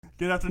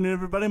Good afternoon,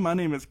 everybody. My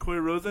name is Coy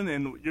Rosen,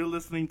 and you're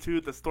listening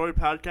to the Story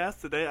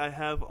Podcast. Today, I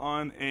have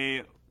on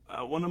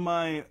one of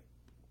my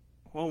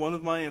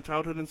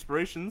childhood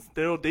inspirations,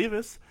 Daryl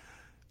Davis.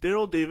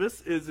 Daryl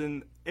Davis is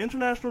an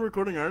international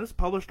recording artist,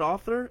 published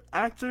author,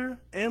 actor,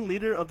 and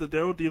leader of the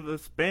Daryl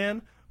Davis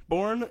Band.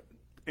 Born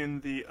in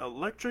the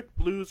electric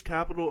blues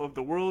capital of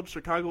the world,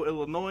 Chicago,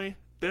 Illinois,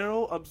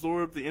 Daryl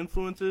absorbed the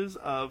influences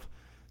of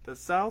the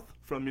South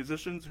from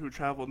musicians who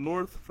traveled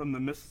north from the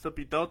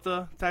Mississippi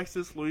Delta,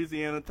 Texas,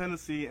 Louisiana,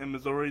 Tennessee, and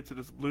Missouri to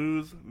this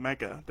blues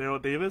mecca.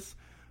 Daryl Davis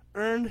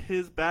earned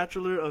his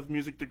Bachelor of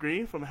Music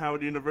degree from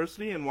Howard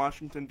University in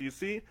Washington,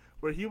 D.C.,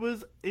 where he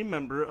was a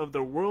member of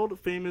the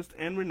world-famous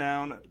and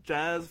renowned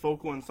jazz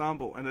vocal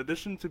ensemble. In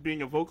addition to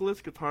being a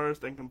vocalist,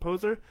 guitarist, and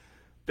composer,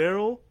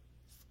 Daryl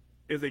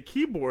is a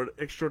keyboard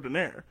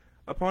extraordinaire.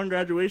 Upon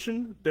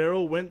graduation,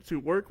 Daryl went to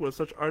work with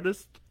such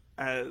artists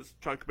as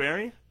Chuck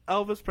Berry,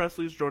 Elvis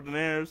Presley's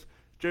Jordanaires,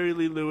 Jerry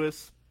Lee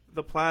Lewis,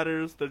 The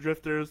Platters, The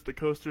Drifters, The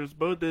Coasters,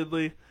 Bo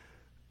Diddley,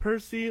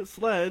 Percy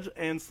Sledge,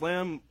 and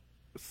Sam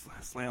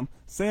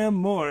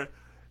Moore,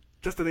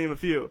 just to name a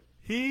few.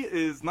 He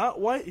is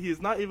not white, he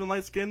is not even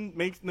light-skinned,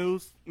 makes no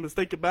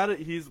mistake about it,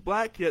 he's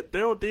black, yet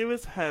Daryl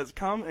Davis has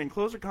come in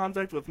closer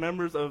contact with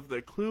members of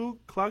the Ku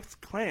Klux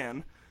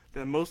Klan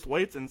than most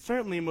whites and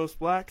certainly most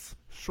blacks,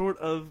 short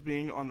of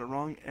being on the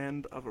wrong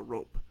end of a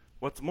rope.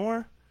 What's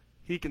more,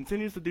 he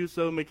continues to do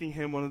so, making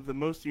him one of the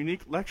most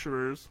unique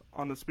lecturers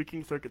on the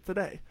speaking circuit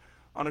today.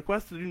 On a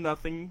quest to do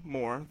nothing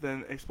more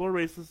than explore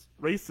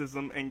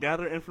racism and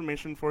gather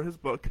information for his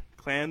book,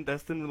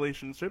 Clandestine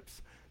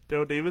Relationships,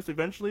 Daryl Davis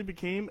eventually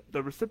became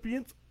the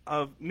recipient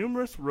of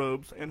numerous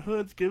robes and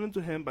hoods given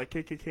to him by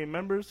KKK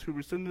members who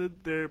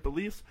rescinded their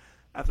beliefs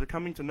after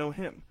coming to know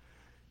him.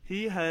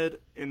 He had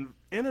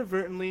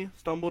inadvertently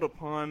stumbled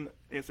upon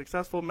a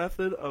successful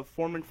method of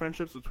forming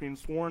friendships between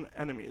sworn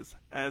enemies.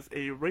 As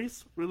a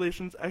race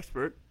relations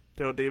expert,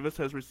 Daryl Davis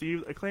has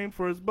received acclaim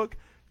for his book,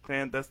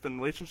 Clandestine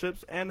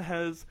Relationships, and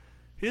has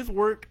his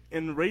work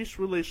in race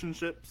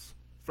relationships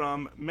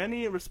from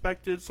many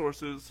respected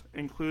sources,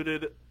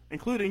 including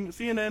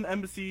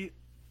CNN,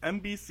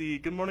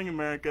 NBC, Good Morning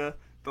America,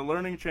 The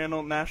Learning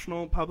Channel,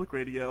 National Public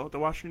Radio, The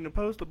Washington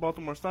Post, The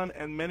Baltimore Sun,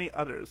 and many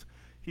others.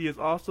 He is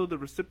also the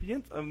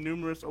recipient of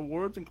numerous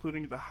awards,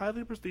 including the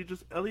highly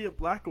prestigious Elliott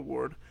Black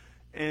Award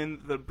and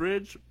the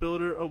Bridge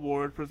Builder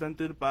Award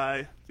presented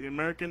by the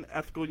American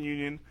Ethical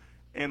Union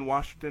and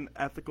Washington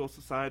Ethical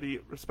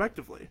Society,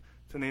 respectively,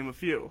 to name a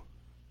few.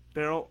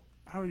 Daryl,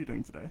 how are you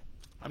doing today?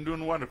 I'm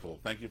doing wonderful.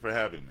 Thank you for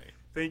having me.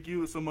 Thank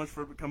you so much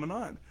for coming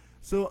on.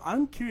 So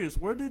I'm curious,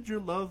 where did your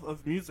love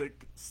of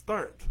music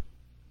start?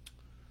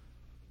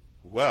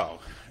 Well,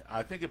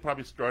 I think it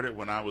probably started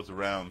when I was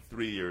around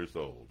 3 years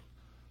old.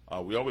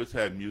 We always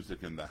had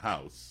music in the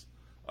house.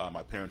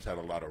 My parents had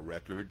a lot of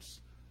records,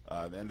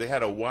 and they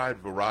had a wide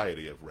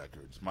variety of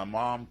records. My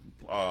mom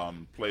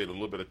played a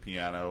little bit of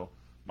piano.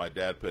 My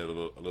dad played a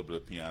little bit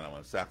of piano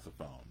and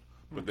saxophone,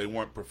 but they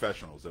weren't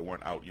professionals. They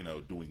weren't out,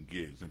 doing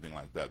gigs, anything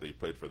like that. They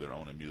played for their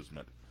own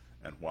amusement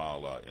and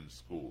while in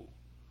school.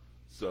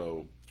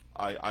 So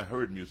I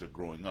heard music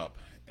growing up,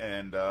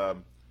 and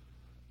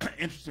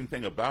interesting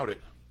thing about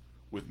it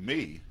with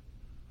me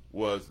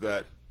was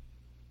that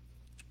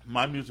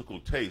my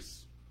musical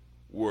tastes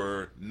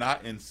were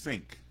not in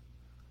sync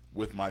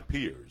with my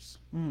peers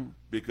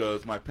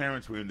because my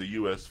parents were in the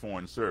U.S.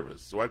 Foreign Service.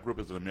 So I grew up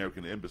as an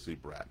American Embassy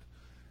brat.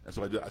 And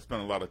so I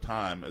spent a lot of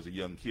time as a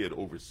young kid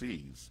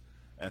overseas.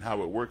 And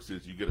how it works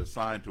is you get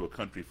assigned to a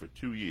country for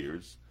 2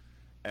 years,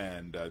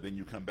 and then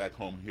you come back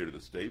home here to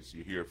the States.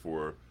 You're here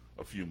for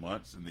a few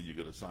months, and then you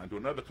get assigned to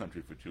another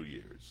country for 2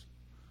 years.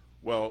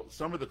 Well,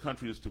 some of the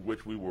countries to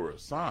which we were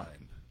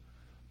assigned,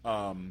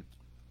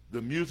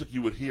 the music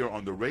you would hear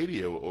on the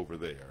radio over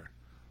there,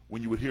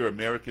 when you would hear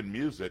American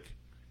music,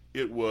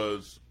 it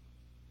was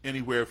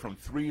anywhere from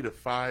 3 to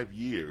 5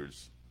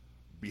 years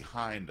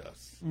behind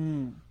us.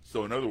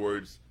 So in other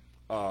words,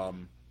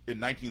 in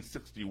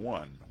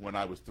 1961, when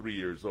I was 3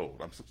 years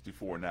old, I'm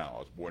 64 now, I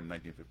was born in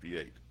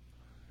 1958.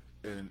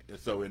 And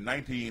so in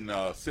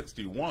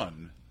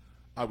 1961,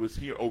 I was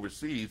here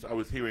overseas, I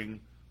was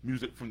hearing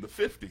music from the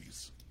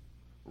 50s,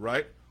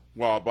 right?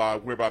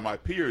 Whereby my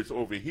peers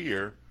over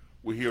here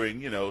were hearing,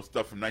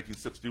 stuff from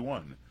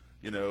 1961,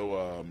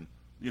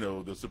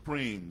 the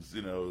Supremes,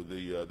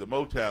 the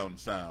Motown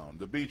sound,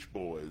 the Beach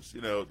Boys,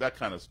 that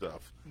kind of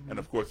stuff. And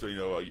of course,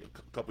 a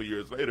couple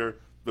years later,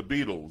 the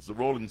Beatles, the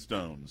Rolling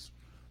Stones.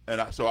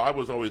 And so I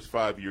was always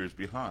 5 years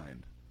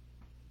behind.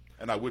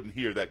 And I wouldn't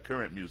hear that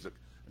current music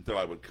until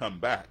I would come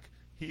back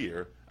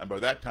here. And by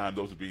that time,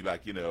 those would be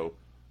like,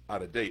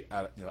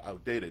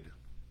 outdated.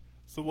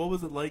 So what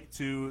was it like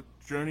to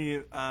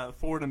journey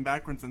forward and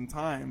backwards in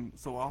time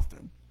so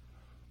often?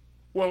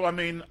 Well, I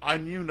mean, I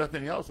knew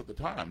nothing else at the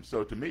time,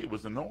 so to me it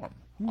was the norm.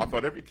 I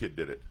thought every kid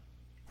did it.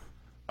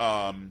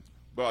 But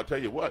I'll tell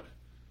you what,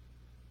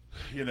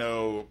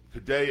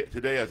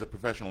 today as a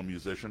professional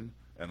musician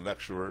and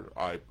lecturer,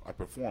 I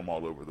perform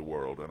all over the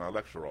world and I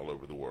lecture all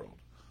over the world.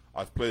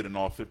 I've played in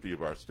all 50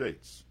 of our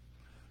states.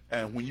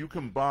 And when you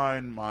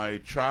combine my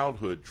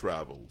childhood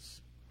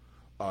travels,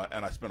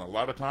 and I spent a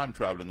lot of time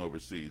traveling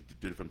overseas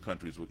to different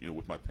countries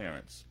with my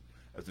parents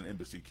as an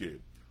embassy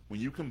kid. When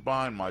you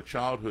combine my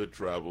childhood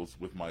travels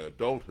with my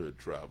adulthood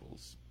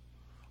travels,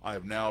 I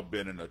have now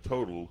been in a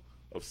total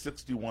of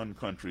 61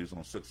 countries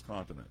on 6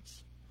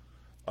 continents.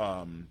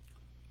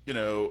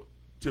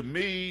 To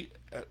me,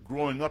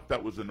 growing up,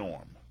 that was the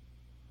norm.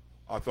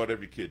 I thought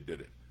every kid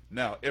did it.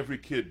 Now, every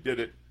kid did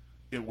it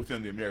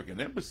within the American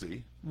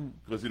Embassy,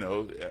 because,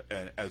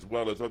 as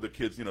well as other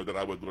kids, that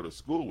I would go to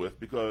school with,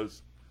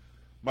 because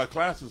my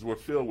classes were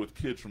filled with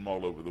kids from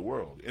all over the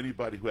world.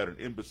 Anybody who had an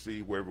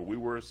embassy, wherever we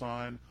were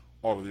assigned,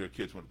 all of their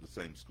kids went to the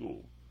same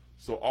school.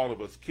 So all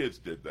of us kids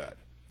did that.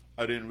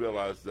 I didn't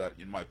realize that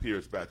my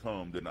peers back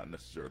home did not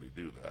necessarily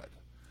do that.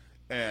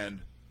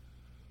 And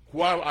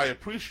while I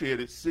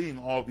appreciated seeing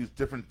all these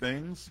different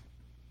things,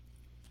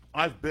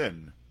 I've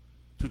been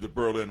to the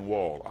Berlin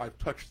Wall. I've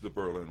touched the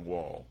Berlin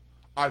Wall.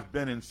 I've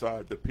been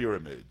inside the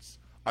pyramids.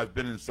 I've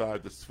been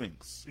inside the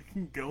Sphinx. You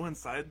can go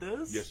inside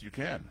this? Yes, you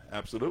can.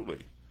 Absolutely.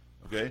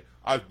 Okay?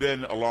 I've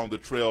been along the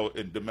trail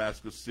in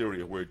Damascus,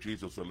 Syria, where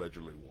Jesus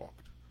allegedly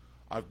walked.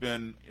 I've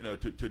been, I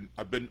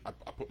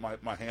put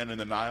my hand in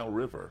the Nile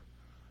River.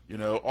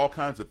 All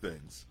kinds of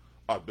things.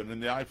 I've been in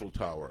the Eiffel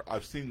Tower.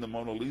 I've seen the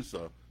Mona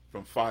Lisa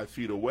from 5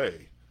 feet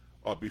away.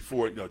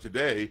 Before,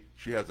 today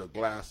she has a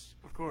glass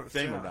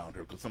thing around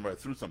her because somebody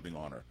threw something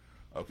on her.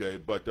 Okay,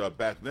 but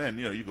back then,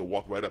 you could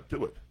walk right up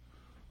to it.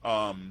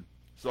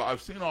 So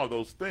I've seen all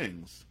those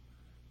things,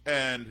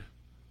 and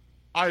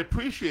I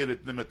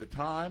appreciated them at the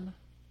time,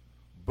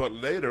 but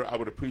later I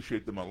would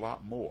appreciate them a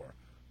lot more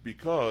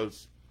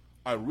because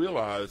I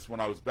realized when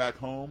I was back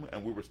home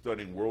and we were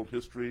studying world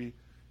history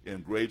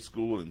in grade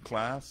school in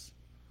class,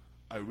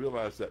 I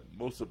realized that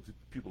most of the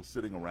people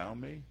sitting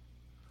around me,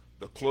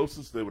 the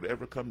closest they would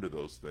ever come to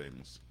those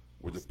things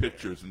were the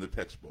pictures in the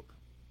textbook.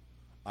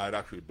 I had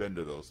actually been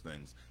to those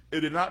things.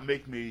 It did not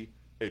make me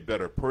a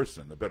better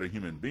person, a better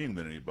human being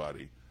than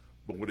anybody,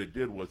 but what it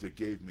did was it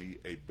gave me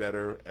a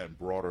better and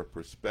broader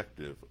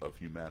perspective of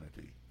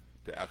humanity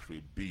to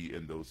actually be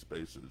in those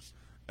spaces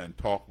and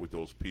talk with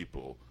those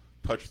people,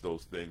 touch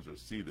those things or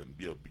see them,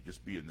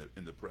 just be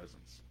in the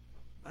presence.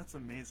 That's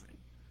amazing.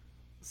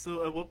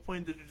 So at what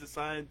point did you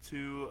decide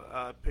to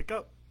pick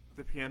up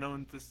the piano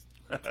and just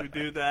to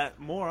do that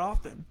more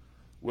often?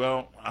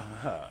 Well,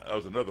 that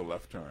was another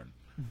left turn.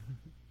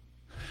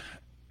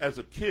 As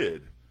a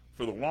kid,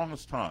 for the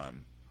longest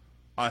time,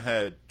 I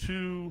had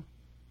 2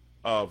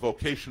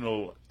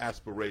 vocational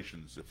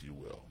aspirations, if you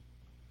will.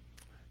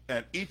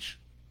 And each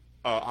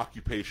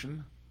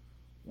occupation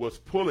was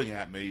pulling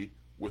at me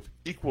with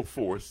equal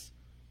force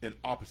in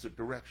opposite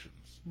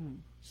directions.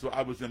 So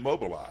I was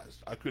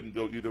immobilized. I couldn't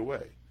go either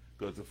way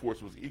because the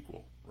force was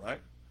equal, right?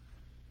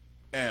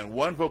 And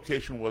one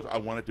vocation was I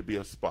wanted to be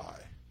a spy.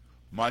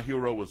 My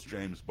hero was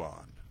James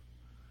Bond.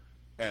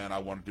 And I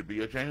wanted to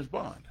be a James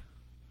Bond.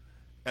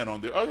 And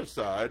on the other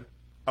side,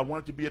 I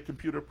wanted to be a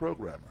computer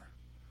programmer.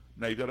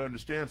 Now you got to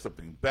understand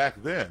something.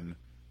 Back then,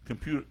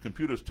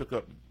 computers took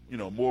up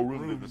more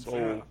room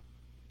than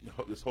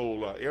this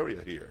whole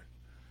area here.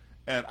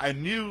 And I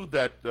knew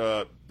that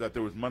that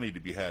there was money to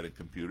be had in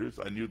computers.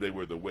 I knew they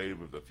were the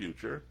wave of the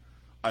future.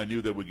 I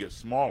knew they would get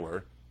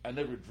smaller. I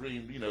never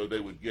dreamed, they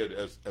would get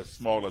as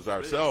small as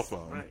our cell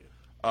phone.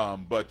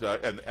 Right. But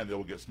they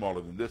will get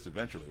smaller than this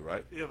eventually,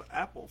 right? You have an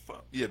Apple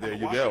phone. Yeah, there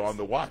you go, on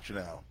the watch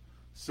now.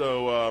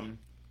 So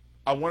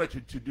I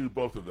wanted to do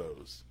both of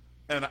those.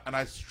 And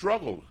I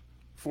struggled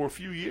for a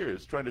few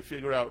years trying to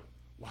figure out,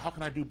 well, how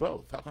can I do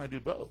both? How can I do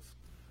both?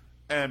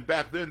 And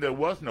back then, there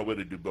was no way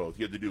to do both.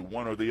 You had to do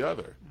one or the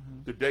other.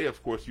 Today,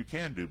 of course, you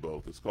can do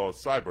both. It's called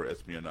cyber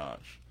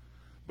espionage.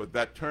 But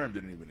that term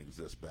didn't even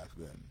exist back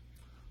then.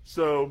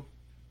 So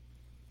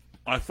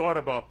I thought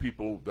about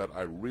people that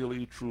I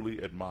really, truly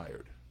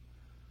admired.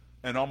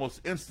 And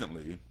almost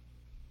instantly,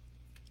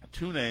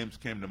 2 names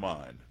came to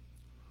mind.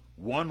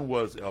 One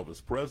was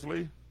Elvis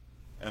Presley,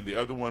 and the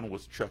other one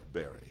was Chuck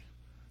Berry.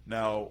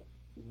 Now,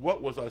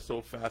 what was I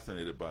so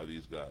fascinated by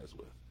these guys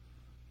with?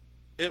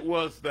 It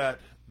was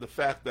the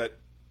fact that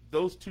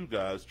those 2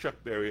 guys, Chuck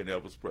Berry and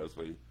Elvis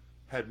Presley,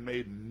 had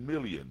made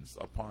millions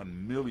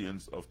upon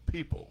millions of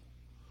people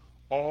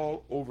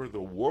all over the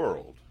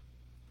world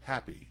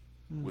happy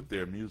with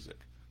their music.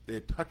 They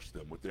had touched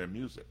them with their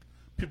music.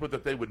 People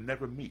that they would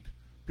never meet,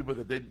 people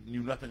that they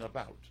knew nothing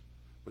about,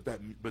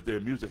 but their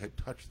music had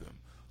touched them.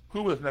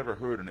 Who has never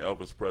heard an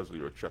Elvis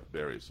Presley or Chuck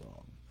Berry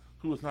song?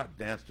 Who has not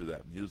danced to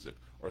that music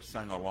or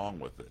sang along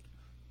with it?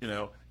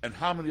 And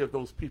how many of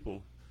those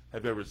people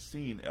have ever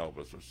seen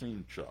Elvis or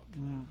seen Chuck?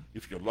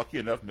 If you're lucky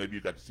enough, maybe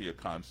you got to see a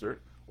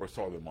concert or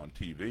saw them on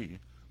TV.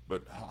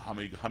 But how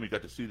many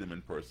got to see them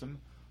in person?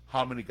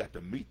 How many got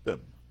to meet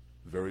them?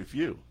 Very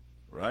few,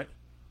 right?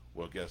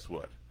 Well, guess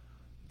what?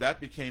 That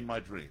became my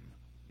dream.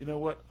 You know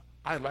what?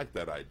 I like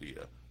that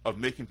idea of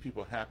making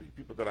people happy,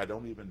 people that I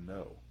don't even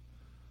know.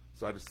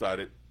 So I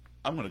decided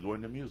I'm going to go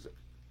into music,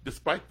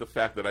 despite the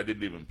fact that I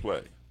didn't even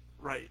play.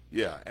 Right.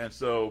 Yeah, and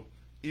so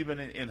even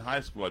in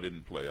high school, I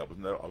didn't play. I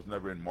was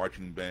never in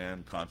marching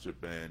band, concert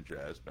band,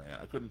 jazz band.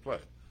 I couldn't play,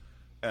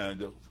 and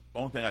the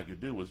only thing I could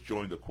do was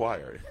join the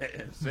choir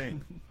and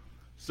sing.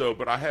 So,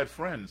 but I had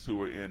friends who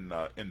were in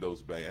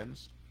those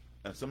bands,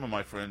 and some of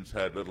my friends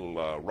had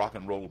little rock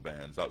and roll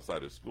bands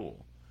outside of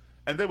school,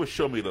 and they would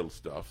show me little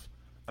stuff,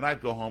 and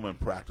I'd go home and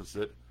practice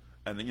it.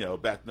 And you know,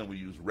 back then we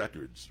used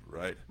records,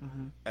 right?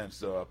 Mm-hmm. And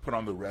so I put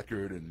on the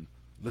record and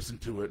listen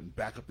to it, and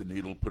back up the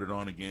needle, put it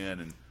on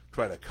again, and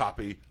try to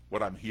copy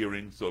what I'm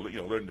hearing. So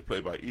you know, learning to play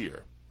by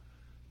ear.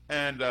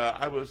 And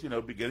I was, you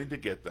know, beginning to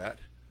get that.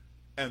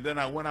 And then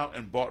I went out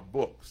and bought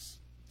books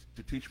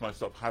to teach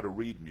myself how to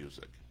read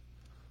music.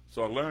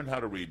 So I learned how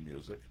to read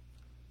music.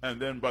 And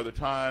then by the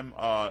time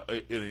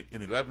in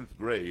 11th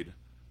grade,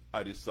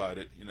 I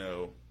decided, you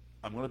know,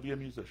 I'm going to be a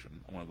musician.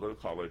 I'm going to go to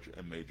college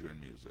and major in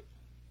music.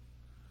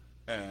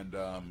 And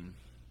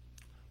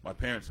my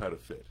parents had a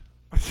fit.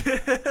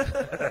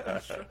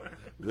 Sure.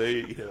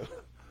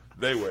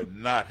 They were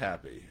not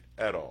happy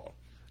at all.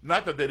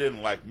 Not that they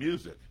didn't like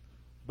music,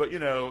 but you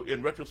know,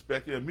 in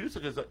retrospect, you know,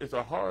 music is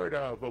a hard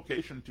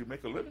vocation to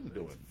make a living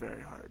doing. It's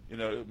very hard. You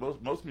know,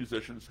 most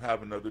musicians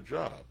have another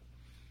job.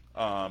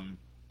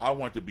 I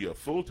want to be a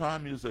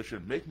full-time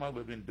musician, make my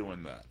living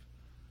doing that.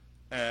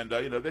 And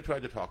you know, they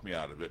tried to talk me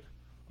out of it.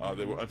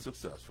 They were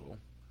unsuccessful.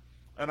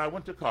 And I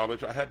went to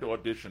college. I had to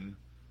audition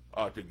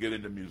to get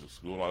into music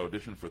school. I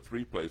auditioned for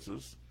 3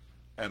 places,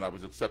 and I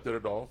was accepted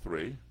at all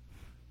 3.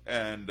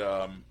 And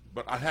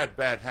but I had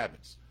bad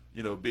habits,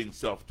 you know, being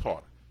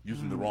self-taught,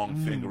 using the wrong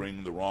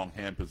fingering, the wrong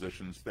hand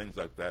positions, things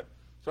like that.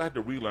 So I had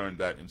to relearn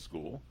that in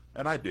school,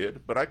 and I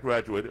did. But I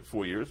graduated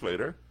 4 years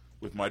later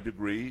with my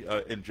degree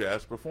in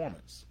jazz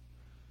performance.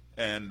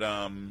 And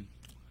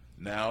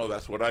now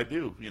that's what I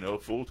do, you know,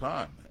 full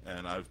time.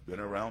 And I've been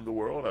around the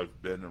world.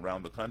 I've been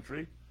around the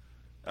country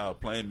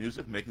playing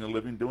music, making a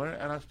living doing it,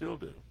 and I still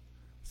do.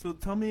 So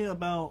tell me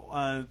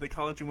about the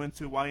college you went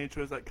to, why you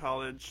chose that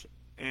college,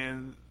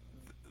 and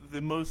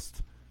the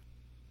most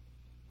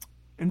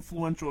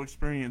influential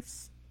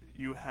experience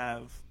you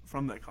have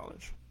from that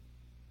college.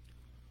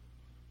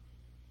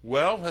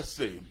 Well, let's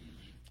see.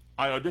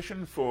 I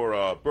auditioned for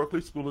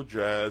Berklee School of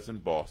Jazz in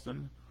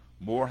Boston,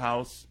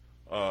 Morehouse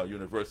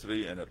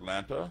University in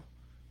Atlanta,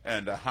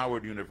 and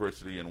Howard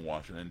University in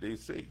Washington,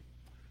 D.C.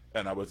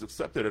 And I was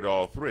accepted at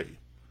all 3.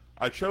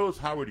 I chose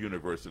Howard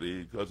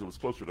University because it was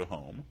closer to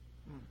home.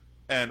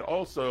 And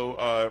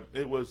also,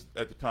 it was,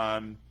 at the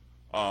time,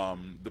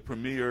 the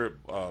premier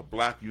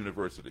black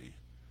university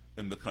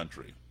in the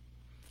country.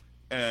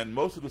 And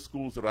most of the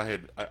schools that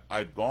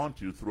I'd gone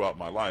to throughout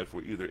my life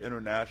were either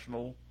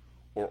international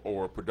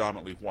or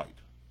predominantly white.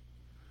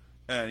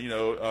 And, you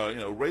know,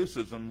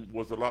 racism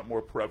was a lot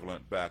more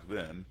prevalent back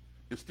then.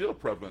 It's still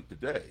prevalent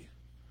today,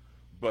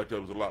 but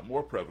it was a lot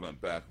more prevalent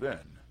back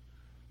then.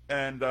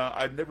 And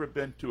I'd never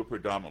been to a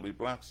predominantly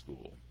black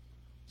school.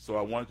 So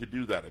I wanted to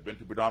do that. I've been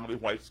to predominantly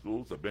white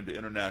schools. I've been to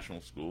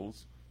international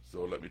schools.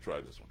 So let me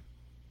try this one.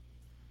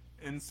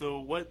 And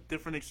so what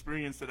different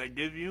experience did I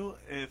give you,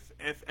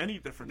 if any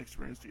different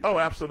experience do you Oh,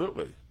 think?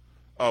 absolutely.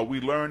 We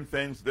learned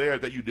things there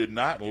that you did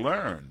not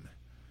learn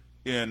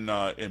in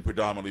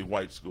predominantly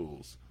white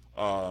schools.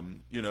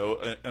 You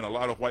know, in a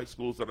lot of white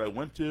schools that I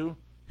went to,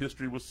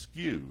 history was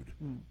skewed.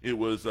 It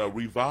was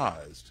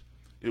revised.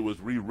 It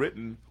was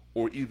rewritten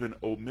or even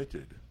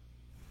omitted.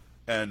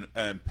 And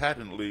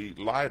patently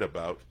lied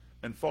about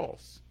and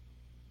false.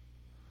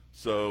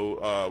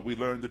 So we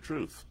learned the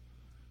truth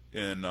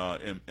in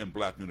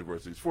black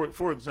universities.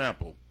 For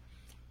example,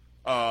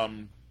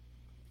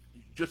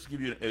 just to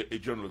give you a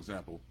general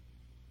example,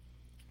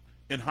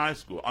 in high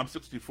school, I'm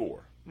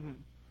 64. Mm-hmm.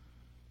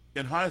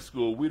 In high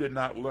school, we did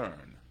not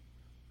learn,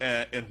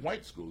 and in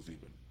white schools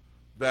even,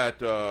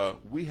 that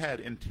we had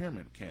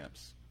internment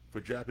camps for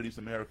Japanese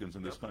Americans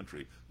in this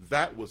country.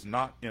 That was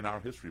not in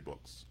our history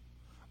books.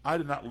 I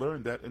did not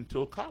learn that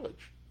until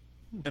college,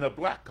 in a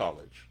black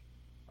college.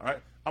 All right,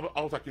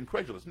 I was like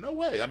incredulous. No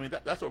way. I mean,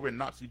 that's over in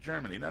Nazi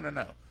Germany. No.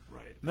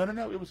 Right.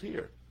 No. It was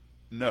here.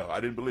 No, I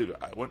didn't believe it.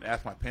 I went and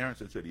asked my parents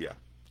and said, yeah.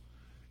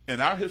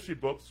 In our history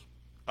books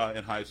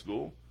in high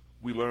school,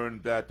 we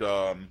learned that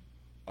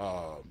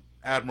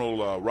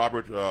Admiral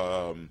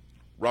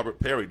Robert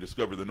Peary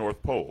discovered the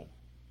North Pole.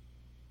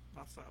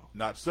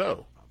 Not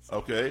so.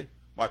 Okay.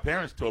 My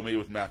parents told me it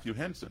was Matthew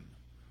Henson.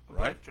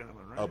 Right?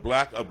 A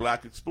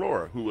black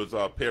explorer who was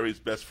Perry's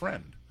best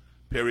friend.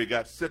 Perry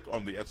got sick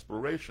on the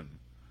exploration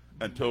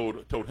and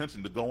told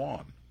Henson to go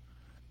on.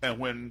 And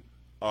when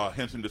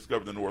Henson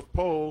discovered the North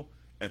Pole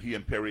and he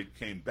and Perry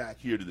came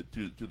back here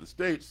to the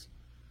States,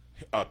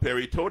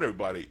 Perry told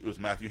everybody it was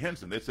Matthew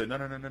Henson. They said,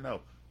 no,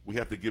 we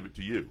have to give it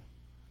to you.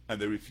 And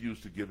they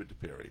refused to give it to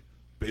Perry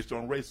based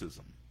on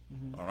racism.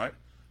 Mm-hmm. All right?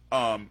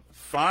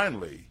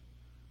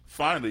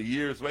 Finally,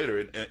 years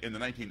later, in the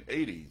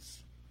 1980s,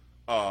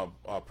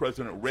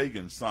 President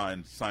Reagan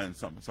signed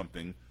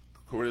something.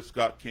 Coretta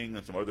Scott King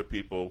and some other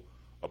people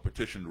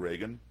petitioned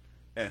Reagan,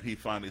 and he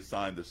finally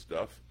signed this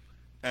stuff.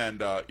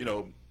 And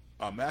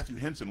Matthew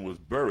Henson was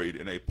buried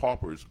in a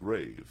pauper's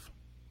grave.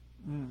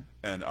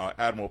 And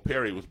Admiral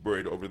Perry was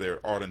buried over there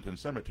at Arlington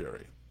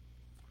Cemetery.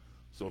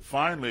 So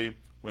finally,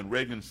 when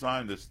Reagan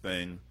signed this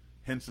thing,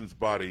 Henson's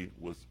body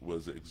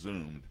was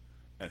exhumed,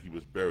 and he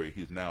was buried.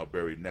 He's now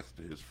buried next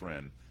to his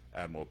friend,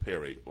 Admiral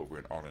Perry, over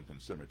in Arlington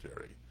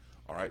Cemetery.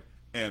 All right?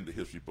 And the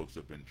history books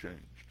have been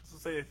changed. So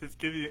say, if it's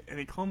give you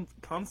any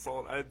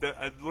consult,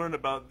 I'd learned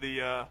about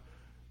the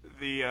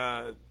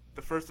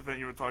first event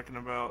you were talking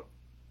about,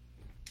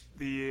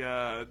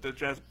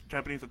 the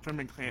Japanese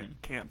internment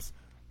camps.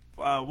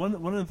 One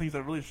of the things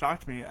that really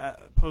shocked me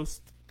at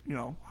post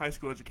high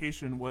school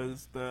education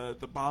was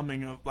the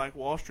bombing of Black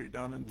Wall Street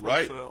down in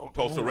Tulsa, Oklahoma.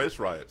 Tulsa race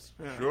riots.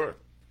 Yeah. Sure.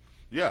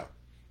 Yeah.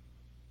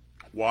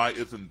 Why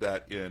isn't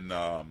that in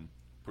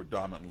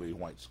predominantly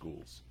white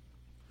schools?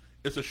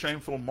 It's a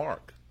shameful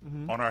mark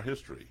on our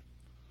history.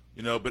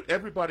 But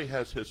everybody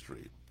has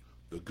history.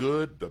 The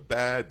good, the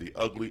bad, the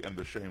ugly, and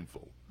the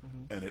shameful.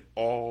 And it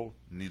all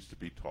needs to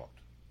be taught.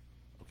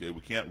 Okay,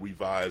 we can't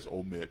revise,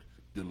 omit,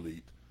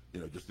 delete,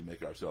 just to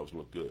make ourselves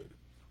look good.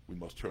 We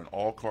must turn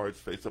all cards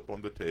face up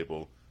on the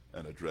table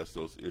and address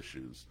those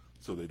issues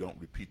so they don't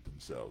repeat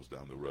themselves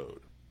down the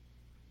road.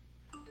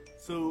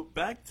 So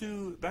back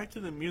to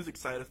the music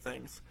side of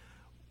things.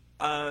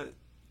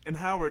 In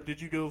Howard,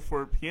 did you go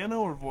for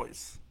piano or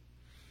voice?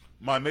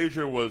 My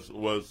major was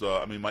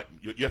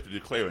you have to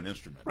declare an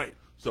instrument. Right.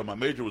 So my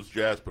major was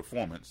jazz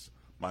performance.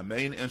 My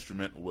main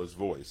instrument was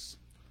voice,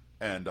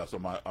 and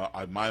so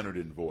I minored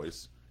in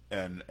voice,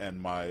 and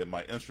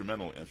my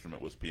instrumental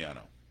instrument was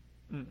piano.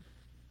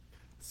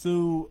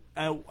 So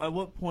at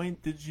what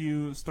point did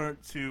you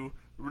start to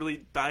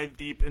really dive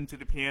deep into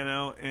the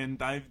piano and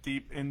dive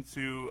deep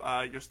into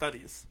your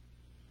studies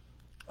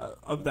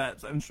of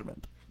that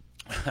instrument?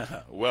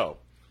 Well,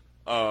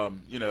 there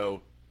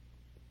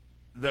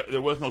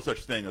was no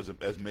such thing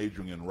as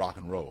majoring in rock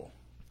and roll.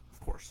 Of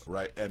course.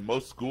 Right? And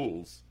most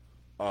schools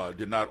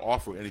did not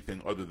offer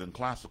anything other than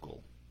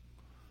classical.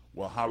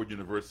 Well, Howard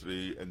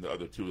University and the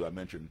other two I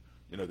mentioned,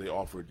 they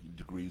offered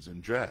degrees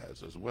in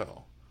jazz as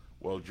well.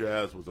 Well,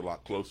 jazz was a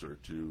lot closer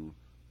to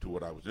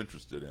what I was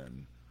interested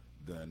in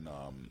than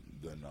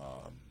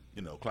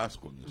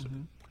classical music.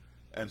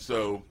 And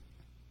so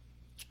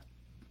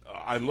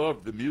I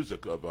loved the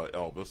music of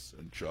Elvis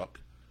and Chuck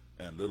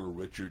and Little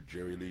Richard,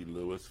 Jerry Lee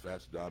Lewis,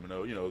 Fats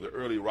Domino, the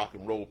early rock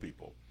and roll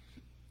people.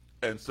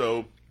 And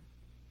so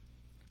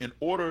in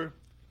order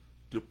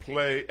to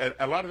play, and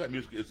a lot of that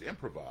music is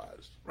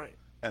improvised. Right.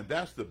 And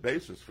that's the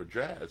basis for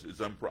jazz, is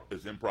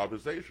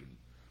improvisation.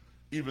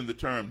 Even the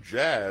term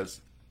jazz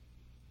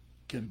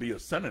can be a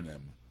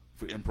synonym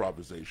for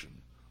improvisation.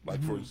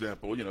 Like, for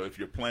example, if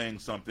you're playing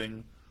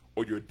something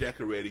or you're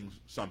decorating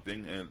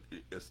something and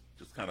it's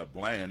just kind of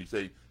bland, you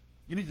say,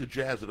 you need to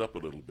jazz it up a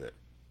little bit.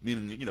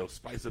 Meaning,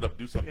 spice it up,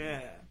 do something,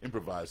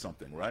 improvise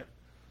something, right?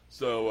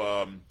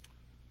 So,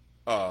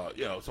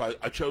 so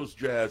I chose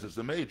jazz as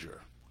the major.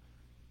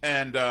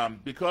 And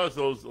because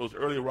those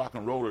early rock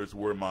and rollers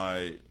were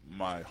my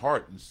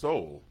heart and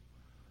soul,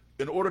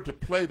 in order to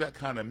play that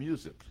kind of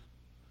music,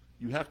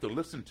 you have to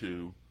listen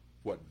to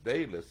what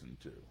they listen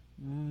to.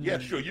 Yeah,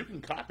 sure, you can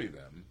copy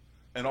them,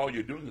 and all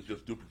you're doing is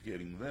just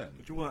duplicating them.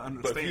 But you want to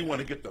understand. But if you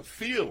want to get the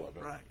feel of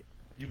it, right,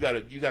 you got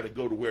to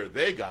go to where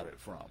they got it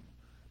from.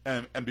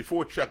 And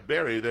before Chuck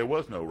Berry, there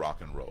was no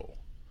rock and roll.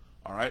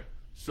 All right?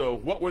 So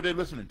what were they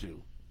listening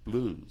to?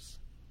 Blues,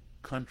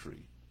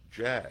 country,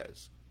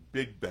 jazz,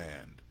 big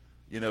band,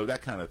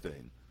 that kind of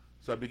thing.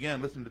 So I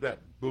began listening to that,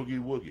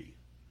 boogie woogie.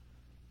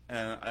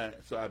 And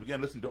so I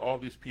began listening to all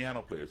these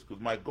piano players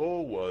because my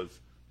goal was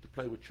to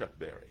play with Chuck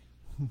Berry,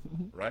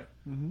 right?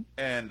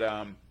 And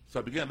so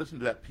I began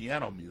listening to that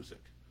piano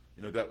music,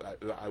 that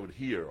I would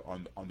hear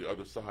on the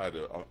other side,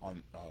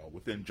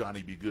 within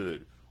Johnny B.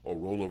 Good, or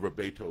Roll Over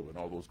Beethoven,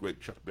 all those great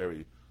Chuck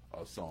Berry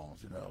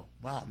songs,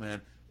 Wow, man,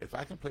 if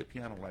I can play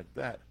piano like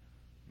that,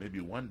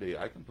 maybe one day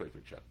I can play for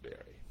Chuck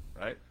Berry,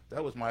 right?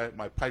 That was my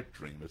pipe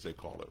dream, as they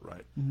call it,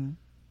 right?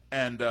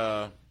 And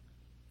I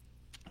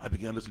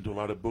began listening to a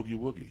lot of boogie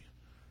woogie.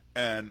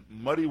 And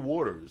Muddy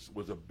Waters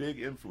was a big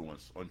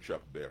influence on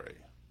Chuck Berry.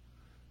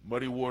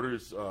 Muddy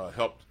Waters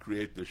helped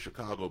create the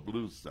Chicago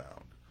blues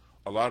sound.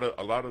 A lot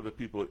of the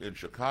people in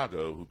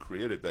Chicago who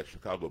created that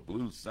Chicago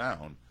blues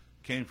sound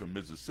came from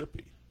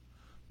Mississippi,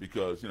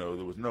 because there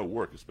was no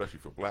work, especially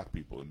for black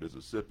people in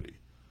Mississippi,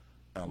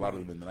 and a lot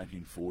of them in the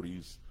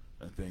 1940s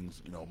and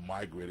things,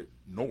 migrated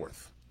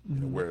north,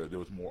 where there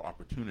was more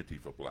opportunity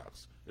for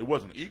blacks. It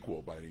wasn't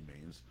equal by any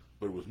means,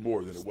 but it was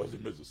more than it was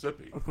in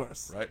Mississippi. Of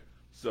course, right?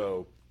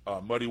 So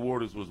Muddy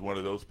Waters was one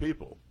of those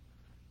people,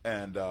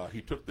 and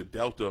he took the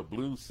Delta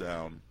blues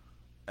sound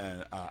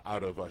and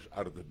out of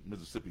the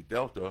Mississippi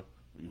Delta.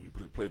 He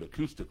played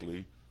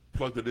acoustically,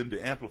 plugged it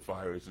into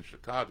amplifiers in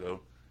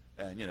Chicago,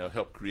 and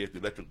helped create the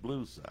electric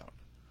blues sound.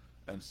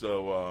 And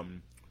so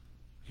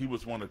he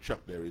was one of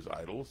Chuck Berry's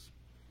idols,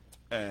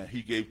 and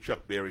he gave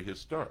Chuck Berry his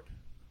start.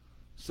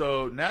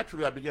 So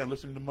naturally, I began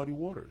listening to Muddy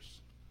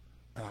Waters,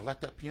 and I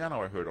liked that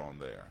piano I heard on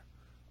there.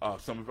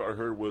 Some of it I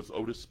heard was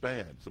Otis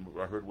Spann. Some of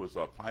it I heard was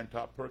Pine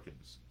Top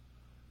Perkins.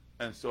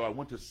 And so I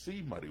went to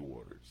see Muddy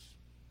Waters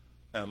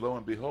And lo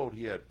and behold,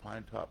 he had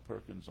Pine Top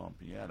Perkins on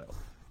piano.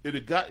 It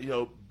had got,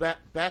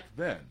 back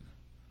then,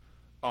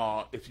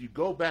 if you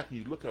go back and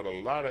you look at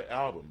a lot of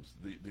albums,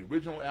 the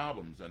original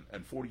albums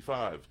and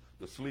 45,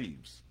 the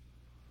sleeves,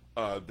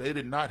 they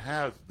did not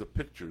have the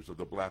pictures of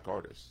the black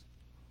artists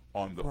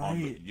on the,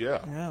 right.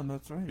 Yeah,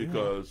 that's right.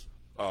 Because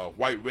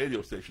white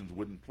radio stations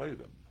wouldn't play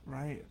them.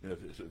 Right.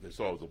 If they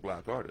saw it was a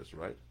black artist,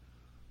 right?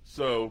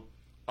 So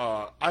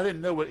I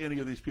didn't know what any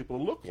of these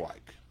people looked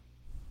like,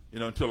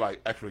 until I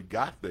actually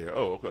got there.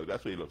 Oh, okay,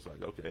 that's what he looks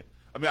like. Okay.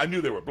 I mean, I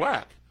knew they were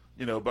black,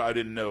 but I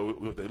didn't know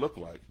what they looked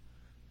like.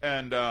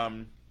 And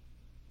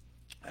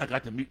I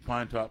got to meet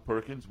Pine Top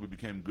Perkins. We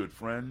became good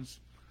friends.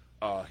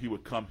 He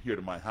would come here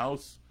to my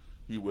house.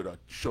 He would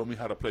show me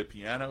how to play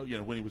piano.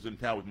 When he was in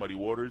town with Muddy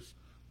Waters,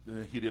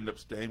 he'd end up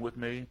staying with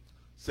me.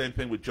 Same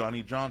thing with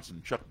Johnny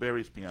Johnson, Chuck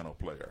Berry's piano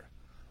player.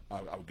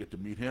 I would get to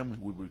meet him.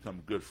 We would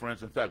become good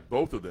friends. In fact,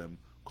 both of them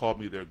called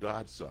me their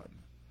godson.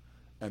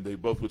 And they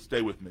both would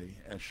stay with me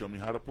and show me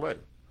how to play.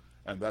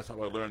 And that's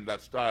how I learned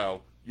that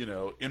style,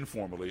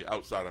 informally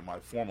outside of my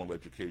formal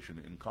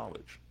education in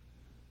college.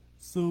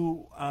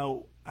 So,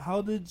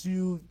 how did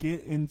you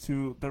get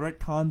into direct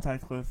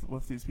contact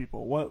with these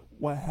people?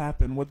 What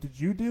happened? What did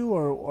you do,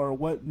 or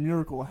what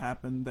miracle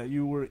happened that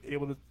you were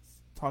able to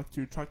talk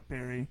to Chuck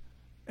Berry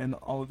and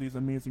all of these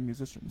amazing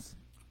musicians?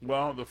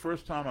 Well, the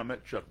first time I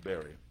met Chuck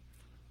Berry,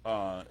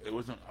 it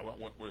wasn't, I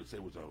wouldn't say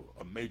it was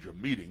a major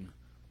meeting.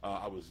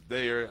 I was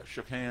there, I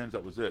shook hands,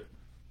 that was it.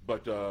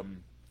 But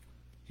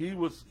he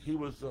was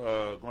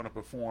going to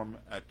perform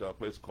at a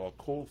place called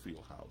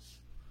Coalfield House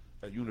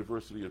at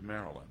University of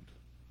Maryland.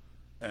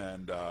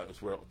 And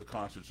it's where the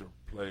concerts are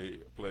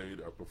played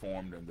or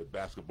performed, and the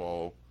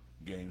basketball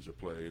games are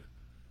played.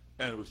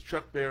 And it was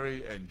Chuck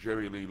Berry and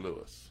Jerry Lee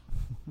Lewis.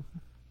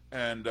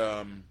 And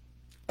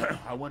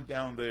I went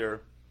down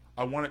there.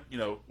 I wanted,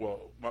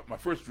 my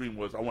first dream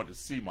was I wanted to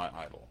see my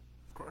idol.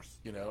 Of course.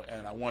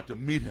 And I wanted to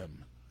meet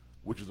him,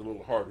 which is a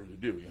little harder to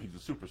do. He's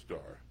a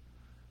superstar.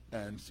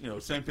 And,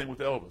 same thing with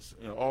Elvis.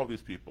 All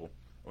these people,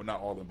 or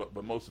not all of them,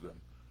 but most of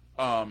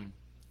them.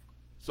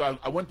 So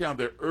I went down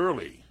there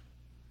early,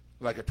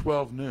 like at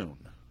 12 noon.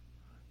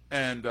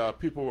 And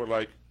people were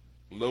like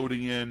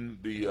loading in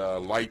the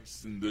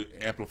lights and the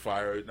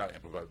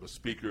the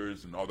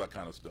speakers and all that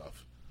kind of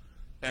stuff.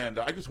 And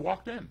I just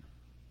walked in.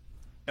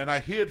 And I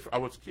hid. I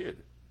was a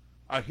kid.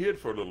 I hid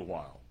for a little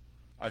while.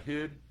 I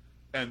hid,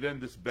 and then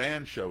this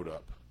band showed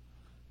up,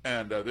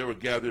 and they were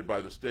gathered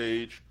by the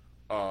stage.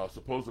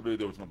 Supposedly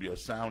there was going to be a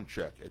sound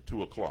check at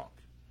 2:00,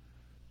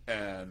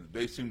 and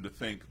they seemed to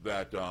think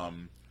that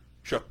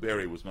Chuck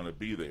Berry was going to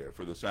be there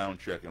for the sound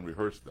check and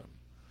rehearse them,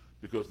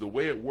 because the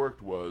way it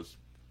worked was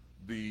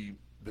the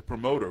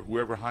promoter,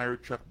 whoever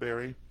hired Chuck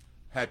Berry,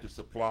 had to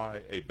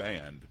supply a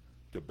band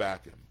to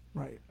back him.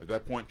 Right. At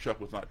that point, Chuck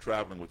was not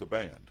traveling with a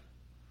band.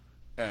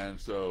 And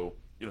so,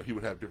 he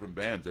would have different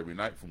bands every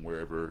night from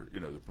wherever, the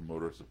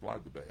promoter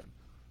supplied the band.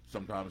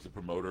 Sometimes the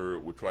promoter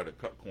would try to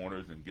cut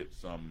corners and get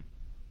some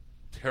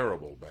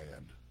terrible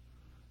band.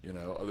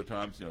 Other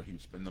times,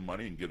 he'd spend the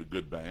money and get a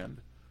good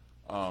band.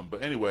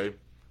 But anyway,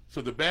 so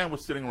the band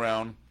was sitting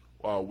around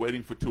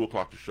waiting for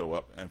 2:00 to show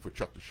up and for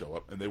Chuck to show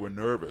up, and they were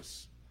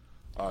nervous.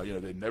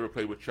 They never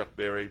played with Chuck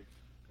Berry,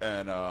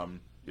 and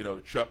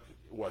Chuck,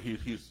 well,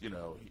 he's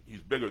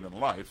bigger than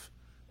life,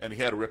 and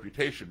he had a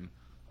reputation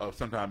of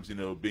sometimes,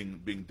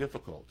 being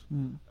difficult.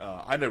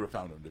 I never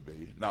found him to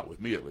be, not with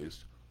me at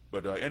least.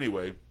 But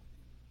anyway,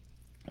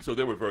 so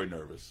they were very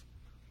nervous.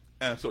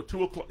 And so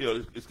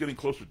 2:00, it's getting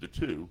closer to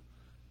 2,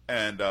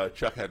 and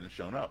Chuck hadn't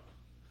shown up.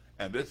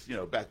 And this,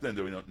 back then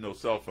there were no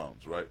cell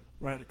phones, right?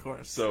 Right, of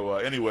course. So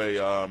anyway,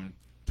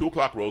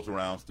 2:00 rolls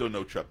around, still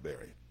no Chuck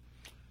Berry.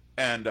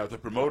 And the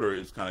promoter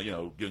is kind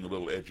of, getting a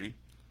little edgy.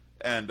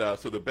 And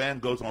so the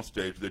band goes on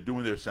stage, they're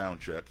doing their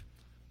sound check.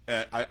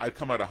 And I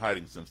come out of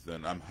hiding since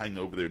then. I'm hanging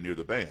over there near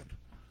the band.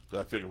 So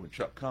I figure when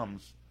Chuck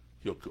comes,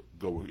 he'll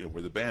go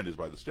where the band is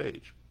by the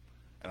stage,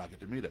 and I'll get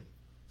to meet him.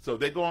 So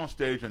they go on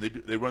stage, and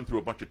they run through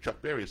a bunch of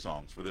Chuck Berry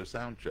songs for their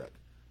sound check.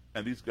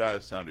 And these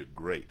guys sounded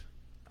great.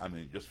 I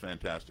mean, just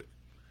fantastic.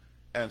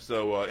 And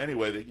so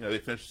anyway, they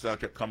finish the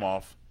sound check, come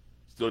off,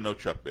 still no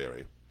Chuck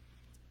Berry.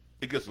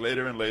 It gets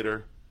later and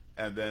later,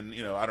 and then,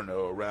 I don't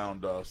know,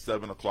 around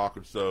 7 o'clock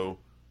or so,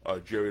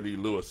 Jerry Lee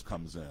Lewis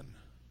comes in.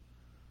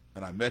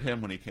 And I met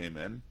him when he came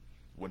in,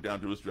 went down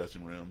to his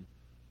dressing room,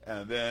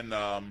 and then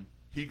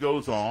he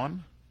goes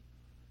on.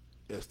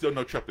 There's still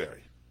no Chuck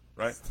Berry,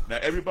 right? Now,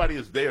 everybody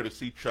is there to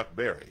see Chuck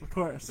Berry. Of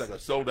course. It's like a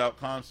sold-out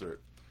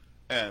concert,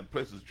 and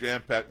place is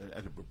jam-packed,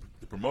 and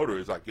the promoter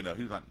is like,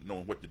 he's not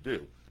knowing what to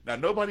do. Now,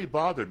 nobody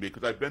bothered me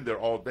because I've been there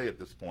all day at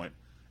this point,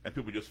 and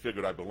people just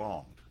figured I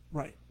belonged.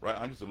 Right. Right?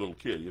 I'm just a little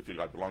kid. You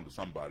figure I belong to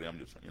somebody. I'm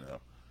just,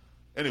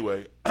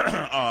 Anyway,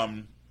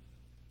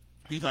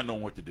 he's not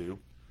knowing what to do.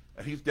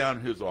 And he's down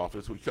in his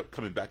office. We kept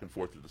coming back and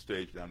forth to the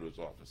stage down to his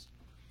office.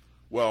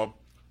 Well,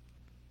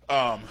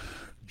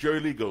 Jerry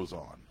Lee goes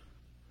on.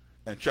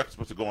 And Chuck's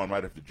supposed to go on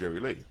right after Jerry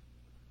Lee.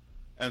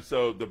 And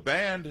so the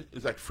band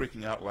is like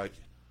freaking out like,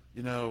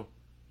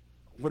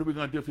 what are we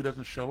going to do if he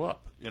doesn't show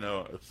up,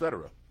 et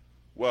cetera.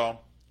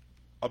 Well,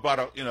 I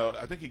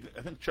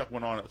think Chuck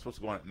went on. It was supposed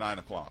to go on at 9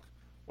 o'clock.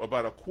 Well,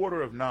 about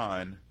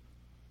 8:45,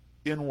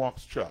 in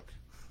walks Chuck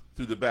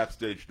through the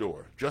backstage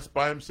door, just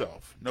by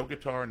himself, no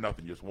guitar,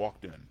 nothing, just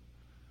walked in,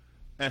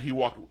 and he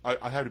walked.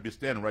 I had to be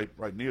standing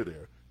right near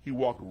there. He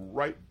walked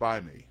right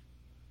by me,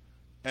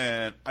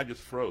 and I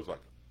just froze,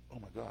 like, oh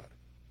my God,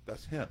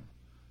 that's him,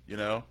 you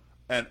know.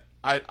 And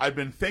I've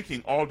been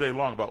thinking all day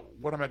long about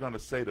what am I going to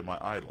say to my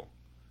idol,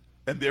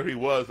 and there he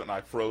was, and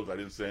I froze. I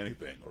didn't say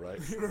anything. All right.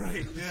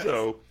 Right. Yes.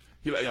 So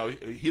he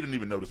didn't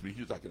even notice me.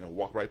 He was like,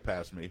 walk right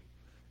past me,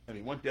 and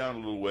he went down a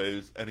little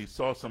ways, and he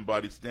saw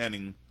somebody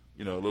standing,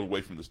 a little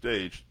way from the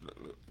stage.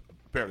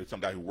 Apparently, some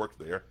guy who worked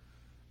there,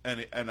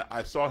 and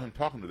I saw him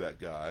talking to that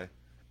guy,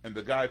 and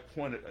the guy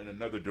pointed in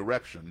another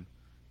direction,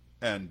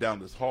 and down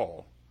this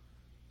hall,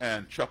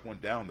 and Chuck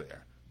went down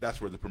there. That's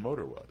where the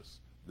promoter was.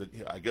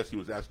 I guess he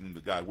was asking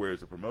the guy, where is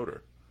the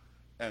promoter?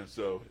 And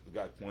so the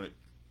guy pointed,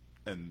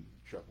 and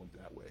Chuck went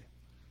that way.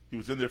 He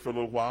was in there for a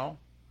little while,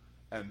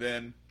 and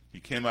then he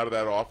came out of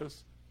that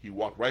office. He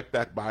walked right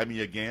back by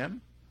me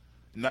again.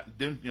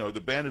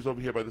 The band is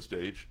over here by the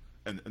stage,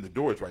 and the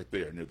door is right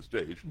there near the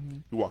stage. Mm-hmm.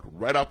 He walked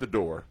right out the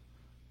door,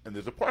 and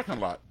there's a parking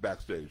lot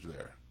backstage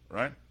there,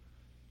 right?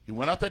 He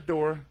went out that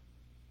door.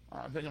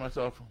 I'm thinking to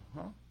myself,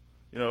 huh?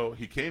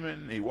 He came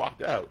in and he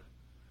walked out,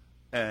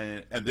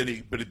 and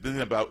then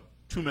about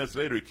 2 minutes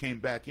later he came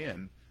back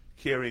in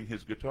carrying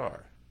his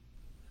guitar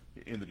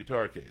in the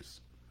guitar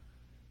case.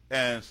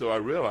 And so I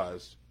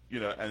realized,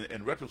 and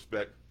in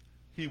retrospect,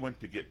 he went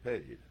to get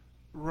paid.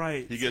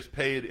 Right. He gets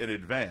paid in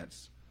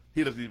advance.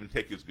 He doesn't even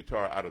take his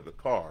guitar out of the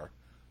car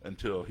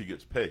until he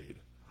gets paid.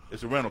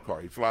 It's a rental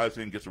car. He flies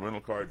in, gets a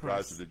rental car,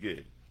 drives to the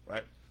gig,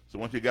 right? So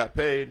once he got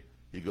paid,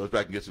 he goes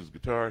back and gets his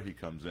guitar, he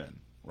comes in,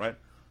 right?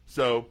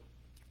 So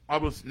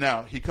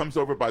now he comes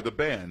over by the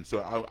band,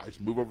 so I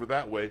just move over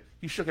that way.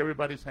 He shook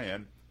everybody's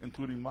hand,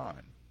 including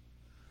mine.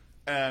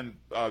 And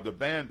the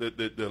band,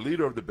 the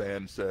leader of the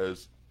band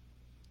says,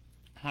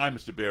 "Hi,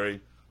 Mr.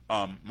 Berry.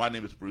 My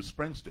name is Bruce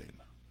Springsteen."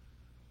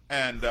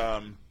 And,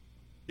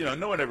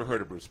 no one ever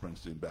heard of Bruce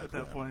Springsteen back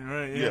then. At that point,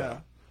 right,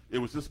 yeah. It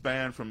was this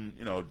band from,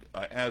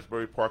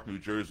 Asbury Park, New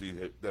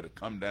Jersey that had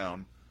come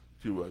down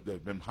that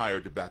had been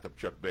hired to back up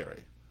Chuck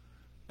Berry.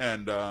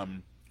 And,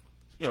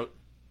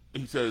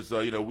 he says,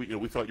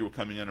 we thought you were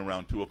coming in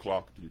around 2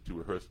 o'clock to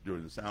rehearse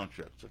during the sound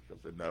check. So I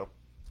said, no.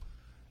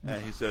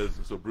 And he says,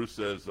 so Bruce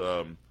says,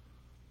 I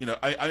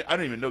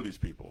didn't even know these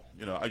people.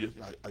 I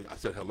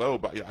said hello,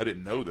 but I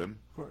didn't know them.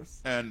 Of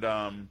course. And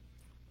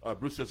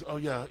Bruce says, oh,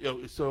 yeah,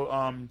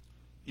 so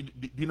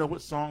do you know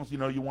what songs, you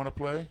want to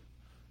play?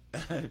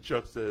 And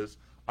Chuck says,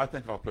 I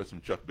think I'll play some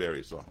Chuck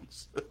Berry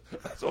songs.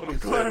 That's all he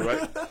said,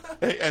 right?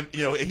 And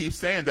he's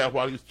saying that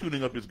while he's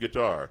tuning up his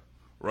guitar,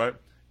 right?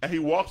 And he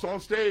walks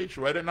on stage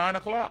right at 9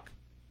 o'clock,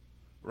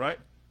 right?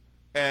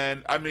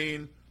 And,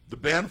 the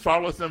band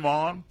follows him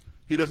on.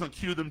 He doesn't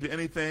cue them to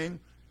anything.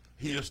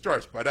 He just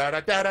starts,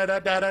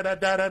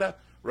 ba-da-da-da-da-da-da-da-da-da,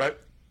 right?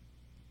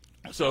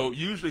 So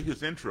usually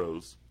his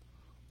intros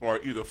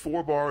are either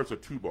 4 bars or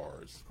 2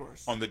 bars of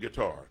course, on the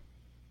guitar.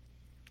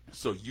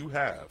 So you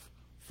have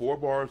 4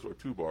 bars or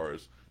 2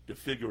 bars to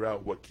figure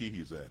out what key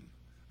he's in.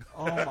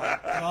 Oh, my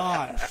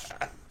gosh.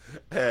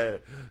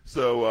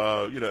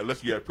 So,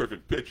 unless you have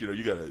perfect pitch,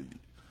 you got to,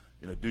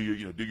 do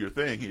your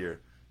thing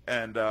here.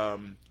 And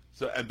and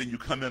then you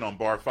come in on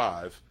bar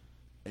 5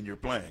 and you're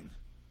playing.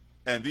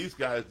 And these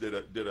guys did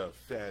a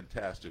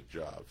fantastic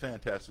job. And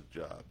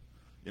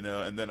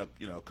then a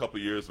couple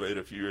years later,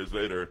 a few years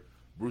later,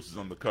 Bruce is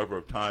on the cover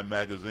of Time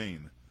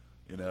magazine.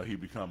 He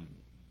become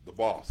the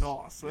boss.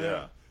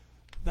 Yeah.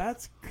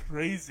 That's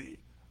crazy.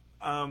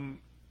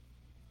 Having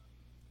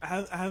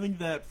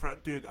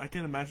that, dude, I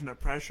can imagine the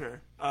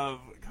pressure of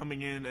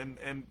coming in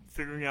and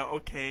figuring out,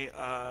 okay,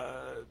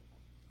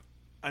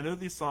 I know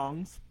these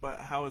songs, but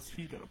how is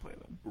he going to play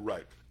them?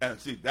 Right. And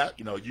see, that,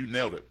 you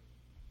nailed it.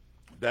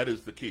 That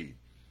is the key.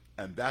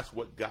 And that's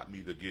what got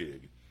me the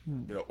gig,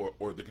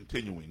 or the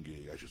continuing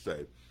gig, I should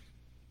say.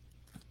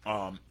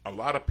 A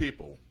lot of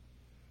people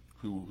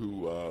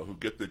who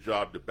get the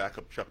job to back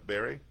up Chuck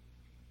Berry,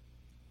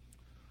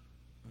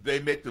 they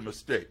make the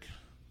mistake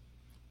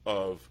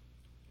of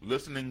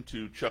listening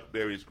to Chuck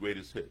Berry's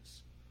greatest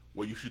hits.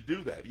 Well, you should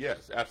do that.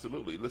 Yes,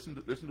 absolutely. Listen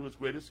to his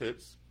greatest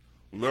hits.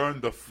 Learn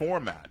the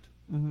format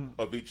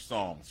of each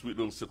song. Sweet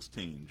Little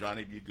 16,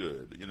 Johnny Be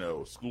Good,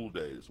 School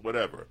Days,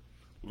 whatever.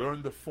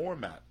 Learn the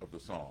format of the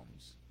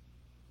songs.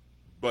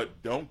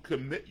 But don't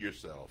commit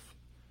yourself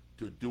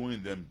to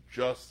doing them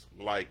just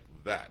like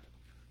that.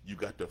 You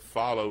got to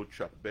follow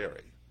Chuck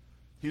Berry.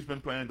 He's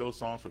been playing those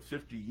songs for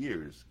 50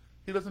 years.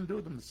 He doesn't do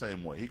them the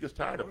same way. He gets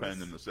tired of playing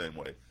them the same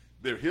way.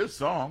 They're his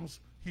songs.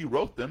 He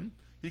wrote them.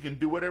 He can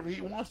do whatever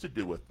he wants to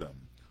do with them.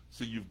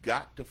 So you've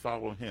got to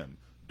follow him.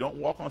 Don't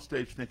walk on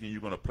stage thinking you're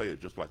going to play it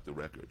just like the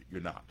record.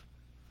 You're not.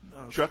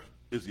 Okay. Chuck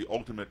is the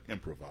ultimate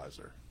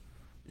improviser.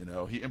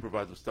 He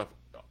improvises stuff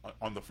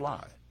on the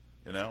fly,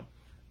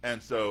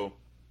 And so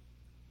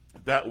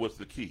that was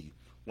the key.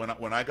 When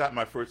I got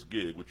my first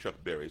gig with Chuck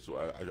Berry, so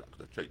I'll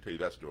tell you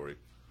that story.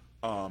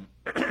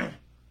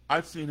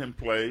 I've seen him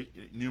play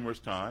numerous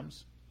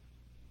times.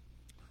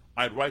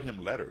 I'd write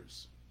him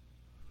letters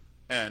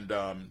and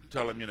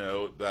tell him,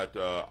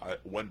 that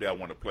one day I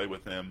want to play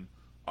with him.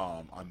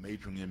 I'm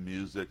majoring in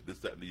music, this,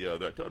 that, and the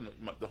other. I told him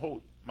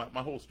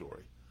my whole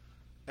story.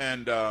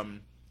 And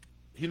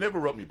he never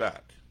wrote me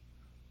back.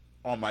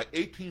 On my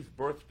 18th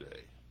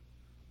birthday,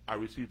 I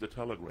received a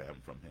telegram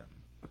from him.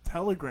 A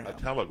telegram? A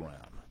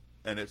telegram.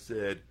 And it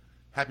said,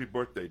 "Happy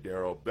birthday,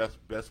 Daryl.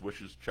 Best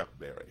wishes, Chuck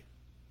Berry."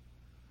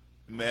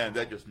 Man,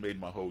 that just made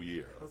my whole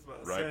year. I was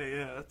about to right? say,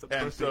 yeah, that's a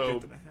birthday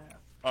gift and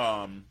a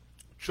half.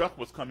 Chuck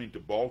was coming to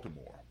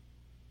Baltimore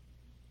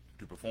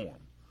to perform.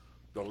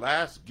 The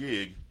last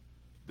gig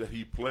that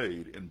he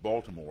played in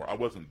Baltimore, I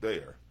wasn't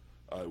there.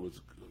 It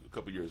was a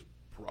couple years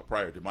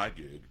prior to my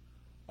gig.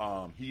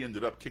 He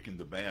ended up kicking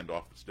the band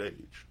off the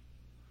stage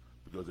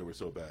because they were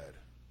so bad.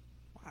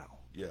 Wow.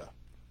 Yeah,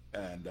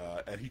 and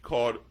he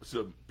called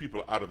some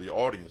people out of the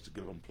audience to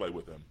get them to play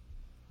with him.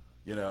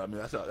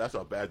 That's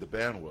how bad the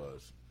band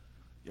was.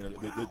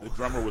 Wow. The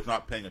drummer was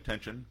not paying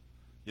attention.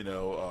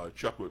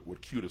 Chuck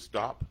would cue to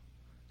stop,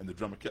 and the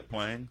drummer kept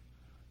playing.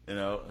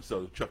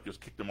 So Chuck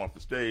just kicked him off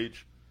the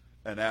stage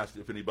and asked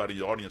if anybody in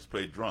the audience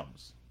played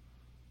drums.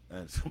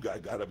 And some guy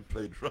got up and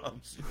played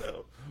drums,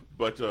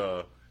 But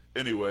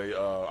anyway,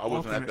 I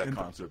wasn't at that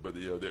concert, but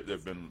there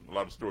have been a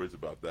lot of stories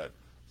about that.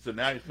 So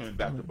now he's coming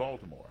back to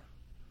Baltimore.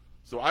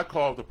 So I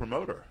called the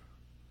promoter,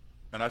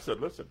 and I said,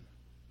 "Listen,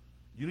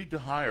 you need to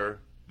hire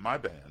my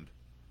band."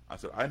 I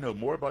said, "I know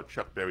more about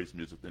Chuck Berry's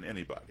music than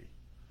anybody.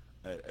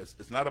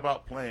 It's not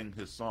about playing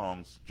his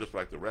songs just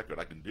like the record.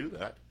 I can do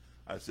that."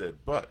 I said,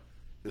 "But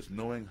it's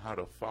knowing how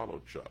to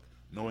follow Chuck,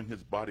 knowing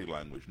his body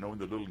language, knowing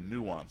the little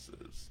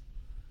nuances."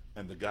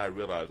 And the guy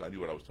realized I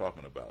knew what I was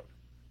talking about.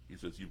 He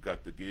says, "You've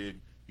got the gig."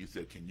 He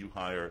said, "Can you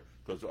hire?"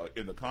 Because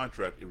in the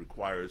contract,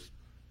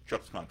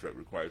 Chuck's contract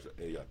requires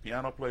a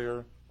piano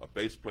player, a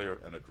bass player,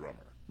 and a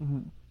drummer.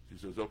 Mm-hmm. He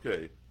says,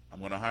 "Okay, I'm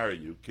going to hire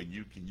you. Can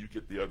you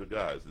get the other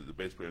guys, the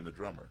bass player and the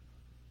drummer?"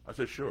 I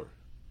said, "Sure."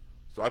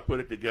 So I put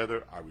it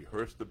together. I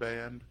rehearsed the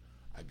band.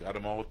 I got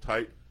them all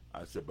tight.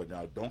 I said, "But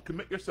now don't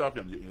commit yourself.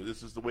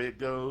 This is the way it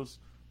goes.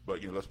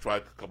 But let's try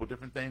a couple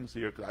different things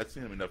here." Because I've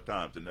seen him enough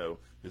times to know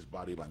his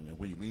body language.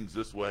 When he leans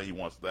this way, he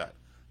wants that.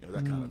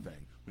 That kind of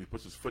thing. When he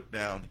puts his foot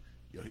down,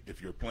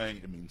 if you're playing,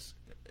 it means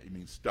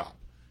stop.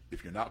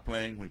 If you're not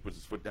playing, when he puts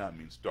his foot down, it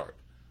means start.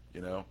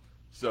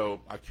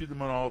 So I cued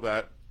him on all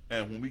that.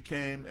 And when we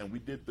came and we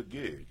did the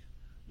gig,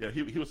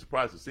 he was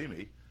surprised to see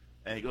me,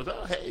 and he goes,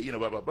 "Oh, hey,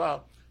 blah blah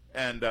blah,"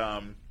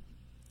 and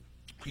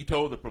he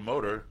told the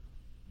promoter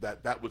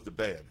that was the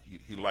band.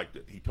 He liked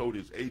it. He told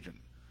his agent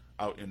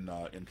out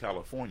in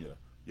California,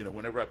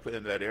 whenever I play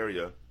in that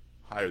area,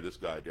 hire this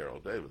guy,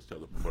 Daryl Davis. Tell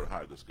the promoter,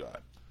 hire this guy.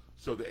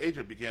 So the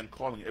agent began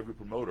calling every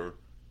promoter,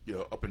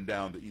 up and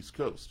down the East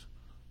Coast,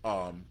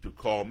 to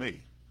call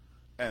me,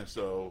 and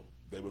so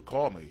they would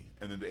call me,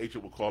 and then the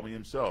agent would call me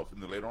himself,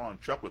 and then later on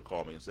Chuck would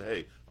call me and say,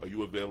 "Hey, are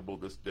you available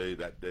this day,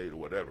 that day, or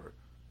whatever?"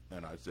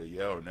 And I'd say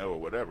yeah or no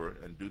or whatever,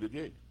 and do the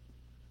gig.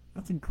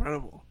 That's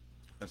incredible.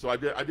 And so I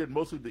did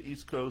mostly the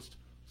East Coast,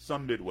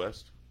 some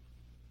Midwest.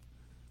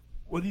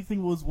 What do you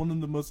think was one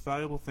of the most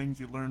valuable things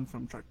you learned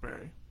from Chuck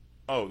Berry?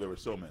 Oh, there were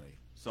so many.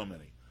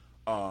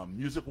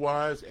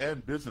 Music-wise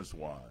and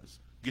business-wise.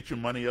 Get your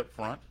money up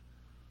front.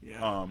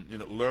 Yeah.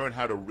 Learn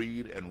how to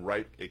read and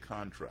write a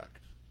contract.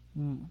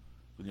 Mm.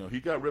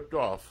 He got ripped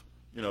off,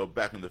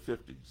 back in the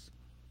 50s.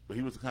 But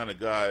he was the kind of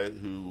guy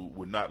who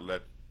would not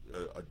let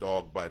a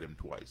dog bite him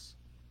twice.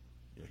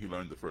 He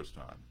learned the first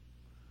time.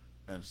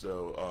 And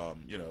so,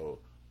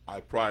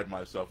 I pride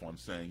myself on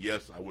saying,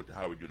 yes, I went to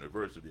Howard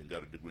University and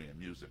got a degree in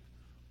music,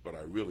 but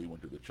I really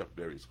went to the Chuck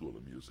Berry School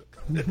of Music.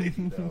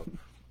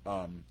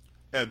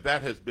 And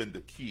that has been the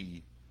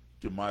key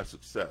to my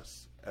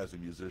success as a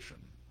musician.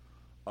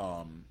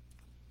 I'm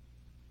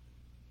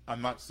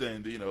not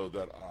saying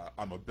that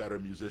I'm a better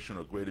musician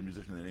or greater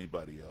musician than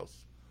anybody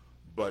else,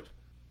 but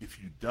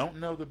if you don't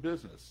know the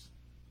business,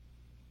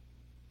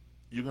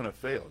 you're going to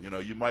fail.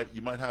 You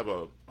might have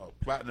a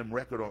platinum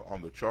record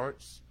on the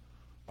charts.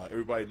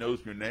 Everybody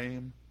knows your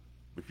name,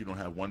 but you don't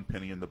have one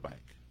penny in the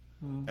bank.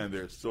 Mm. And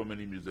there's so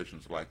many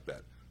musicians like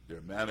that.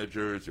 Their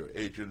managers, their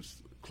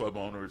agents, club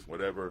owners,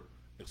 whatever,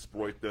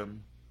 exploit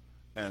them,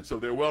 and so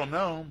they're well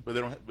known, but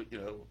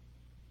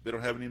they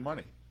don't have any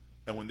money.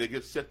 And when they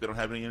get sick, they don't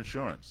have any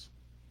insurance.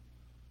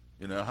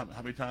 How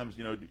many times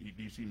do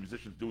you see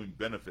musicians doing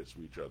benefits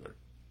for each other?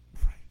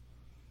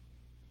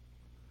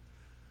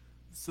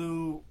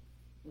 So,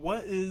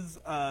 what is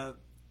how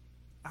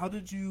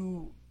did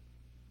you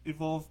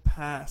evolve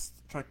past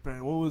Chuck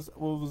Berry? What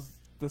was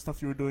the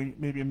stuff you were doing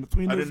maybe in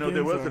between? I those didn't know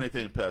there gigs, was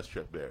anything past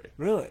Chuck Berry.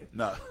 Really?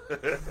 No.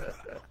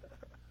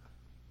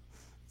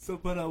 So,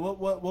 but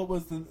what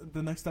was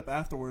the next step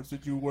afterwards?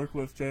 Did you work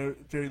with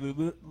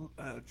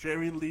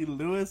Jerry Lee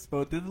Lewis,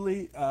 Bo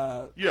Diddley?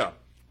 Yeah.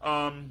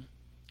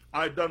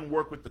 I'd done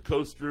work with the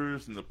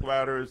Coasters and the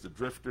Platters, the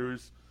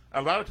Drifters.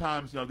 A lot of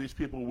times, these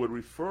people would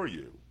refer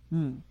you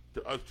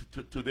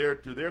to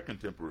their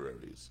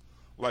contemporaries.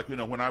 Like,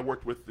 when I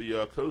worked with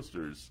the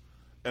Coasters,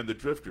 And the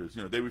Drifters,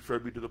 they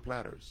referred me to the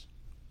Platters.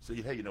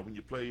 Say, hey, when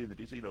you play in the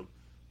DC,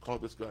 call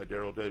this guy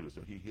Daryl Davis.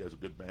 He has a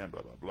good band,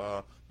 blah, blah,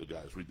 blah. The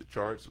guys read the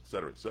charts, et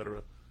cetera, et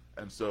cetera.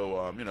 And so,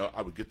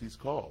 I would get these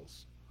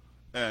calls.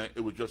 And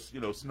it would just,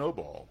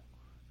 snowball.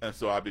 And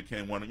so I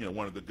became one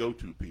of the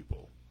go-to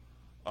people.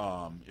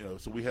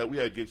 So we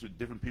had gigs with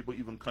different people,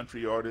 even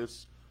country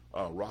artists,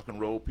 rock and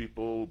roll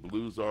people,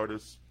 blues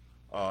artists,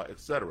 et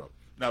cetera.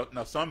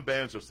 Now some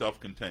bands are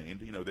self-contained.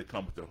 They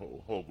come with their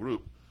whole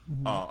group.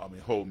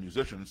 Whole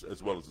musicians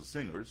as well as the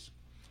singers.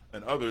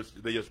 And others,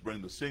 they just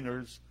bring the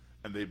singers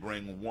and they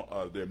bring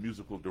their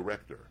musical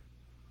director.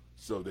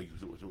 So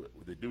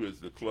what they do is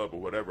the club or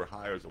whatever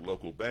hires a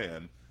local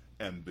band,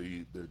 and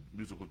the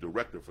musical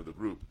director for the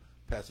group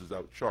passes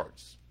out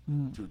charts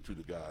to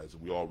the guys,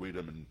 and we all read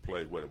them and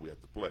play whatever we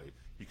have to play.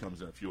 He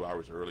comes in a few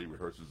hours early,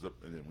 rehearses up,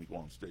 and then we go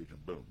on stage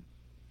and boom.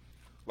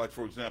 Like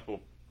for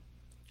example,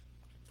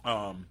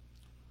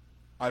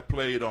 I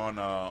played on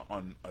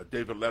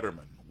David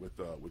Letterman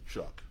with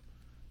Chuck,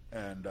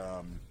 and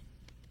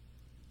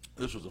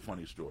this was a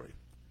funny story.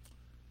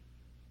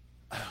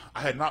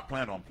 I had not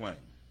planned on playing.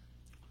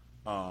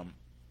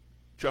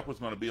 Chuck was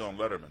going to be on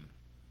Letterman,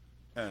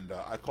 and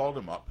I called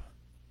him up,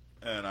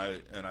 and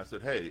I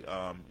said, hey,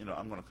 I'm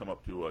going to come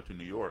up to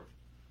New York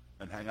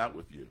and hang out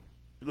with you.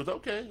 He goes,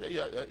 okay,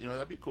 yeah,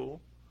 that'd be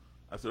cool.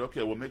 I said,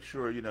 okay, well, make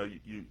sure you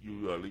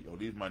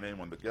leave my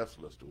name on the guest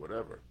list or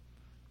whatever.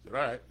 I said,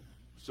 all right.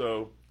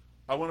 So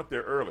I went up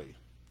there early,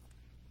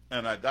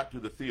 and I got to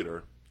the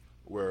theater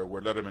where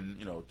Letterman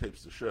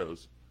tapes the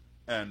shows,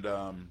 and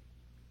I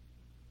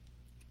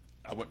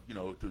went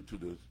to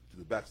the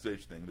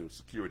backstage thing. There was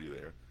security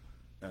there,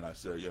 and I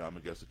said, I'm a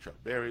guest of Chuck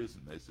Berry's,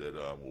 and they said,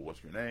 well,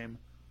 what's your name?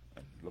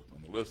 And looked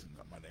on the list, and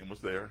my name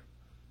was there.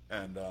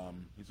 And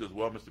he says,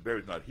 well, Mr.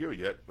 Berry's not here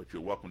yet, but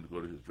you're welcome to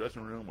go to his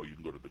dressing room, or you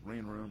can go to the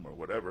green room, or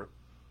whatever.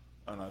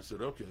 And I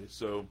said, okay.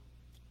 So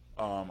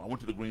I went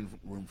to the green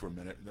room for a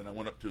minute, and then I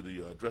went up to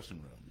the dressing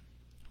room.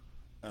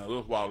 And a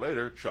little while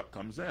later, Chuck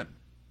comes in,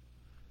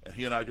 and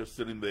he and I just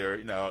sitting there.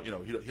 He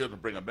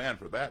doesn't bring a band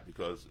for that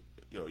because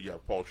you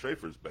have Paul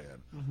Schaefer's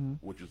band,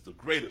 which is the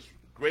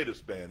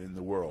greatest band in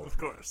the world, of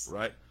course,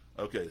 right?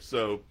 Okay,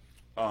 so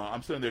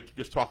I'm sitting there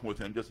just talking with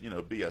him, just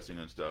BSing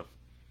and stuff.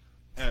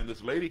 And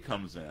this lady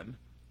comes in,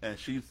 and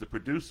she's the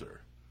producer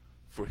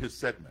for his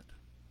segment.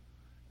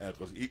 And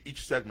because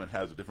each segment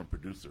has a different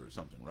producer or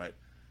something, right?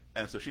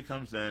 And so she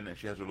comes in, and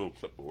she has her little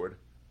clipboard.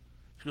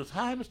 She goes,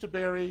 "Hi, Mr.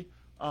 Berry.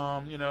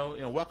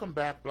 Welcome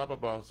back. Blah blah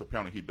blah." So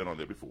apparently he'd been on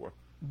there before.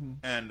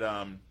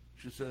 And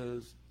she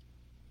says,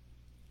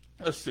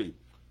 "Let's see.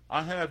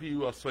 I have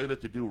you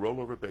slated to do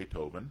Roll Over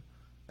Beethoven."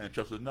 And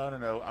Chuck says, "No.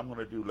 I'm going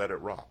to do Let It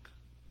Rock."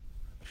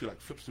 She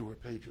flips through her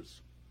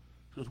pages.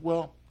 She goes,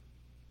 "Well,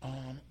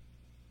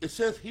 it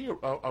says here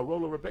a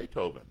Roll Over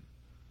Beethoven."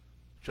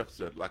 Chuck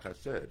said, "Like I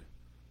said,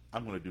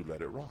 I'm going to do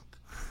Let It Rock."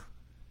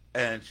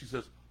 And she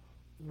says,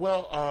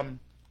 "Well,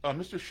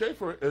 Mr.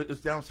 Schaefer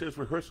is downstairs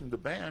rehearsing the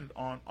band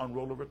on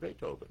Roll Over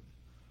Beethoven,"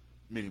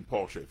 meaning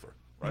Paul Schaefer,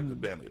 right, the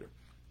band leader.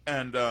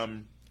 And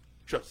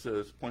Chuck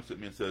points at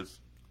me and says,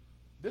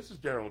 "This is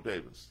Daryl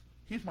Davis.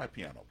 He's my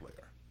piano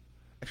player."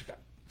 And she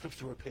flips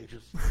through her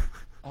pages.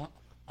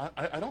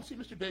 I don't see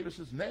Mr.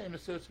 Davis's name. It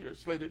says here,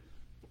 slated,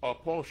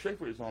 Paul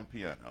Schaefer is on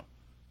piano.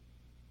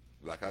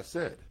 Like I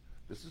said,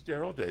 this is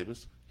Daryl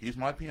Davis. He's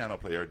my piano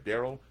player.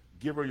 Daryl,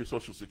 give her your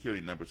Social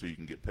Security number so you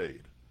can get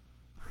paid.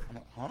 I'm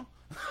like, huh?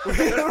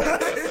 Wait,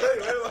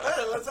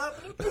 what's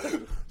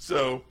happening?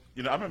 So,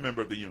 I'm a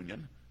member of the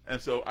union,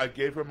 and so I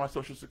gave her my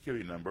Social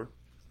Security number,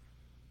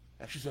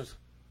 and she says,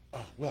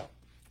 "Oh, well,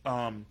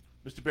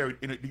 Mr. Berry,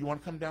 do you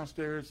want to come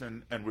downstairs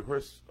and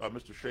rehearse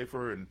Mr.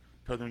 Schaefer and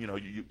tell them,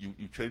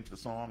 you changed the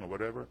song or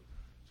whatever?"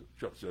 So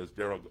Chuck says,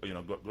 "Daryl,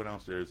 go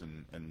downstairs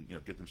and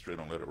get them straight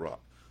on Let It Rock."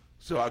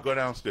 So I go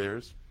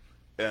downstairs,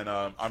 and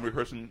I'm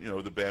rehearsing,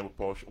 the band with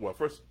Paul. Well,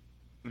 first,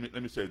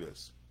 let me say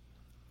this: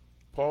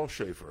 Paul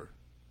Schaefer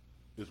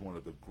is one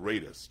of the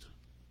greatest,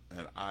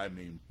 and I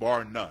mean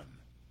bar none,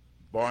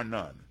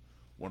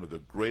 one of the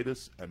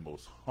greatest and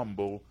most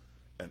humble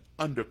and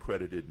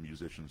undercredited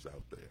musicians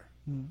out there.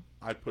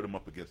 I'd put him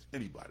up against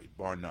anybody,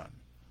 bar none.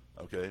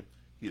 Okay,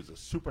 he is a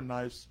super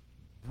nice,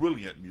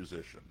 brilliant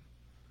musician,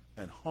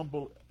 and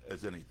humble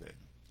as anything.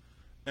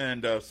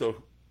 And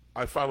so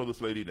I follow this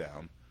lady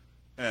down,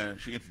 and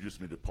she introduced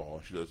me to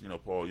Paul. She goes,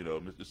 "Paul,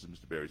 this is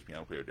Mr. Berry's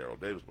piano player, Daryl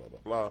Davis, blah, blah,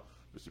 blah.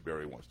 Mr.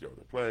 Berry wants Daryl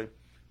to play."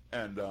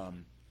 And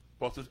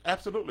Paul says,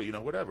 "Absolutely,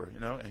 whatever,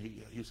 And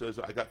he says,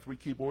 "I got 3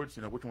 keyboards,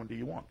 which one do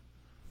you want?"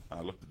 I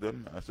looked at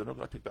them, and I said,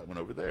 "Okay, I'll take that one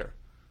over there."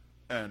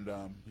 And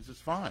he says,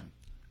 "Fine."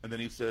 And then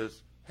he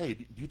says, "Hey,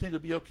 do you think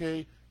it'd be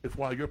okay if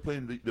while you're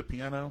playing the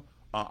piano,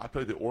 I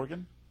play the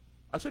organ?"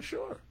 I said,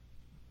 "Sure."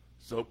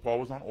 So Paul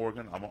was on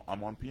organ,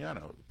 I'm on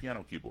piano, the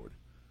piano keyboard.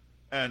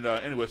 And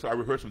anyway, so I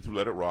rehearsed him through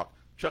Let It Rock.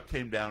 Chuck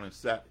came down and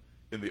sat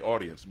in the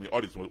audience. The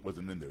audience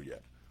wasn't in there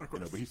yet.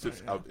 But he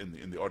sits out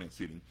in the audience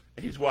seating,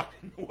 and he's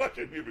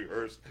watching me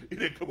rehearse. He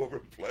didn't come over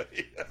and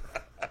play.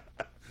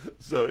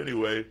 So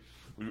anyway,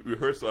 we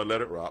rehearsed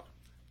Let It Rock,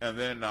 and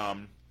then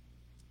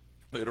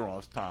later on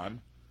it's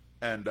time,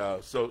 And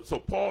so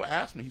Paul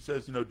asked me. He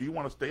says, do you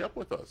want to stay up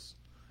with us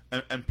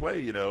and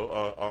play,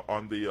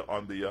 on the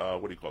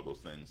what do you call those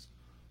things?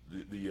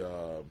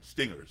 The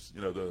stingers,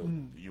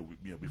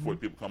 before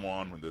people come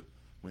on when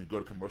you go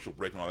to commercial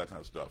break and all that kind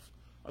of stuff.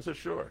 I said,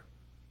 sure.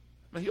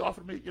 And he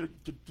offered me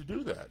to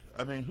do that.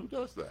 I mean, who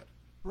does that?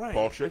 Right.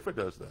 Paul Schaefer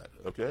does that.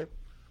 Okay.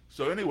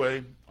 So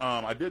anyway,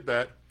 I did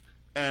that,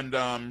 and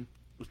it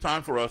was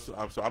time for us.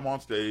 So I'm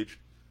on stage,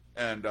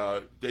 and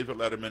David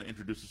Letterman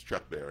introduces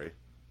Chuck Berry.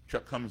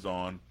 Chuck comes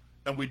on,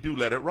 and we do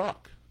Let It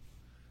Rock,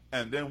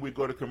 and then we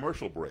go to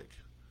commercial break.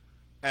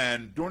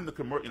 And during the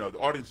the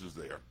audience is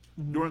there.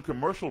 Mm-hmm. During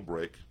commercial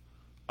break,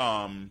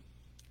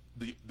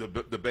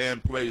 the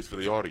band plays for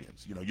the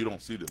audience. You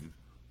don't see them,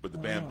 but the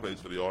band plays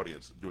for the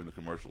audience during the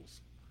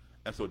commercials.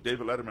 And so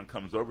David Letterman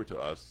comes over to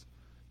us,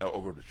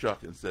 over to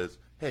Chuck, and says,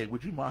 "Hey,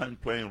 would you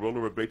mind playing Roll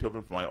Over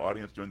Beethoven for my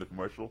audience during the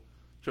commercial?"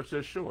 Chuck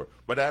says, "Sure."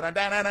 But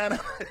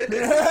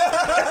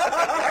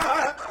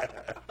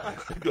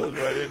goes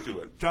right into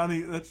it.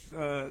 Johnny, that's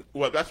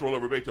that's Roll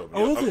Over Beethoven.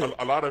 Oh, is it?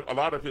 A lot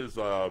of his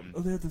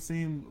they had the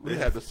same. They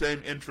had the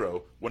same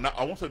intro. Well,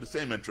 I won't say the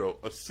same intro.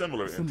 A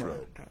similar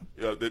intro.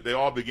 Okay. They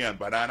all began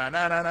by na na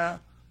na na na.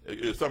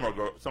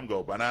 Some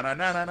go ba na na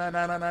na na na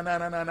na na na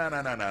na na na na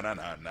na na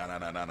na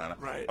na na na.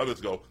 Right.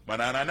 Others go ba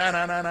na na na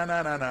na na na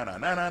na na na na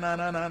na na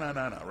na na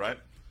na na. Right.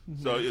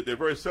 So they're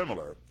very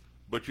similar,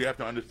 but you have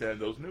to understand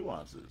those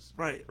nuances.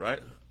 Right.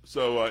 Right.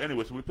 So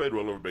anyway, so we played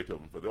Roll Over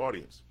Beethoven for the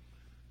audience.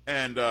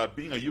 And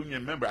being a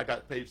union member, I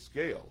got paid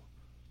scale.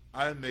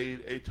 I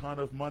made a ton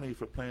of money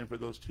for playing for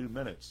those 2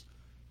 minutes.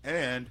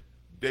 And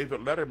David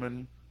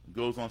Letterman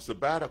goes on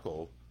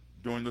sabbatical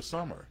during the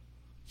summer.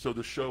 So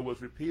the show was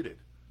repeated.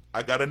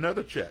 I got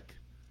another check.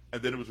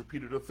 And then it was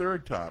repeated a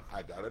third time.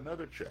 I got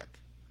another check.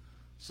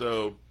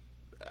 So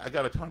I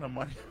got a ton of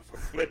money for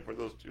playing for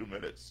those 2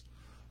 minutes.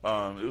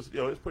 It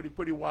was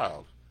pretty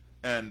wild.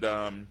 And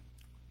I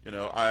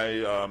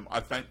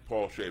thank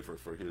Paul Schaefer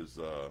for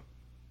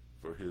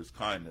his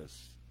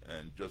kindness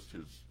and just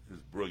his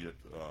brilliant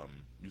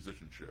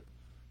musicianship.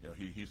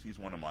 He's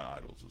one of my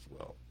idols as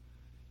well.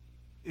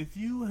 If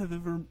you have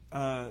ever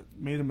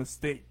made a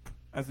mistake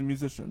as a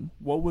musician,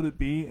 what would it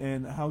be,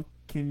 and how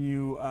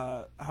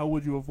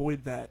would you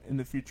avoid that in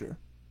the future?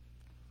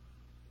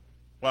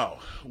 Wow.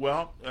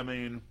 Well, I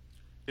mean,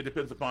 it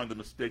depends upon the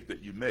mistake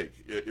that you make.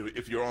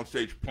 If you're on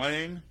stage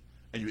playing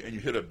and you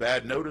hit a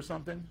bad note or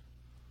something,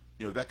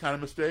 that kind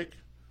of mistake,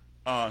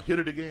 hit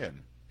it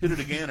again. Hit it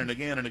again and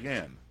again and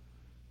again.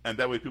 And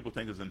that way people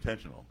think it's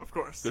intentional. Of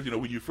course. Because,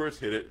 when you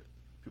first hit it,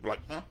 people are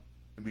like, huh?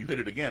 And when you hit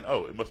it again,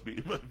 oh, it must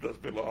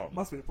belong.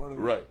 Must be a part of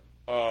it. Right.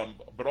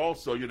 But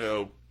also,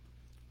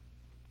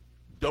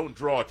 don't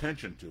draw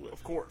attention to it.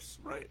 Of course,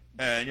 right.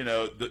 And,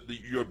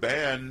 your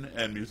band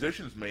and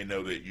musicians may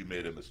know that you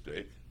made a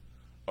mistake.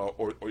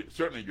 Or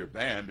certainly your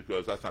band,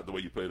 because that's not the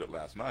way you played it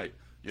last night.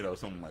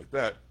 Something like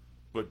that.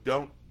 But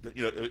don't,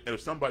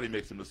 if somebody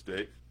makes a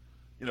mistake,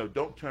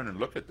 don't turn and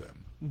look at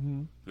them.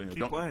 Mm-hmm.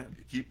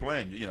 Keep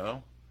playing.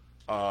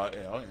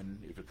 And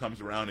if it comes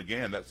around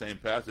again, that same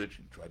passage,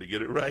 try to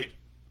get it right.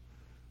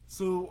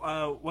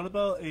 So, what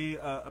about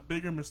a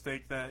bigger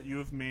mistake that you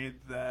have made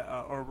that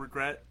or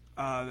regret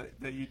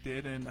that you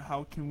did, and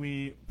how can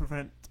we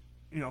prevent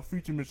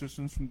future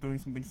musicians from doing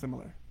something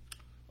similar?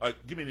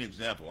 Give me an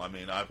example. I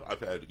mean, I've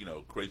had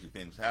crazy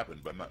things happen,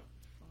 but I'm not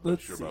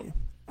Let's sure see.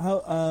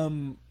 about How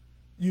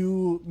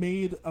you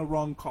made a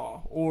wrong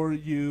call, or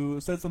you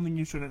said something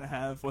you shouldn't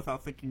have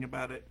without thinking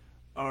about it,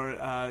 or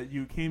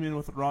you came in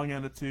with the wrong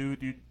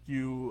attitude,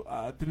 you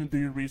didn't do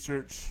your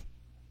research,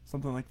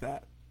 something like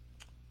that.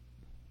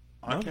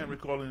 I can't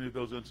recall any of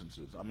those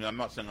instances. I mean, I'm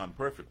not saying I'm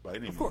perfect by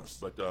any means, course.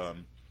 but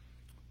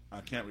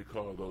I can't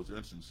recall those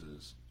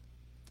instances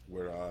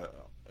where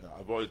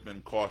I've always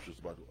been cautious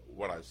about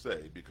what I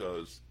say,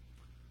 because,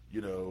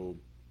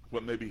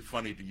 what may be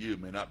funny to you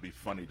may not be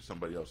funny to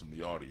somebody else in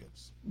the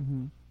audience.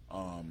 Mm-hmm.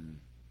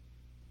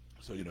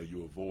 So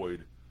you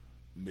avoid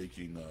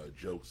making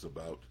jokes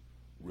about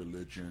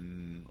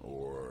religion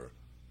or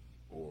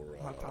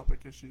hot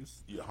topic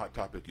issues. Yeah, hot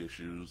topic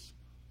issues.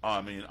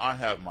 I mean, I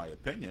have my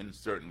opinion,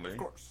 certainly. Of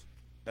course.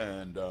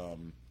 And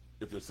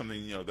if there's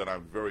something that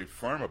I'm very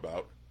firm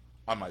about,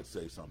 I might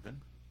say something.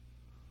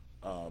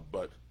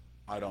 But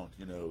I don't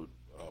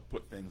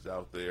put things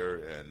out there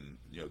and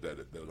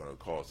that they're going to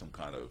cause some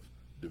kind of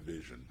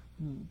division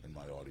in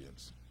my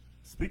audience.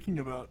 Speaking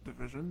about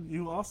division,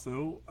 you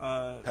also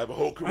have a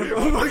whole career.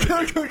 About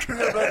division.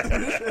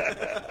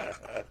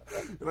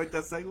 You like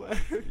that segue?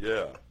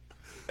 Yeah,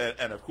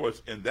 and of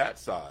course, in that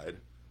side,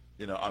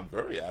 I'm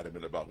very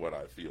adamant about what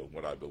I feel,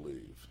 what I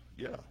believe.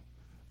 Yeah.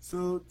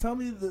 So tell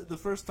me the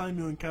first time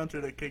you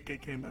encountered a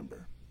KKK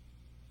member.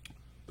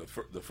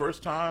 The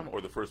first time, or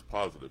the first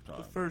positive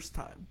time? The first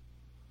time.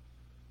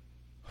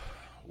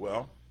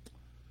 Well,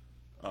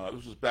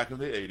 this was back in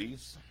the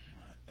 80s,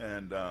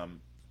 and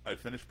I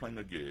finished playing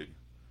a gig,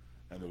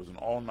 and there was an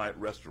all-night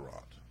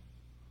restaurant,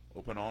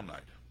 open all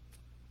night,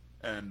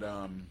 and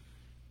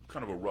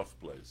kind of a rough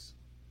place.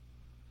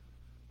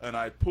 And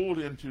I pulled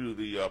into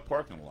the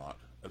parking lot.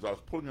 As I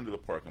was pulling into the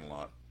parking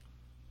lot,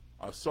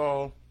 I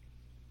saw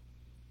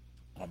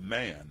a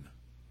man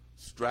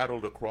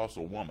straddled across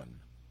a woman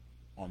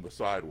on the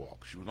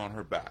sidewalk. She was on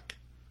her back,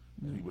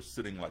 and he was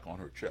sitting like on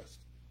her chest.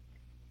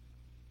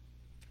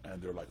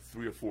 And there were like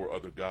 3 or 4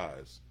 other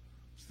guys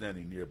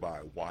standing nearby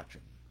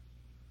watching.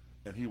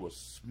 And he was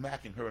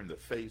smacking her in the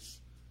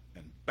face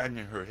and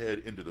banging her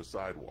head into the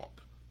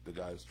sidewalk. The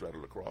guy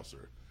straddled across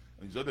her.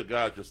 And these other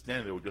guys just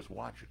standing there were just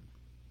watching,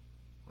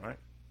 right?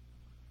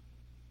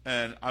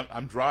 And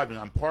I'm driving,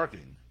 I'm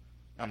parking.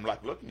 I'm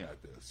like looking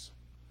at this.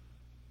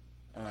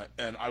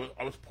 And I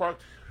was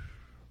parked,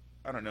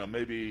 I don't know,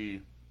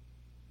 maybe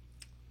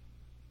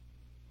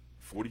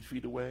 40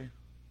 feet away.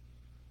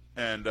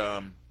 And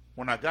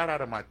when I got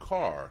out of my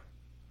car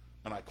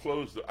and I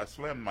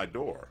slammed my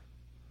door,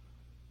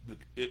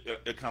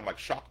 it kind of like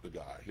shocked the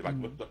guy. He like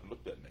looked up and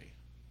looked at me.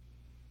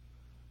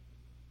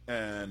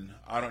 And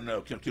I don't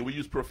know, can we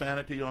use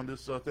profanity on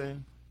this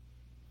thing?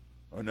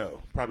 Or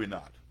no? Probably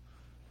not.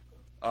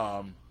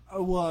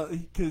 Well,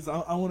 because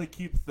I want to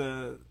keep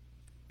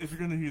if you're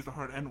going to use the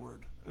hard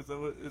N-word. Is that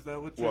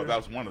what you're... Well, that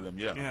was one of them,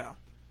 yeah. Yeah.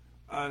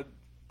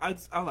 I'll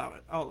allow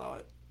it. I'll allow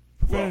it.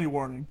 Profanity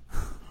warning.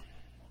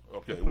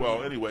 Okay,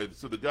 well, anyway,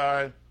 so the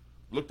guy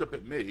looked up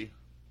at me,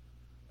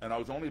 and I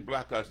was the only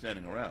black guy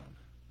standing around.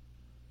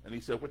 And he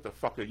said, "What the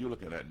fuck are you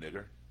looking at,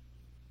 nigger?"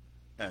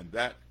 And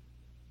that,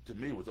 to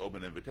me, was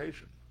open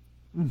invitation.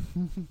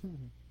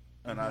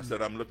 And I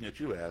said, "I'm looking at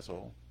you,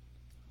 asshole."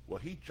 Well,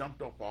 he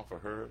jumped up off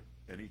of her,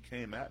 and he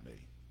came at me.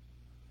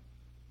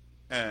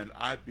 And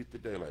I beat the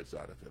daylights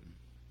out of him.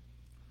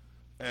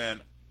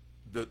 And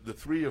the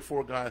 3 or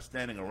 4 guys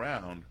standing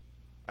around,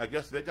 I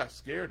guess they got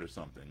scared or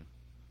something.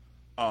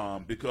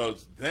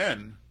 Because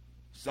then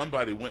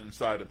somebody went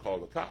inside and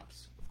called the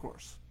cops. Of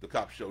course. The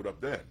cops showed up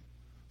then.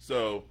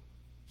 So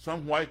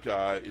some white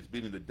guy is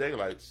beating the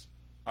daylights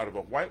out of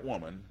a white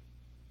woman,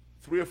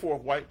 3 or 4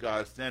 white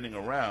guys standing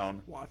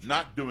around,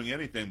 not doing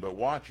anything but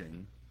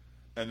watching,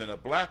 and then a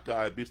black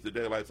guy beats the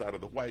daylights out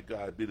of the white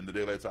guy, beating the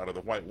daylights out of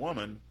the white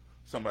woman.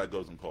 Somebody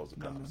goes and calls the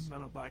cops.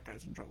 None of black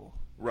guys in trouble.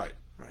 Right.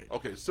 Right.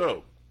 Okay,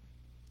 so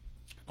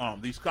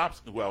these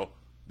cops, well,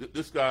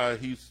 this guy,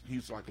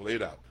 he's like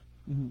laid out.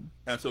 Mm-hmm.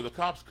 And so the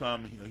cops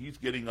come, he's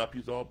getting up,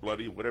 he's all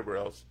bloody, whatever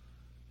else.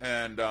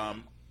 And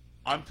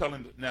I'm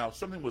telling, now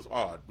something was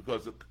odd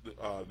because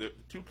the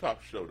 2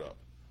 cops showed up,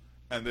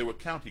 and they were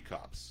county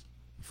cops,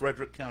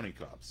 Frederick County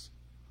cops.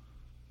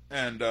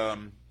 And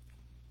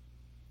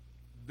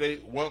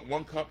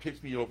one cop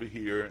takes me over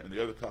here, and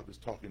the other cop is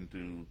talking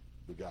to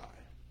the guy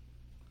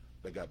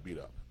that got beat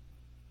up.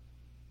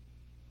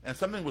 And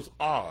something was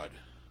odd.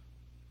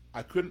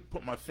 I couldn't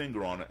put my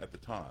finger on it at the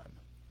time.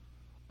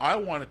 I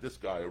wanted this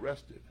guy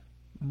arrested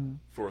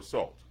for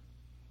assault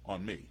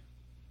on me.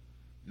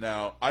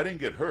 Now, I didn't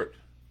get hurt.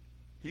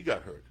 He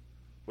got hurt.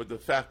 But the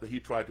fact that he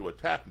tried to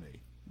attack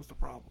me was the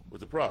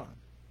problem.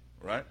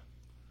 Right?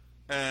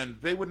 And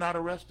they would not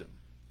arrest him.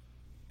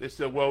 They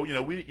said, "Well,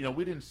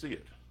 we didn't see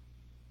it."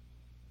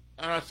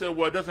 And I said,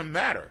 "Well, it doesn't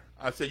matter."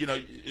 I said,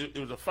 it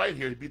was a fight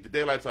here. He beat the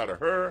daylights out of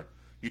her.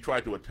 He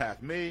tried to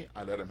attack me.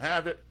 I let him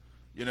have it.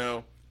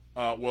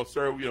 Well,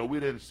 sir, we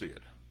didn't see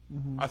it.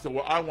 I said,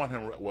 "Well, I want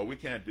him." "Well, we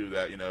can't do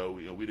that.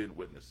 We didn't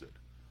witness it."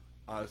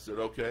 I said,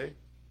 "Okay,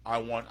 I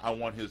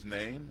want his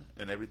name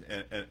and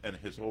everything and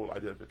his whole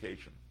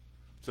identification."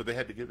 So they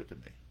had to give it to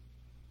me.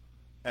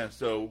 And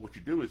so what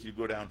you do is you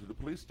go down to the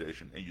police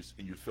station and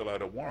you fill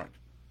out a warrant,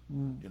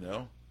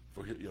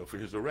 for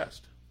his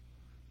arrest,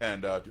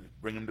 and to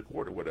bring him to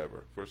court or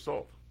whatever for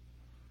assault.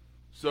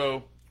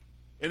 So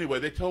anyway,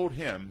 they told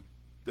him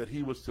that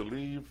he was to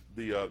leave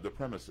the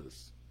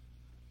premises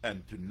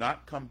and to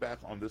not come back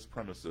on this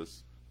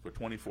premises for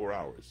 24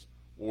 hours,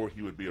 or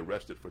he would be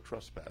arrested for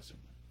trespassing.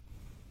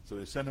 So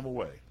they send him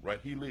away, right?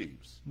 He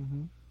leaves.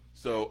 Mm-hmm.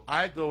 So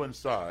I go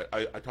inside.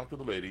 I talk to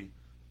the lady.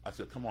 I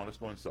said, "Come on, let's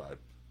go inside."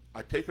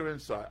 I take her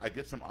inside. I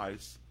get some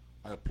ice.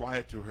 I apply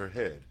it to her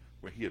head,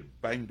 where he had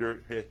banged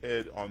her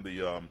head on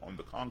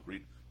the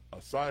concrete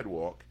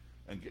sidewalk.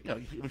 And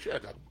she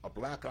had a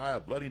black eye, a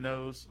bloody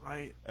nose.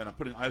 Right. And I'm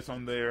putting ice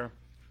on there.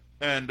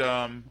 And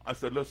I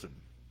said, "Listen,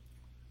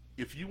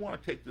 if you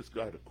want to take this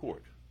guy to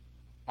court,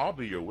 I'll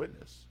be your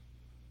witness."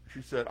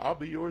 She said, "I'll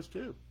be yours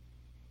too."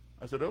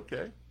 I said,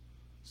 "Okay."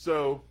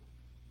 So,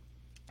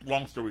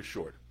 long story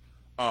short,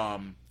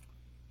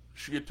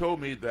 she had told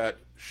me that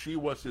she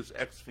was his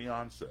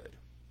ex-fiance,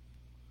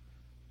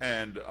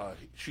 and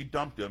she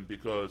dumped him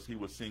because he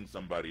was seeing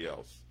somebody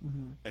else,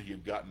 and he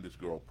had gotten this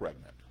girl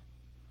pregnant.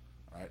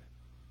 All right.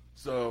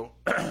 So,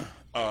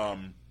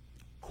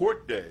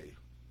 court day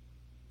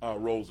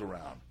rolls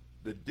around.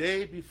 The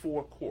day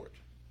before court,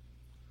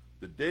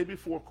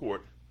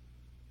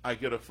 I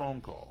get a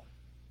phone call.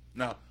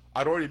 Now,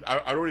 I'd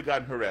already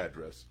gotten her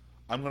address.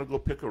 I'm going to go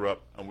pick her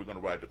up, and we're going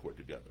to ride to court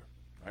together.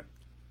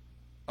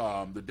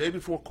 Right? The day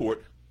before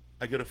court,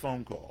 I get a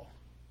phone call,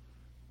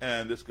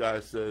 and this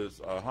guy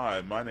says, "Hi,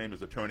 my name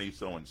is Attorney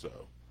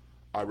so-and-so.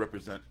 I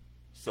represent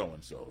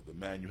so-and-so, the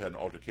man you had an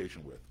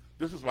altercation with."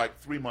 This is like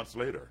 3 months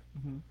later,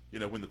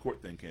 when the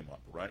court thing came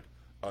up, right?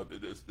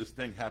 This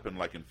thing happened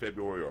like in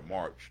February or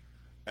March,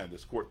 and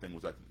this court thing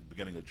was at the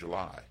beginning of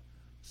July.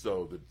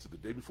 So the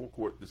day before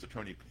court, his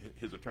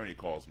attorney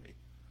calls me,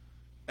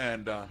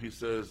 and he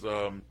says,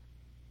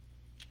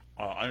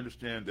 I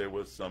understand there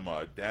was some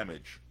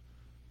damage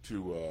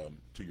to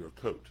your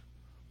coat.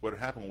 What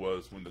happened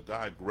was when the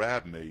guy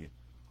grabbed me,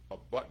 a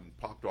button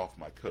popped off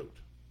my coat.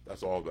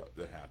 That's all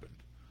that happened.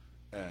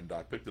 And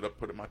I picked it up,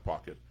 put it in my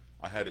pocket.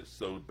 I had it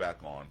sewed back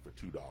on for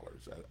 $2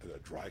 at a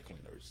dry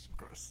cleaner's. Of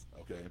course.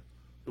 Okay,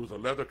 it was a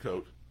leather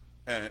coat,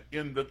 and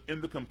in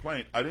the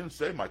complaint, I didn't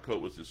say my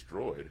coat was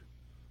destroyed.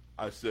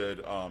 I said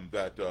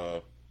that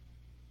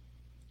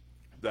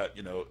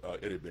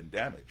it had been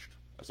damaged.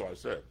 That's all I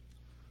said.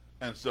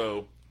 And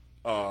so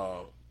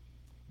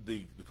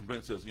the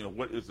complaint says,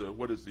 what is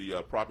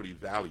the property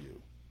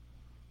value?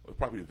 Well, the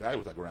property value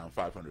was like around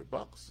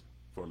 $500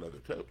 for a leather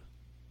coat.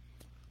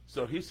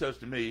 So he says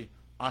to me,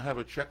 I have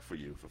a check for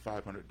you for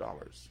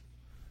 $500.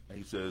 And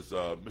he says,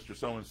 Mr.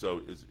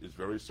 So-and-so is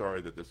very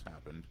sorry that this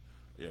happened.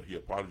 He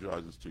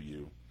apologizes to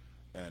you,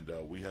 and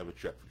we have a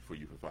check for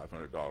you for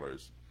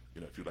 $500.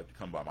 If you'd like to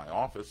come by my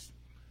office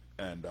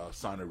and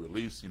sign a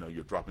release,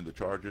 you're dropping the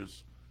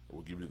charges,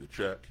 we'll give you the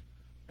check,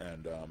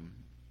 and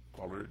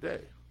call it a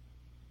day.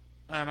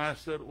 And I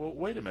said, well,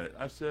 wait a minute.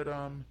 I said,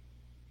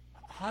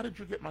 how did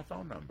you get my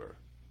phone number?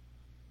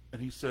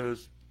 And he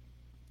says,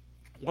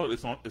 well,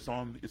 it's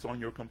on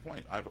your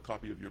complaint. I have a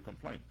copy of your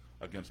complaint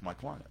against my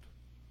client.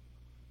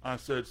 I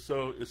said,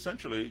 so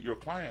essentially your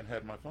client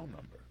had my phone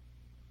number.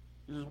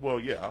 He says, well,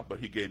 yeah, but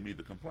he gave me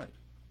the complaint.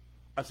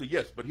 I said,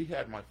 yes, but he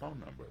had my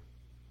phone number.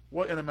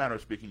 Well, in a manner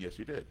of speaking, yes,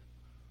 he did.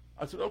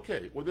 I said,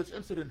 okay, well, this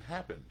incident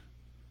happened,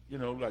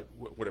 like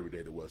whatever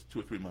date it was, 2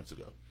 or 3 months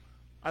ago.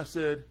 I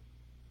said,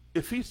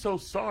 if he's so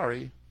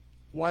sorry,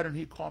 why didn't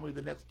he call me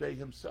the next day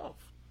himself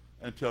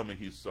and tell me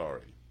he's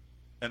sorry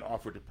and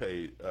offer to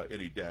pay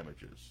any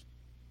damages?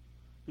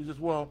 He says,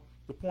 well,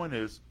 the point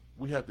is,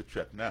 we have the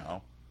check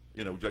now.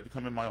 Would you like to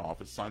come in my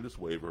office, sign this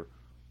waiver?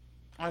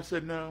 I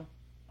said, no.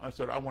 I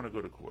said, I want to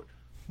go to court.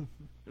 He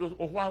goes,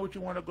 well, why would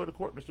you want to go to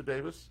court, Mr.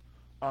 Davis?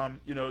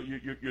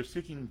 You're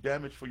seeking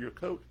damage for your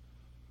coat.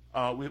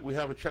 We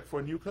have a check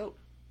for a new coat.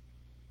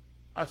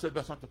 I said,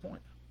 that's not the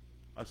point.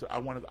 I said, I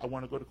want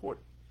to go to court.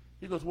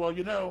 He goes, well,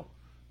 you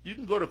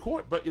can go to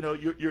court, but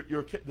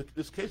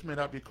this case may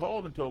not be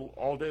called until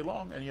all day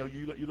long, and you're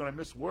going to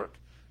miss work,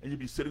 and you'll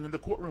be sitting in the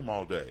courtroom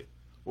all day.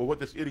 Well, what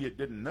this idiot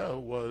didn't know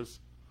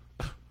was,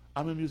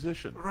 I'm a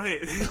musician.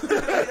 Right.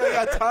 I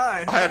got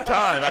time. I have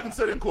time. I can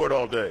sit in court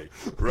all day,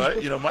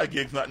 right? My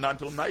gig's not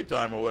until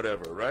nighttime or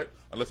whatever, right?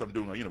 Unless I'm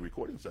doing a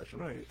recording session.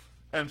 Right.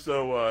 And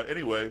so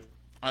anyway,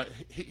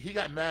 he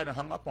got mad and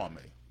hung up on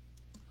me.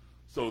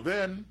 So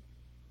then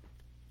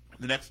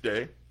the next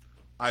day,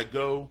 I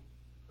go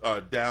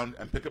down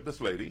and pick up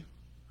this lady,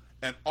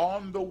 and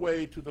on the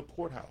way to the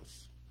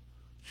courthouse,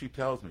 she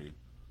tells me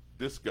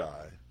this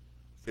guy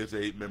is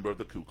a member of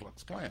the Ku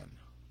Klux Klan.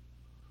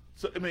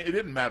 So, it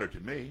didn't matter to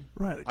me.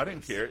 Right. I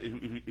didn't care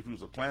if he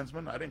was a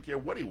Klansman. I didn't care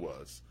what he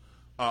was.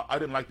 I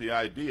didn't like the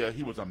idea.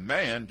 He was a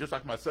man, just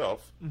like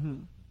myself,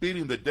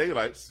 beating the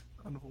daylights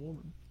out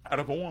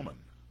of a woman.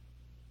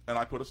 And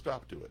I put a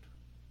stop to it.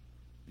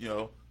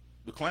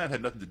 The Klan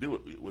had nothing to do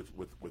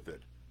with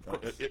it.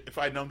 If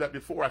I'd known that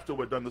before, I still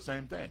would have done the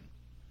same thing.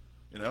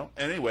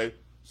 Anyway,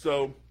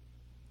 so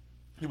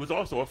he was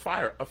also a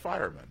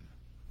fireman.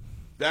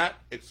 That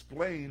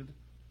explained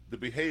the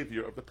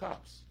behavior of the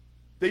cops.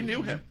 They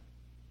knew him.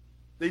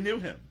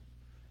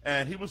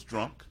 And he was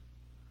drunk.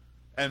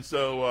 And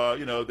so,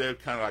 they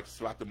kind of like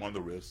slapped him on the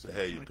wrist, say,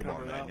 hey, come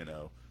on, man,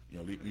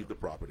 leave the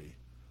property.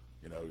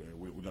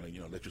 We're going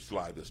to, let you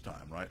slide this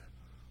time, right?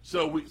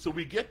 So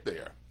we get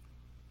there.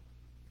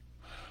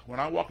 When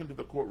I walk into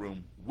the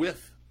courtroom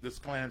with this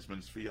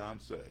Klansman's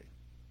fiance,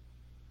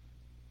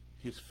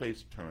 his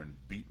face turned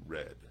beet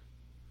red.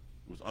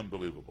 It was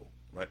unbelievable,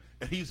 right?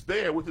 And he's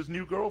there with his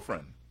new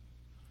girlfriend,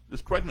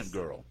 this pregnant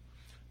girl.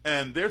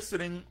 And they're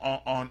sitting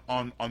on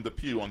the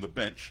pew, on the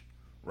bench,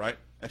 right?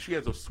 And she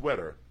has a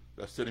sweater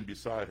that's sitting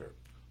beside her.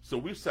 So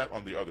we sat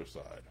on the other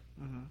side.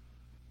 Mm-hmm.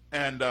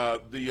 And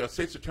the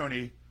state's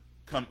attorney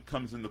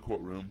comes in the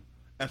courtroom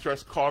and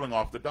starts calling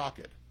off the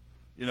docket.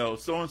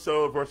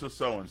 So-and-so versus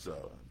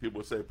so-and-so. People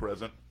would say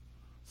present.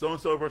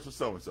 So-and-so versus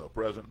so-and-so.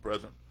 Present.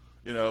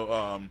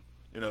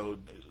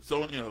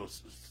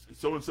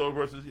 So-and-so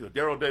versus,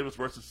 Daryl Davis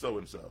versus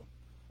so-and-so.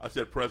 I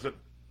said present.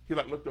 He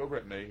looked over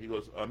at me. He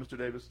goes, Mr.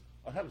 Davis,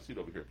 have a seat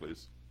over here,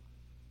 please.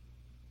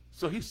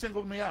 So he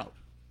singled me out.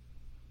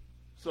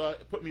 So I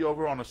put me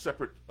over on a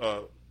separate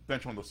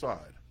bench on the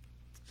side.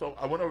 So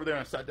I went over there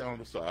and sat down on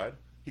the side.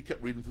 He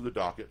kept reading through the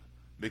docket,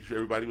 making sure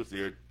everybody was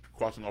there,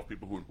 crossing off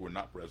people who were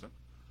not present.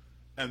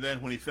 And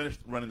then when he finished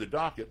running the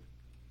docket,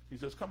 he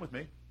says, come with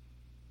me.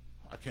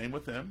 I came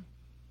with him.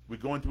 We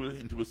go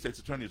into a state's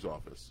attorney's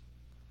office.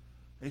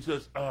 And he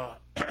says,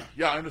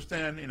 yeah, I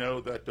understand,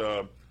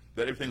 that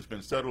everything's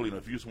been settled.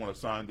 If you just want to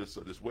sign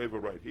this waiver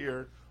right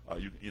here,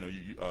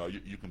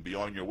 you can be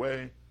on your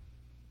way.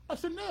 I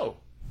said, no,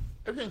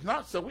 everything's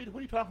not so. What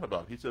are you talking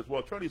about? He says, well,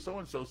 attorney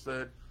so-and-so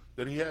said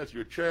that he has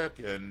your check,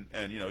 and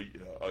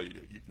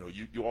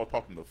you all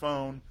talk on the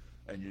phone,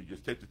 and you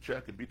just take the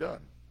check and be done.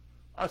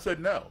 I said,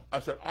 no. I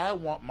said, I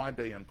want my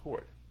day in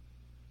court.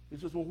 He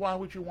says, well, why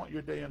would you want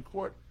your day in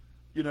court?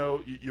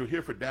 You're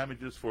here for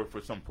damages for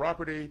some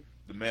property.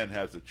 The man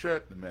has the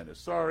check. The man is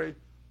sorry.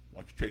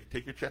 Why don't you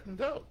take your check and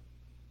go?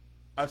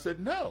 I said,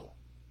 no.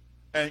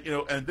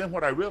 And then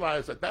what I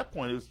realized at that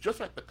point is, just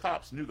like the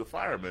cops knew the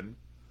fireman,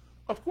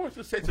 of course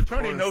the state's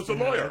attorney knows the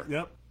lawyer.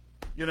 Yep.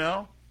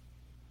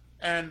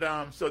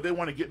 And so they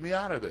want to get me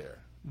out of there.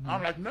 Mm-hmm.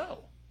 I'm like, no.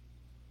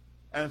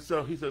 And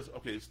so he says,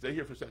 okay, stay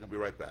here for a second. I'll be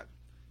right back.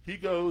 He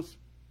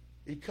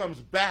comes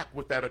back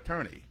with that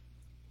attorney.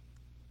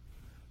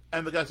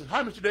 And the guy says,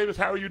 hi, Mr. Davis,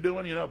 how are you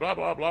doing? Blah,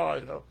 blah, blah.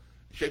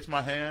 He shakes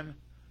my hand.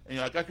 And,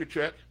 I got your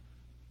check.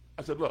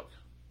 I said, look,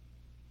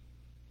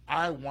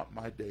 I want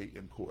my day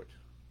in court.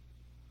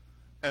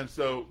 And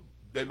so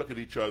they look at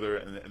each other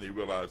and they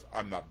realize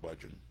I'm not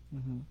budging.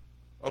 Mm-hmm.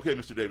 Okay,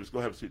 Mr. Davis, go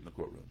have a seat in the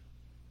courtroom.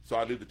 So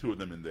I leave the two of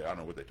them in there. I don't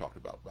know what they talked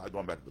about, but I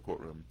go back to the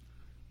courtroom,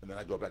 and then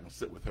I go back and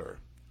sit with her.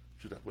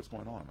 She's like, what's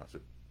going on? I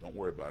said, don't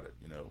worry about it.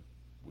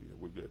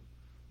 We're good.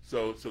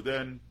 So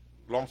then,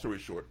 long story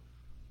short,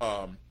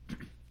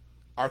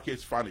 our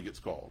case finally gets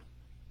called.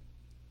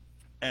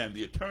 And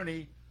the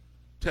attorney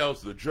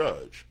tells the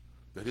judge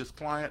that his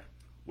client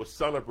was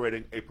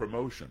celebrating a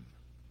promotion.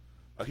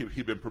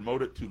 He'd been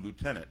promoted to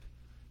lieutenant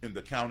in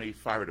the county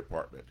fire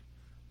department.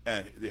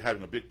 And they're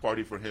having a big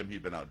party for him.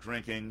 He'd been out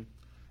drinking.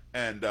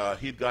 And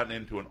he'd gotten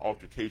into an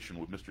altercation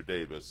with Mr.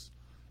 Davis.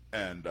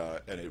 And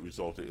it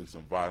resulted in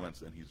some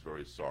violence, and he's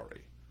very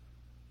sorry.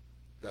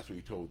 That's what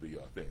he told the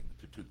thing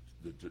to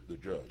the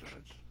judge.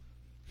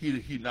 He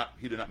did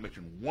not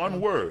mention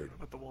one word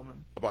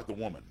about the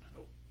woman.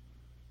 Nope.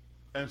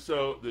 And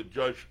so the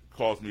judge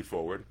calls me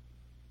forward,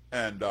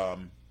 and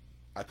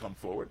I come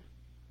forward,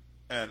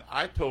 and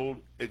I told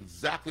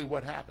exactly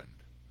what happened.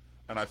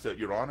 And I said,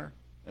 Your Honor,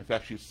 in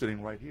fact, she's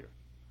sitting right here.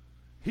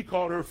 He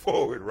called her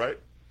forward, right?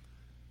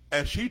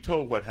 And she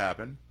told what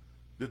happened,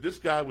 that this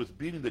guy was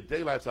beating the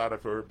daylights out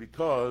of her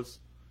because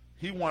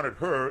he wanted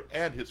her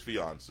and his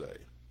fiancée.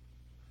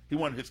 He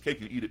wanted his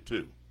cake and eat it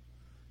too.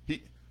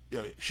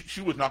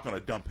 She was not going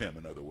to dump him,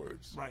 in other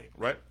words.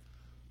 Right?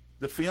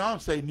 The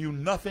fiancée knew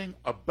nothing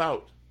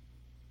about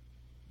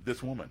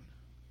this woman.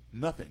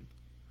 Nothing.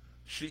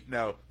 She's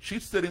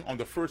sitting on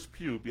the first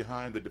pew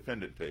behind the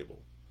defendant table.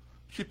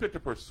 She picked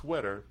up her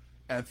sweater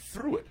and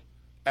threw it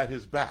at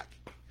his back,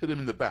 hit him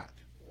in the back.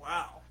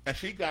 Wow. And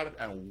she got it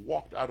and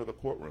walked out of the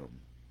courtroom.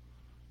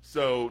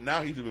 So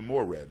now he's even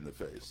more red in the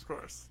face. Of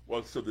course.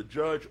 Well, so the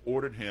judge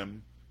ordered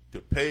him to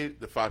pay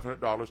the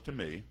 $500 to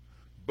me,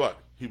 but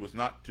he was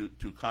not to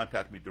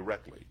contact me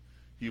directly.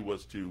 He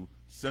was to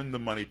send the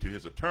money to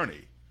his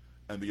attorney,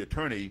 and the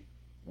attorney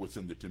would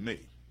send it to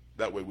me.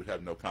 That way we'd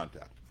have no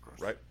contact. Of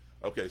course. Right?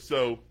 Okay,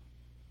 so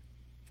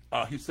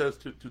he says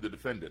to the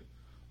defendant,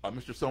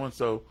 Mr.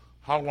 So-and-so,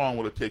 how long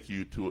will it take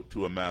you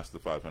to amass the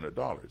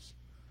 $500?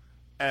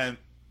 And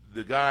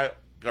the guy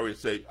got ready to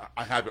say,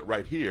 I have it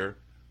right here.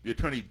 The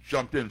attorney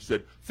jumped in and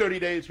said, 30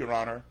 days, Your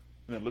Honor,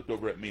 and then looked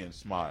over at me and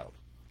smiled,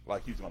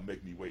 like he's going to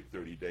make me wait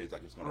 30 days,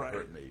 like it's going to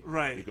hurt me.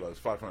 Right. Because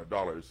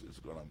 $500 is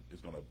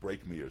going to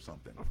break me or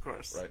something. Of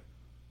course. Right.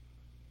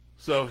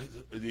 So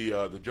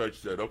the judge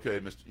said, okay,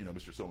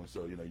 Mr.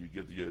 So-and-so, you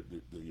give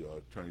the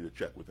attorney the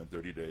check within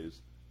 30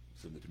 days,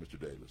 send it to Mr.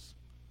 Davis.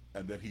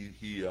 And then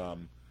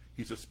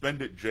he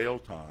suspended jail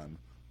time,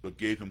 but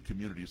gave him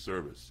community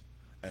service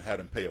and had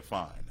him pay a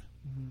fine.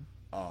 Mm-hmm.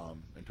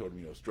 And told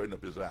him, straighten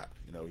up his act.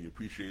 He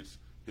appreciates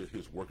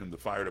his work in the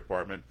fire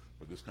department,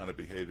 but this kind of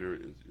behavior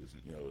is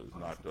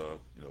not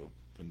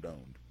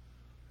condoned.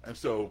 And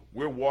so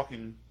we're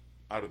walking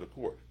out of the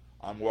court.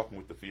 I'm walking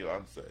with the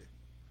fiancé,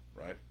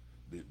 right?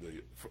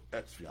 The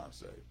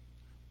ex-fiancé.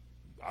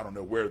 I don't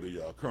know where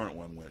the current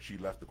one went. She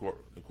left the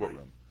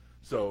courtroom.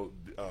 So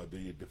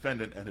the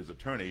defendant and his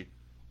attorney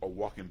are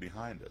walking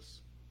behind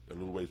us, a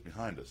little ways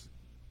behind us.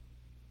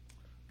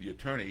 The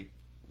attorney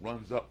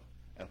runs up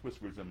and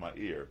whispers in my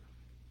ear,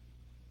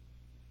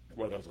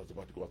 right as I was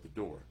about to go out the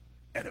door,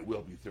 and it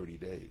will be 30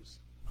 days.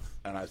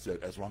 And I said,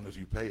 as long as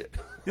you pay it.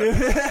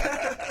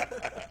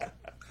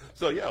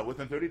 So yeah,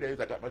 within 30 days,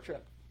 I got my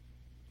check.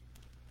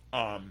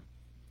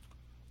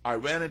 I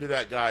ran into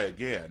that guy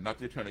again, not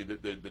the attorney,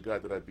 the guy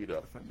that I beat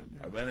up.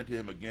 I ran into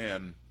him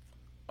again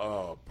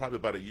probably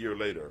about a year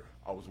later.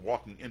 I was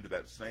walking into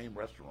that same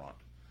restaurant,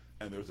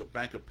 and there was a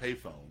bank of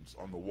payphones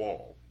on the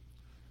wall.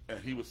 And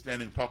he was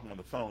standing talking on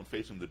the phone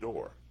facing the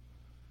door.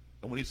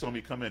 And when he saw me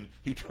come in,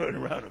 he turned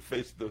around and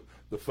faced the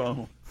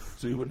phone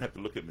so he wouldn't have to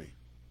look at me.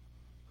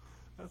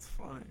 That's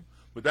funny.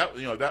 But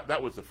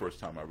that was the first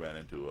time I ran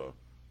into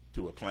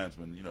a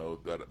Klansman,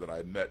 that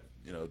I met,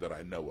 that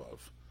I know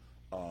of.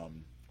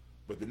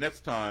 But the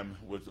next time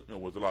was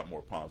a lot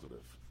more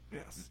positive.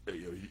 Yes.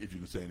 If you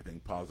can say anything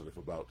positive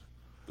about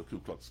the Ku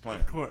Klux Klan.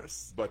 Of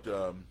course. But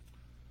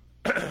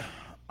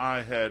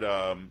I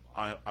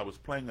was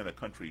playing in a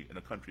country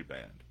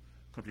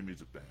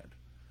music band.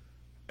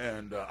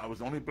 And I was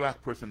the only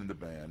black person in the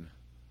band,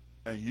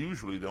 and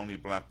usually the only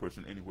black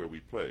person anywhere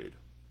we played.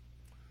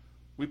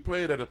 we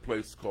played at a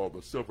place called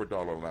the Silver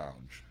Dollar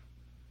Lounge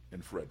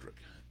in Frederick.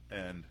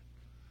 And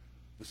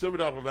the Silver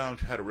Dollar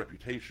Lounge had a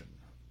reputation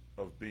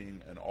of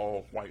being an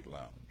all-white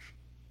lounge.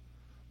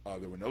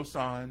 There were no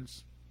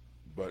signs,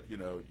 but, you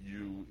know,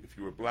 if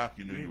you were black,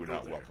 you knew you were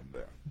not welcome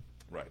there.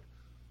 Right.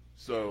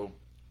 So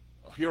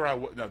here I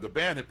was. Now, the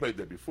band had played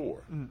there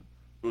before.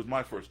 It was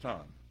my first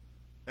time.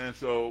 And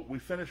so we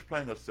finished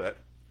playing a set,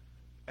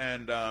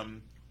 and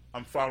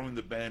I'm following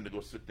the band to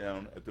go sit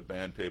down at the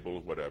band table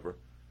or whatever,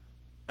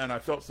 and I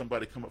felt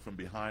somebody come up from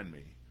behind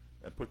me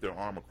and put their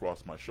arm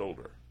across my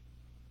shoulder.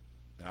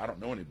 And I don't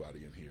know anybody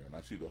in here, and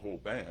I see the whole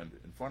band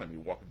in front of me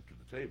walking to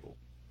the table.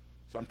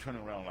 So I'm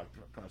turning around like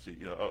trying to see,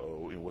 you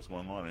know, what's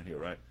going on in here,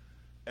 right?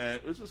 And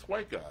it was this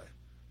white guy,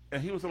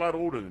 and he was a lot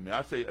older than me.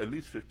 I'd say at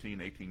least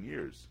 15, 18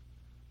 years.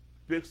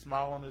 Big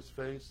smile on his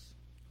face.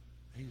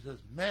 He says,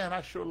 "Man,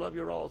 I sure love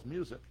your all's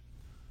music."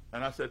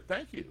 And I said,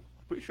 "Thank you.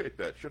 Appreciate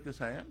that." Shook his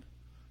hand.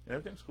 And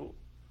everything's cool.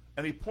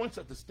 And he points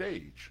at the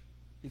stage.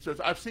 He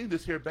says, "I've seen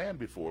this here band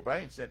before, but I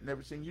ain't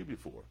never seen you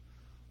before."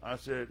 I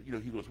said, you know,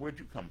 he goes, "Where'd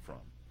you come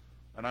from?"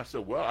 And I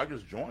said, "Well, I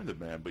just joined the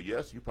band, but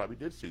yes, you probably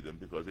did see them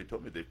because they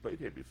told me they played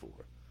here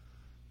before."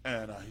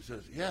 And he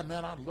says, "Yeah,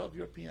 man, I love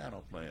your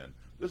piano playing.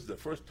 This is the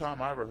first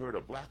time I ever heard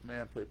a black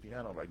man play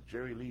piano like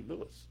Jerry Lee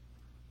Lewis."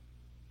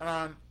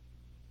 And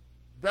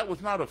that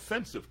was not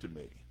offensive to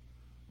me,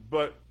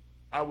 but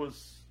I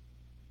was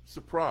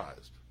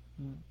surprised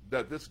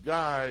that this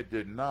guy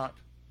did not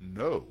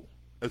know,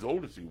 as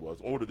old as he was,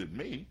 older than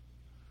me,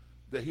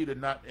 that he did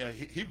not,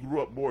 he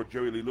grew up more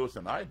Jerry Lee Lewis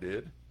than I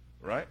did,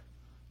 right?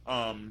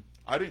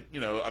 I didn't,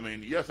 you know, I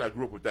mean, yes, I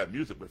grew up with that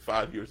music, but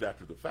 5 years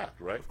after the fact,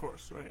 right? Of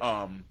course, right.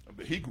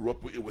 But he grew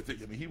up with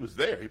it. I mean, he was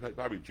there. He was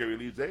probably Jerry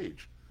Lee's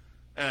age.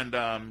 And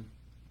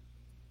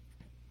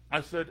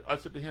I said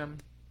to him,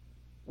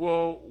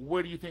 "Well,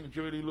 where do you think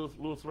Jerry Lee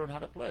Lewis learned how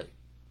to play?"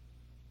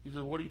 He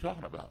said, "What are you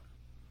talking about?"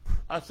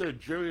 I said,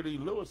 "Jerry Lee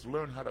Lewis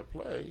learned how to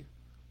play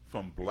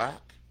from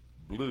black,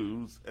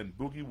 blues, and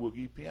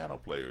boogie-woogie piano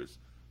players.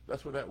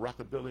 That's where that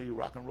rockabilly,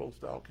 rock and roll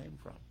style came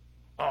from."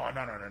 "Oh,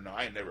 no.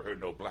 I ain't never heard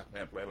no black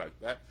man play like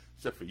that,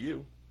 except for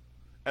you."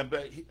 And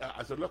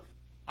I said, "Look,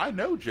 I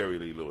know Jerry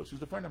Lee Lewis.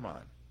 He's a friend of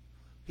mine.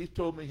 He's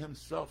told me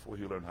himself where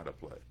he learned how to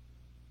play."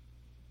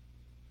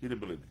 He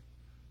didn't believe me.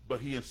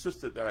 But he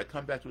insisted that I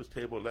come back to his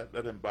table, let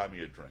him buy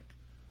me a drink.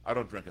 I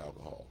don't drink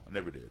alcohol. I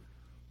never did.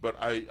 But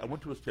I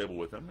went to his table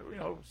with him, you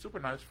know, super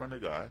nice, friendly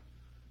guy,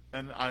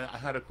 and I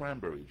had a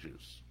cranberry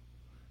juice.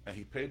 And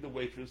he paid the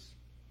waitress.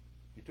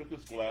 He took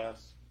his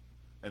glass,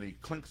 and he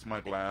clinks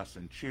my glass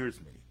and cheers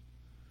me.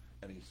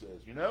 And he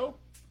says, "You know,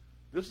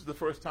 this is the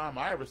first time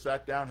I ever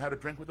sat down and had a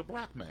drink with a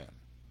black man."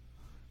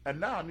 And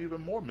now I'm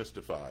even more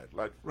mystified.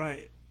 Like,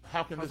 right.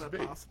 How can How's this that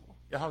be? possible?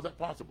 Yeah, how's that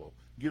possible,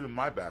 given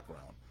my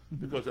background?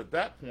 Because at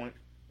that point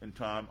in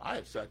time, I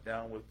had sat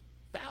down with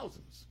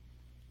thousands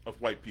of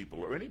white people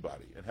or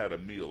anybody and had a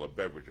meal, a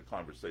beverage, a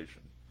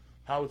conversation.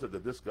 How is it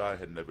that this guy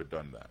had never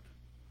done that?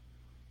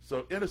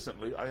 So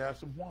innocently, I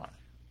asked him why.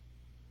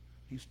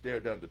 He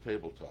stared down at the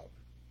tabletop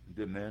and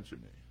didn't answer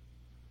me.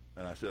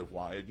 And I said,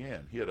 "Why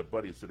again?" He had a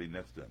buddy sitting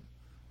next to him.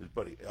 His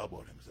buddy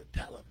elbowed him and said,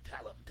 "Tell him."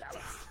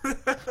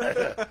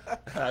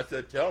 And I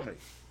said, "Tell me."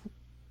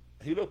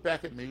 He looked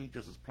back at me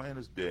just as plain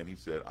as day, and he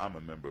said, "I'm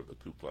a member of the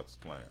Ku Klux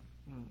Klan."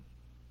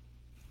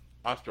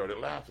 I started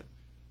laughing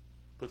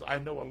because I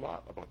know a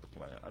lot about the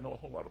Klan. I know a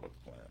whole lot about the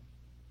Klan.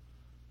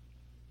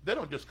 They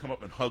don't just come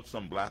up and hug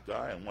some black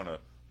guy and want to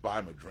buy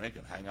him a drink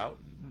and hang out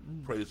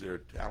and praise their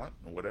talent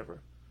or whatever.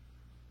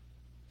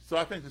 So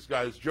I think this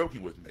guy is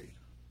joking with me.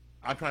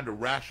 I'm trying to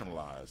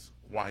rationalize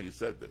why he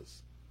said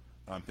this.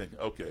 I'm thinking,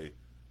 okay,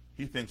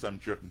 he thinks I'm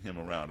jerking him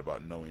around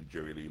about knowing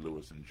Jerry Lee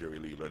Lewis and Jerry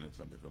Lee learning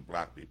something from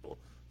black people,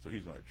 so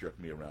he's going to jerk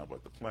me around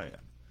about the Klan.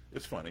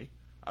 It's funny.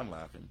 I'm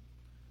laughing.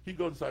 He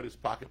goes inside his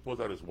pocket, pulls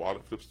out his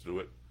wallet, flips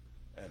through it,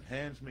 and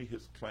hands me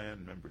his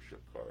Klan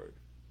membership card.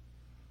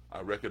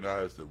 I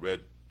recognize the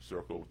red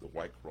circle with the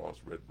white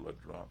cross, red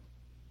blood drop.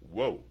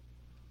 Whoa,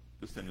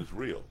 this thing is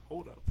real.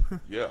 Hold up.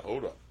 Yeah,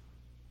 hold up.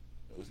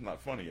 It's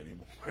not funny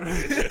anymore.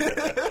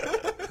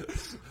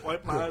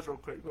 Wipe my eyes real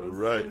quick.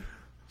 Right.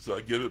 So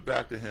I give it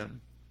back to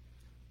him.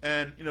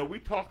 And, you know, we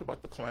talked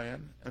about the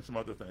Klan and some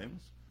other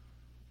things.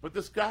 But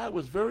this guy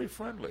was very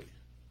friendly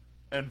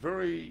and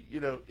very,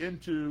 you know,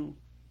 into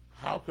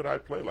how could I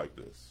play like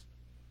this.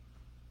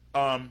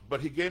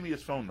 But he gave me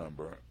his phone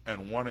number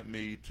and wanted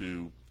me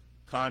to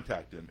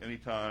contact him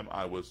anytime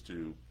I was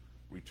to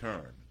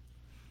return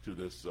to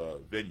this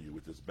venue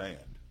with this band.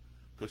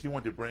 Because he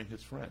wanted to bring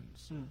his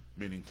friends,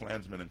 meaning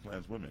Klansmen and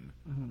Klanswomen,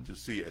 to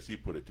see, as he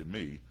put it to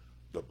me,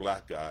 the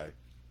black guy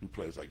who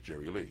plays like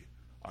Jerry Lee.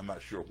 I'm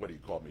not sure what he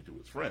called me to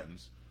his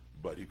friends,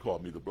 but he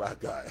called me the black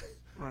guy,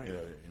 right. You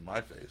know, in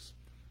my face.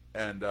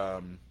 And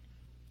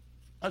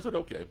I said,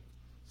 okay.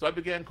 So I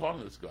began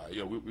calling this guy.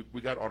 You know,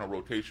 we got on a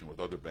rotation with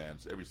other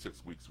bands. Every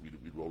 6 weeks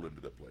we'd roll into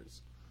the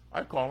place.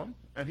 I'd call him,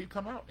 and he'd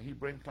come out, and he'd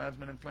bring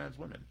Klansmen and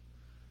Klanswomen.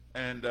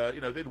 And,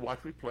 you know, they'd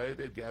watch me play.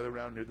 They'd gather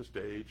around near the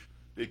stage.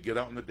 They'd get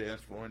out on the dance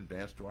floor and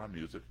dance to our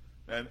music.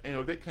 And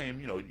they came,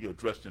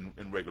 dressed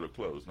in regular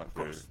clothes, not Of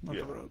course, not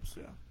yeah. the robes,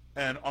 yeah.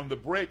 And on the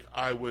break,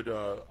 I would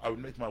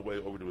make my way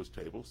over to his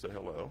table, say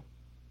hello.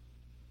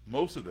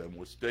 Most of them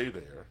would stay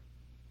there,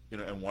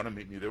 and want to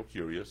meet me. They were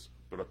curious,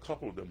 but a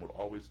couple of them would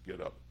always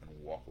get up and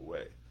walk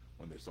away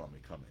when they saw me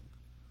coming.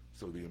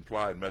 So the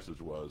implied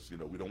message was,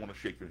 we don't want to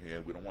shake your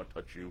hand, we don't want to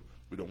touch you,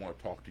 we don't want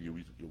to talk to you,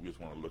 we just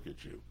want to look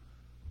at you.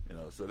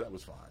 So that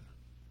was fine.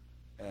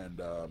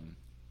 And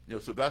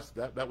so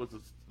that was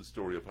the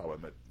story of how I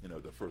met,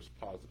 the first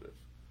positive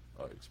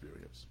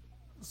experience.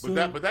 So,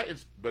 But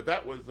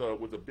that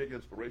was a big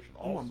inspiration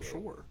also. Oh, I'm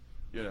sure.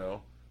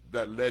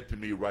 That led to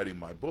me writing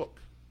my book,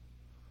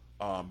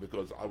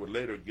 because I would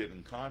later get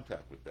in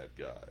contact with that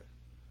guy,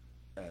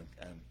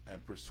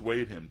 and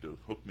persuade him to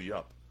hook me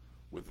up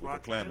with the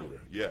clan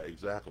leader. Yeah,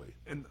 exactly.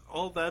 And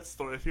all that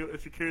story. If you're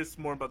curious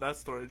more about that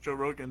story, Joe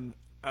Rogan,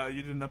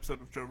 you did an episode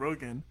with Joe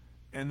Rogan,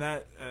 and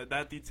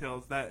that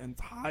details that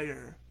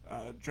entire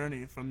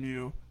journey from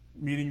you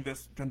meeting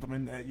this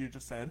gentleman that you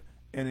just said,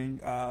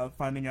 and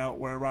finding out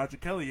where Roger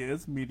Kelly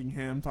is, meeting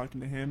him, talking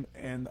to him,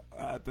 and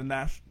the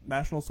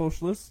National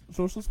Socialist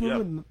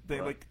movement, they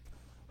right. like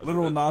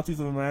literal Nazis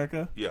of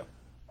America. Yeah.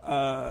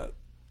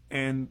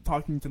 And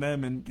talking to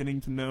them and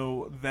getting to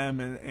know them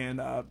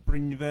and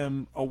bringing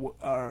them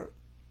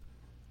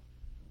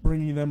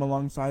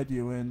alongside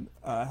you and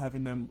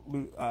having them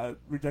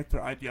reject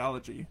their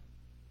ideology.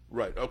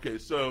 Right. Okay.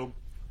 So,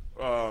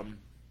 well,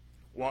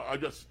 I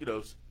just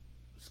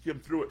skim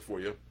through it for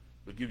you,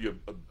 to give you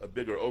a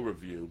bigger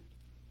overview.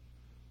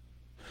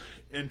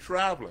 In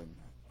traveling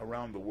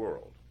around the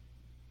world,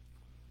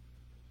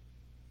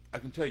 I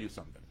can tell you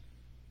something.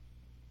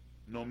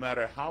 No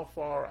matter how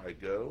far I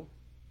go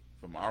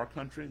from our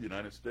country, the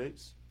United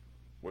States,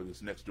 whether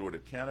it's next door to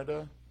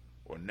Canada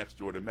or next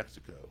door to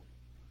Mexico,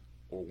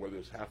 or whether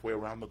it's halfway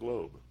around the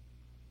globe,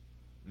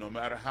 no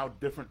matter how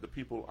different the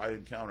people I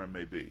encounter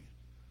may be,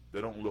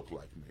 they don't look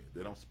like me,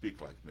 they don't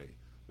speak like me,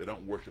 they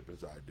don't worship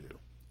as I do.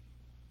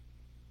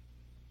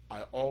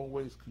 I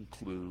always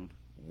conclude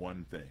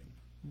one thing.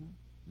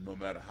 No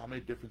matter how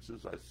many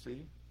differences I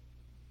see,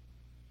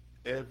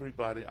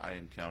 everybody I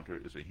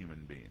encounter is a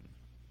human being.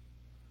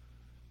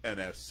 And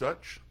as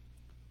such,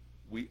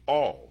 we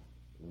all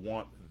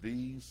want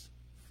these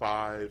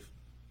 5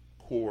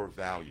 core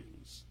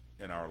values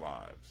in our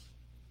lives.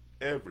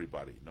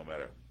 Everybody, no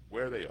matter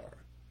where they are,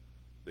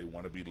 they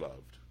want to be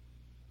loved.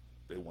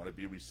 They want to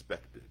be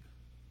respected.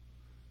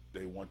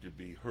 They want to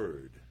be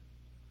heard.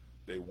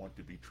 They want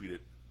to be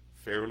treated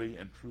fairly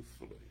and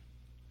truthfully.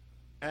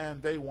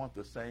 And they want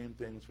the same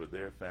things for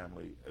their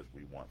family as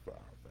we want for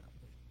our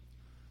family.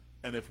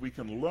 And if we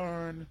can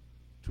learn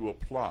to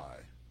apply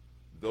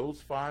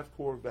those 5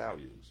 core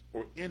values,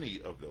 or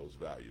any of those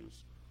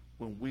values,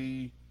 when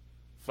we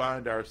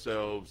find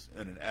ourselves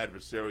in an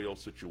adversarial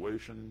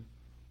situation,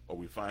 or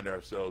we find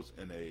ourselves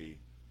in a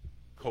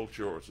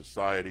culture or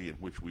society in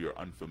which we are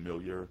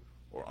unfamiliar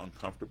or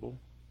uncomfortable,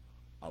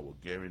 I will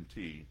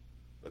guarantee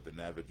that the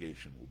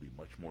navigation will be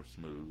much more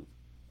smooth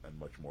and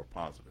much more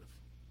positive.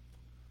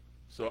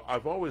 So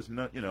I've always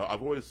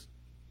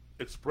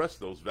expressed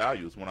those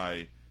values when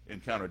I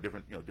encounter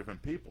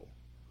different people.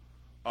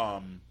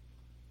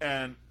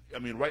 And I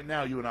mean, right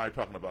now you and I are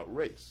talking about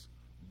race,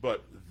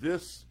 but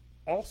this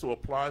also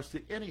applies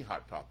to any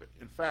hot topic.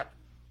 In fact,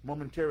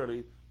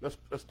 momentarily, let's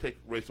take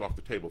race off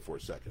the table for a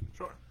second.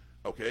 Sure.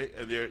 Okay,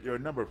 and there are a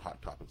number of hot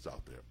topics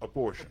out there: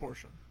 abortion,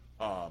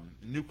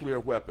 nuclear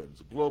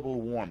weapons, global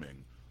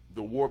warming,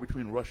 the war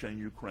between Russia and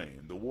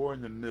Ukraine, the war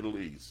in the Middle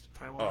East,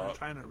 Taiwan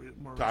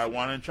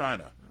and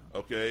China. Yeah.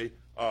 Okay,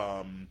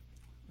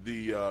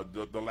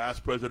 the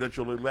last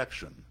presidential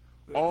election.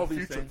 All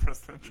these things,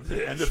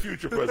 and the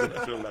future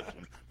presidential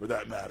election, for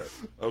that matter.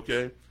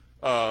 Okay,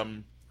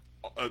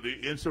 the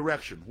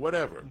insurrection,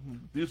 whatever. Mm-hmm.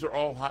 These are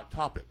all hot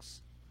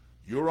topics.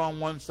 You're on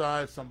one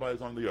side,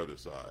 somebody's on the other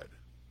side.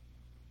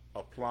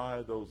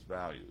 Apply those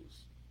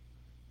values,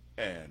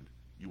 and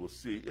you will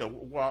see.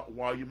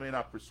 While you may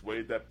not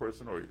persuade that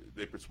person or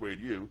they persuade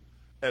you,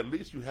 at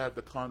least you have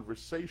the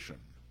conversation.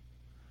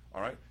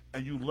 All right,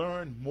 and you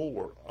learn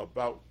more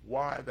about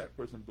why that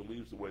person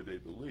believes the way they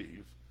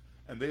believe.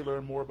 And they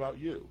learn more about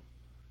you.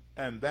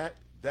 And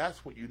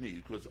that's what you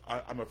need, because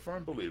I'm a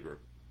firm believer,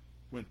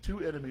 when 2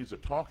 enemies are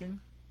talking,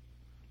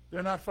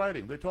 they're not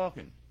fighting, they're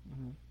talking.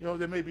 Mm-hmm.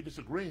 They may be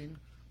disagreeing,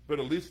 but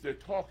at least they're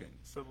talking.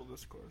 Civil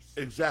discourse.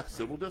 Exact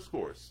civil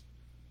discourse.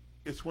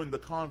 It's when the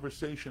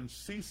conversation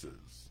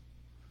ceases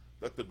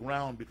that the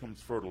ground becomes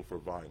fertile for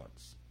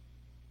violence.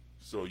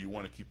 So you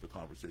want to keep the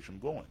conversation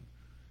going.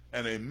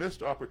 And a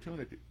missed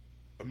opportunity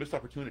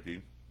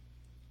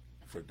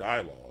for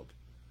dialogue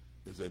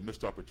is a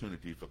missed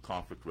opportunity for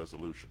conflict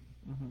resolution.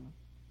 Mm-hmm.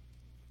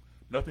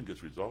 Nothing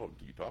gets resolved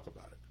until you talk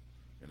about it,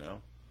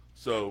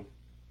 So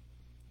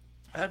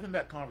having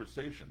that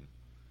conversation,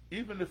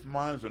 even if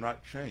minds are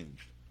not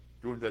changed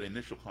during that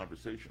initial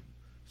conversation,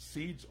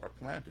 seeds are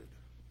planted,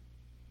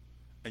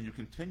 and you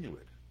continue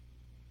it,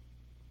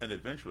 and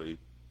eventually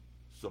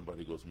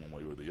somebody goes one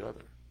way or the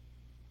other.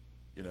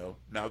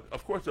 Now,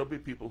 of course, there'll be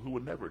people who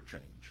will never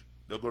change.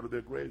 They'll go to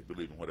their grave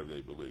believing whatever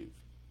they believe.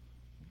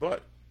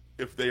 But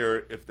if they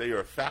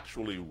are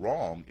factually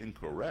wrong,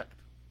 incorrect,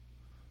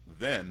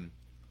 then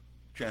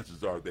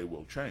chances are they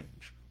will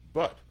change.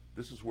 But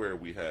this is where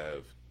we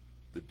have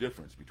the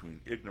difference between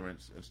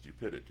ignorance and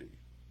stupidity.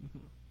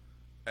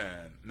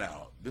 And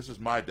now, this is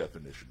my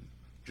definition,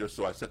 just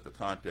so I set the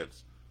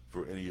context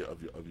for any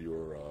of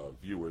your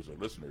viewers or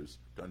listeners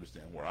to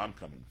understand where I'm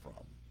coming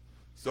from.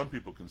 Some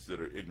people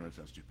consider ignorance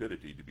and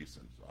stupidity to be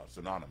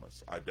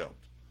synonymous. I don't.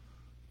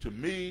 To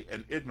me,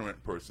 an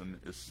ignorant person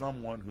is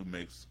someone who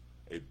makes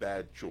a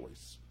bad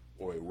choice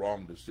or a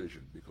wrong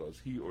decision because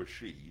he or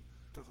she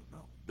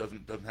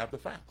doesn't have the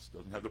facts,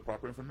 doesn't have the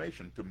proper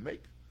information to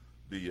make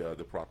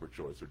the proper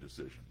choice or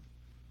decision.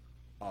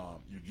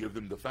 You give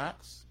them the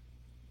facts,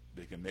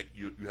 they can make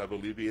you have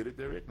alleviated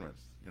their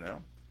ignorance,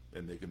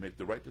 and they can make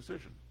the right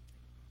decision.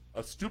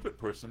 A stupid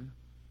person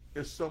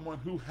is someone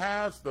who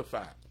has the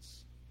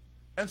facts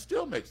and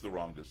still makes the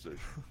wrong decision,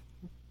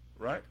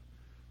 right?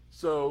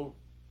 So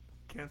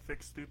can't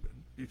fix stupid.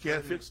 You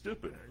can't fix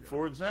stupid.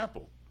 For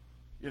example,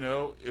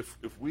 if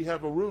we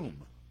have a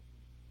room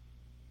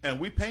and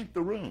we paint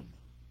the room,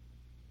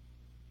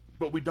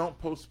 but we don't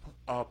post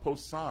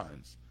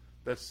signs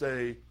that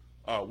say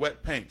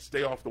wet paint,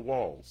 stay off the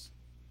walls,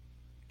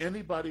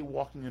 anybody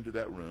walking into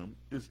that room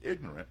is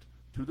ignorant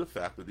to the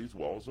fact that these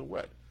walls are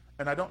wet.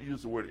 And I don't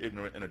use the word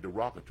ignorant in a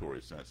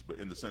derogatory sense, but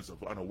in the sense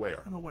of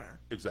unaware. Unaware.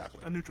 Exactly.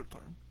 A neutral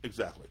term.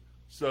 Exactly.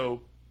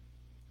 So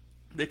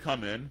they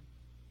come in,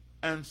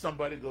 and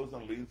somebody goes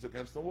and leans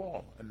against the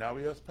wall, and now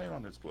he has paint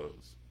on his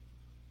clothes.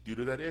 Due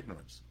to that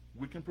ignorance,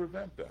 we can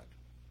prevent that.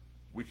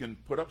 We can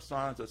put up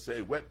signs that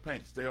say, wet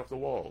paint, stay off the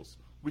walls.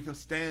 We can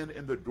stand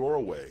in the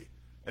doorway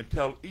and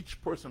tell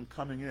each person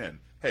coming in,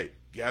 hey,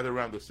 gather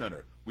around the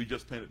center. We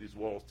just painted these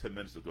walls 10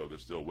 minutes ago. They're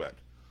still wet.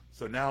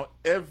 So now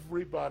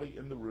everybody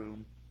in the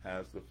room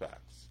has the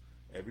facts.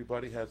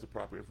 Everybody has the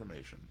proper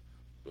information.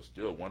 But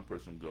still, one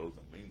person goes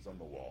and leans on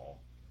the wall,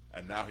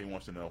 and now he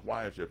wants to know,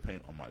 why is there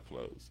paint on my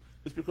clothes?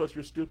 It's because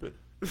you're stupid.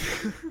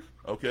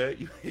 Okay?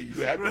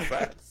 You have the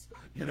facts.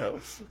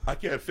 I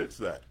can't fix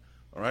that.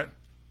 All right?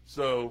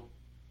 So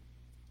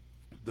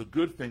the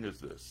good thing is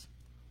this.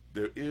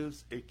 There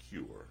is a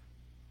cure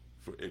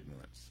for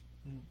ignorance.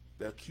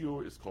 That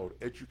cure is called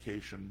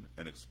education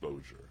and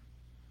exposure.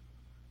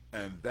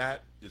 And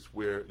that is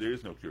where there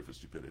is no cure for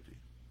stupidity.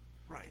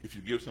 Right. If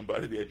you give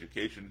somebody the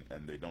education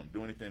and they don't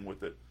do anything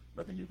with it,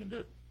 nothing you can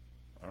do.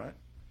 All right?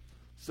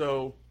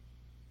 So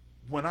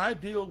when I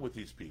deal with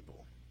these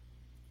people,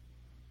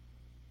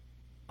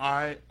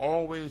 I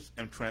always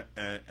am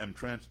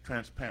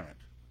transparent.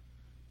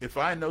 If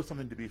I know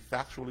something to be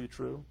factually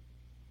true,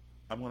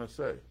 I'm going to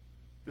say,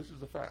 this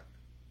is a fact.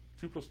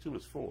 2 plus 2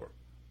 is 4.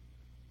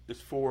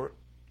 It's 4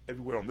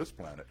 everywhere on this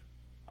planet.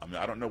 I mean,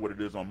 I don't know what it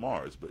is on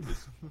Mars, but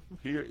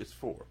here it's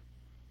 4.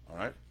 All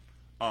right?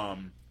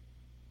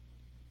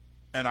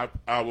 And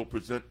I will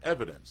present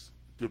evidence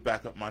to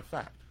back up my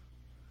fact.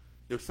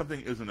 If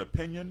something is an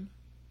opinion,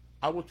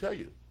 I will tell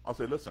you. I'll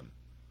say, listen,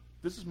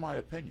 this is my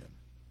opinion.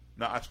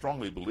 Now, I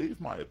strongly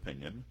believe my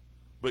opinion,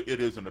 but it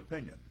is an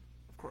opinion.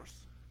 Of course.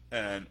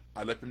 And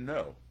I let them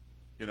know.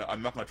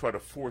 I'm not going to try to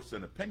force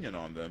an opinion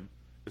on them.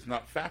 It's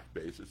not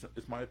fact-based.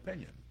 It's my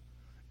opinion.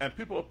 And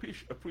people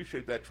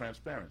appreciate that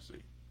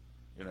transparency,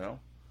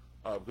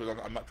 because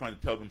I'm not trying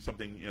to tell them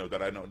something,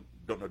 that I don't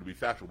know to be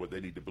factual, but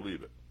they need to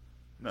believe it.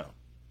 No.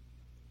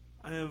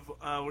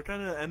 We're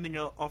kind of ending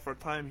off our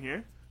time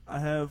here. I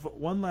have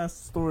one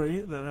last story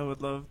that I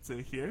would love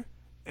to hear.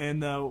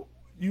 And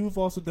you've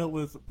also dealt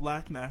with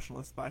black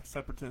nationalists, black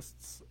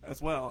separatists,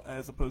 as well,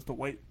 as opposed to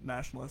white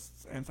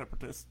nationalists and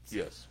separatists.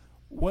 Yes.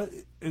 What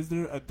is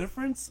there a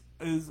difference?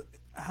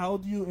 How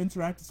do you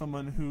interact with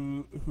someone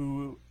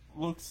who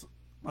looks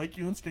like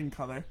you in skin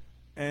color,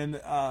 and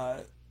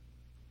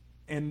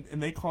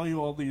they call you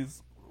all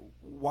these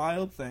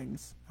wild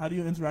things? How do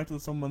you interact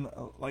with someone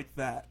like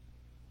that,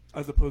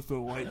 as opposed to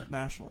a white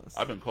nationalist?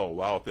 I've been called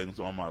wild things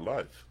all my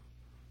life,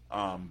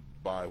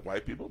 by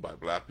white people, by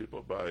black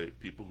people, by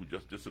people who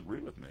just disagree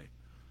with me.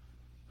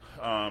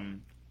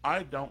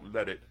 I don't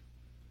let it,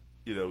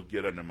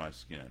 get under my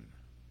skin,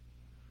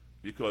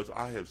 because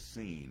I have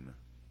seen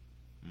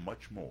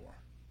much more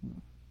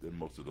than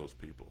most of those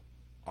people.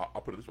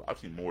 I'll put it this way. I've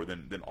seen more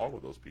than all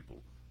of those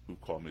people who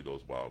call me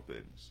those wild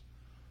things.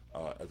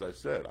 As I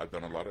said, I've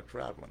done a lot of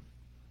traveling.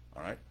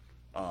 All right?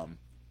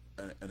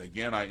 And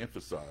again, I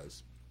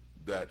emphasize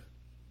that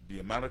the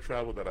amount of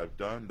travel that I've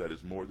done that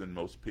is more than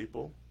most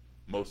people,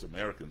 most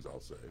Americans, I'll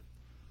say,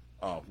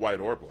 white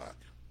or black,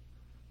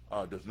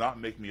 does not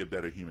make me a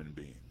better human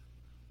being.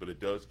 But it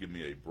does give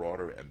me a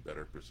broader and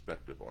better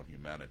perspective on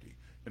humanity.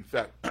 In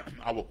fact,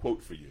 I will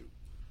quote for you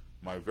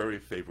my very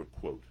favorite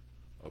quote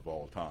of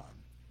all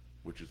time,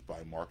 which is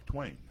by Mark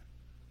Twain,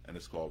 and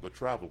it's called the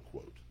Travel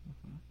Quote.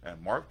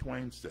 And Mark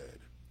Twain said,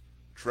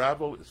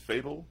 "Travel is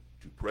fatal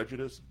to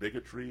prejudice,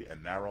 bigotry,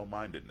 and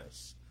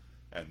narrow-mindedness,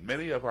 and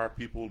many of our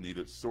people need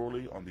it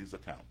sorely on these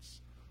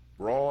accounts.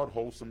 Broad,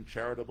 wholesome,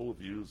 charitable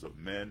views of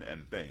men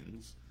and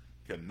things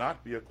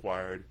cannot be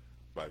acquired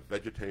by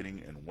vegetating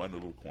in one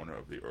little corner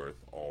of the earth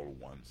all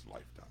one's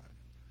lifetime.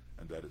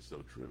 And that is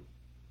so true,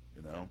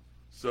 you know.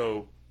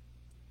 So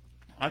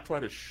I try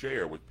to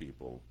share with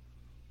people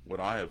what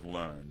I have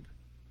learned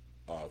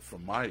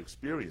from my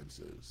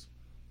experiences,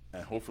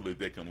 and hopefully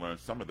they can learn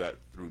some of that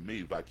through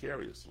me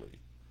vicariously,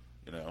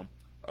 you know,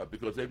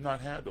 because they've not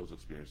had those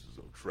experiences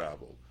of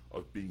travel,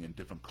 of being in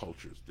different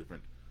cultures,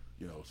 different,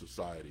 you know,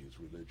 societies,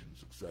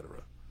 religions,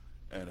 etc.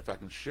 And if I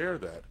can share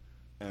that,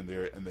 and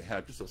they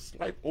have just a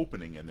slight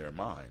opening in their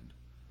mind,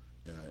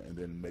 and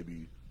then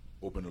maybe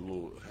open a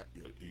little,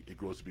 you know, it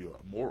grows to be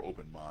a more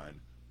open mind,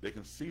 they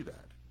can see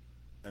that,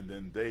 and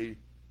then they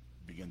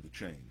begin to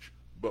change.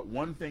 But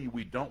one thing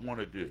we don't want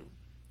to do,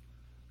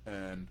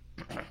 and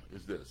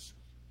is this,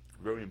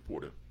 very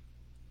important.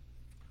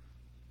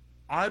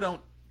 I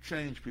don't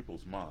change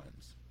people's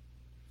minds.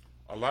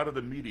 A lot of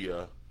the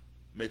media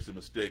makes a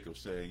mistake of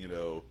saying, you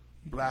know,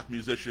 black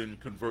musician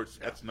converts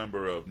X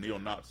number of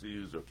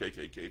neo-Nazis or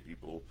KKK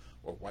people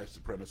or white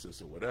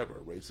supremacists or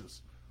whatever,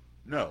 racists.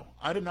 No,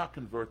 I did not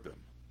convert them.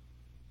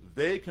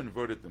 They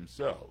converted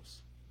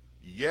themselves.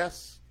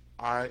 Yes,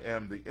 I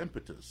am the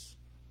impetus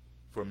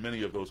for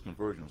many of those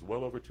conversions,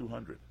 well over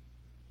 200,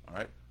 all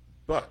right?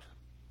 But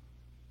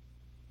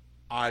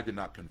I did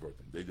not convert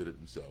them. They did it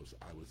themselves.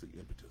 I was the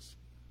impetus.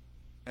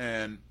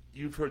 And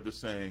you've heard the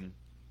saying,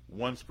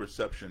 one's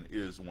perception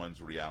is one's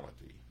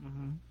reality.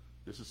 Mm-hmm.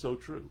 This is so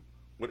true.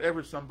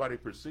 Whatever somebody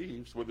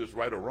perceives, whether it's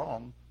right or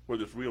wrong,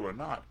 whether it's real or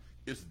not,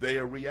 is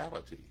their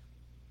reality.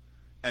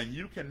 And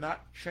you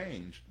cannot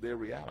change their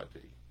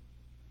reality.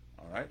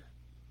 All right?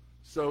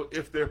 So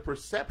if their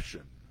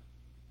perception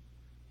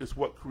is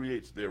what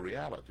creates their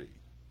reality,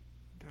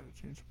 You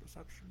gotta change the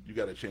perception. you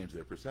got to change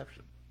their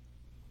perception.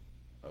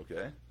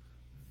 Okay?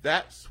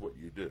 That's what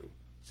you do.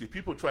 See,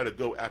 people try to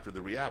go after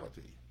the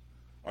reality.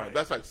 All right? Right.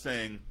 That's like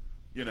saying,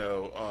 you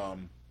know,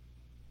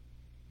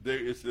 there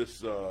is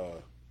this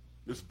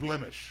this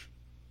blemish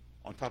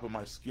on top of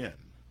my skin,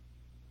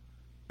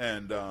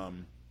 and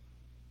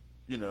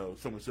you know,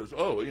 someone says,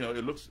 "Oh, you know,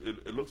 it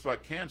looks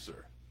like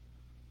cancer.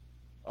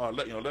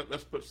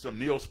 Let's put some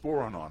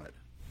Neosporin on it."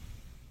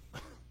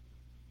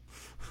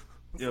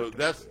 You know,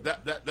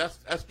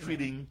 that's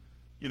treating,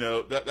 you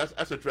know,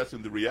 that's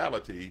addressing the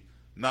reality,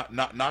 not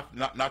the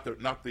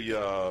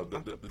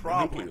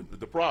problem. nucleus,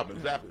 the problem,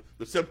 exactly,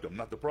 the symptom,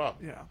 not the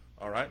problem. Yeah.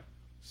 All right.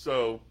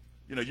 So,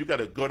 you know, you got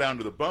to go down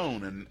to the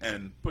bone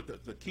and put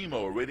the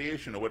chemo or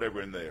radiation or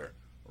whatever in there,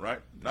 right?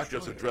 Not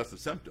just address the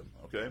symptom.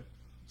 Okay.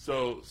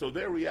 So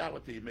their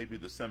reality may be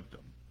the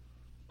symptom.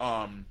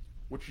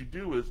 What you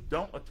do is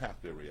don't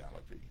attack their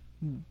reality.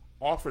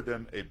 Offer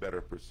them a better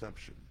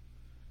perception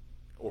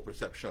or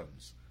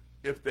perceptions.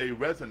 If they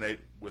resonate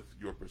with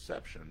your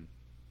perception,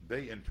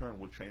 they in turn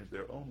will change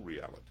their own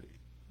reality.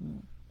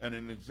 And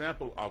an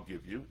example I'll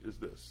give you is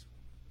this.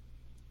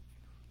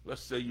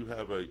 Let's say you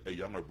have a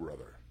younger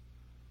brother,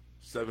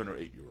 7 or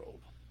 8 year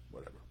old,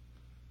 whatever,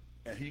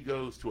 and he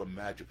goes to a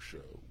magic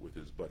show with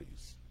his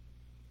buddies.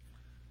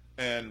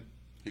 And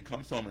he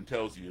comes home and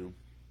tells you,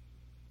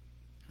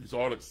 he's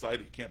all excited,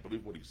 he can't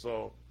believe what he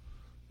saw.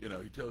 You know,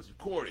 he tells you,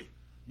 "Corey,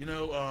 you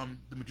know,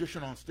 the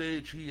magician on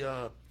stage, he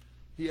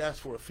asked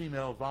for a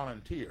female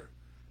volunteer,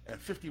 and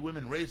 50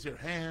 women raised their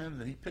hands,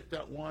 and he picked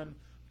out one,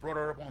 brought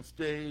her up on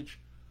stage,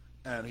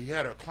 and he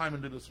had her climb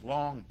into this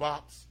long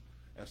box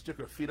and stick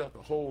her feet out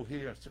the hole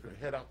here and stick her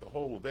head out the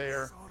hole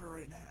there. Sawed her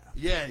right in half.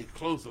 Yeah, and he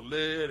closed the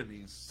lid, and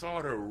he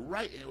sawed her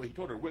right, he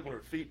told her to wiggle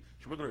her feet.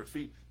 She wiggled her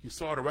feet. He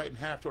sawed her right in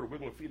half, told her to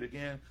wiggle her feet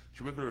again.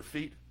 She wiggled her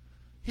feet.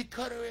 He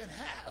cut her in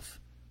half.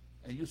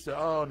 And you say,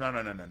 "Oh, no.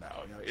 You know,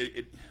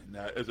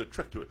 no, there's a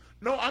trick to it."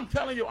 No, I'm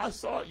telling you, I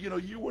saw it. You know,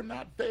 you were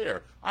not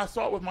there. I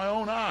saw it with my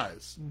own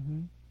eyes.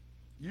 Mm-hmm.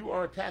 You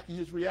are attacking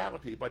his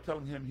reality by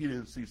telling him he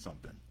didn't see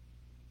something.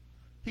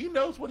 He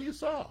knows what he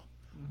saw.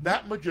 Mm-hmm.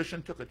 That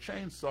magician took a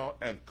chainsaw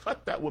and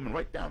cut that woman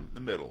right down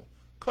the middle,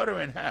 cut her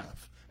in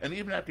half. And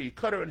even after he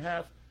cut her in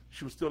half,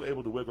 she was still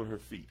able to wiggle her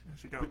feet.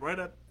 She got right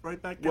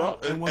back well,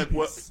 down in one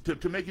piece.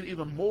 To make it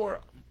even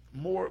more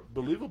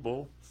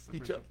believable, he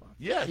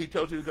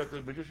tells you that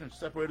the magician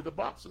separated the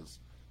boxes.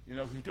 You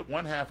know, he took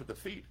one half at the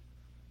feet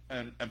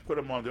and put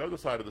them on the other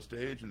side of the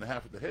stage, and the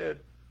half of the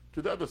head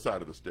to the other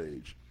side of the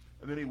stage.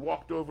 And then he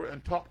walked over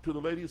and talked to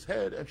the lady's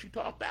head, and she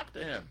talked back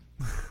to him.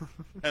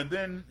 And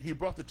then he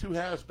brought the two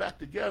halves back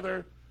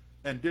together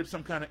and did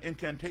some kind of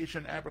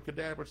incantation,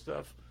 abracadabra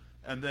stuff,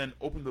 and then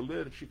opened the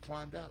lid, and she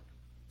climbed out.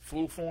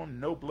 Full form,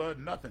 no blood,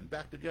 nothing,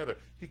 back together.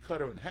 He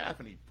cut her in half,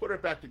 and he put her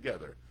back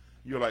together.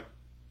 You're like,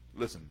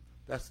 listen,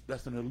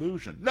 that's an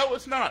illusion. No,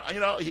 it's not. You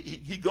know,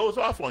 he goes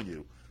off on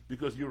you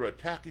because you're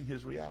attacking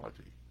his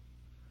reality,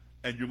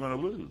 and you're going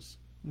to lose.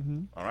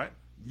 Mm-hmm. All right?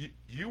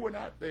 You were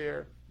not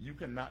there. You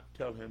cannot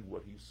tell him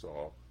what he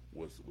saw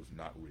was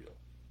not real.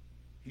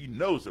 He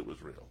knows it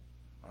was real.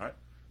 All right?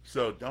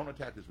 So don't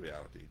attack his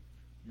reality.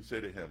 You say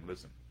to him,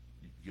 listen,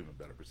 you give him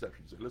a better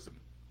perception. You say, listen,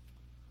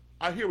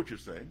 I hear what you're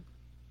saying,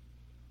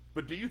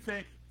 but do you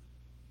think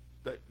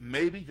that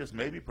maybe, just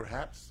maybe,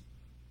 perhaps,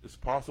 it's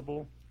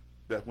possible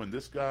that when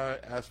this guy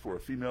asked for a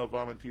female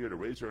volunteer to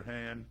raise her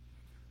hand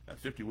and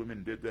 50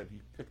 women did that,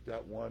 he picked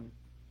out one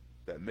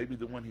that maybe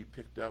the one he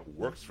picked out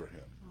works for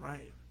him.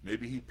 Right.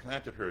 Maybe he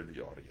planted her in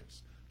the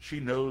audience. She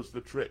knows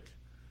the trick,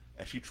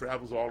 and she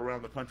travels all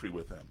around the country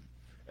with him,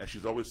 and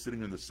she's always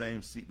sitting in the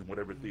same seat in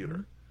whatever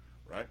theater,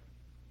 right?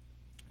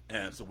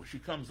 And so when she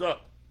comes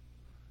up,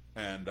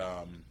 and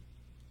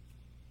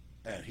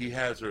he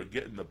has her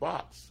get in the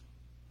box,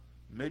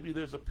 maybe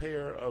there's a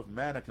pair of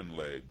mannequin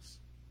legs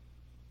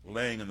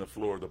laying in the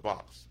floor of the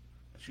box,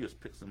 and she just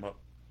picks them up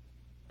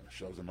and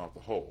shoves them out the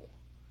hole.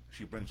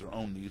 She brings her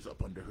own knees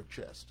up under her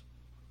chest,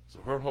 so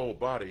her whole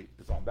body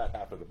is on that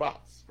half of the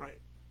box.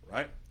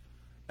 Right.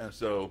 And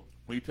so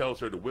when he tells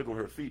her to wiggle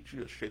her feet, she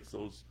just shakes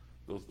those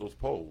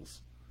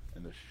poles,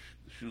 and the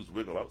shoes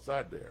wiggle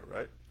outside there,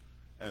 right?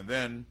 And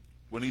then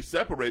when he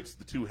separates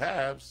the two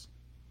halves,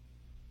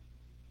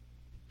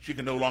 she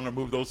can no longer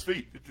move those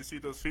feet. Did you see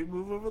those feet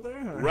move over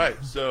there? Or?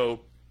 Right. So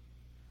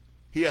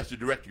he has to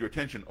direct your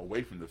attention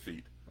away from the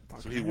feet.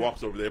 So he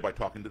walks over there by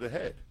talking to the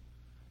head,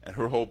 and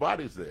her whole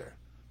body's there.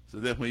 So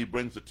then when he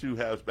brings the two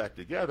halves back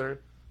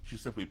together, she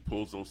simply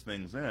pulls those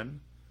things in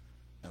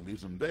and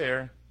leaves them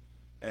there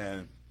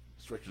and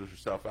stretches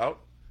herself out.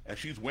 And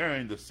she's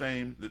wearing the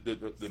same,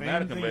 the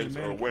mannequin legs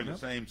are wearing the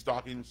same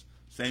stockings,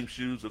 same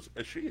shoes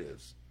as she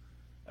is.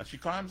 And she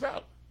climbs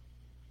out.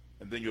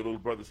 And then your little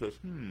brother says,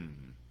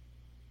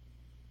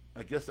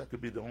 I guess that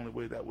could be the only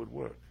way that would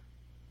work.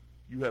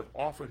 You have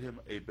offered him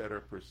a better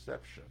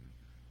perception,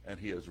 and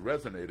he has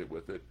resonated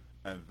with it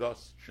and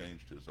thus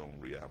changed his own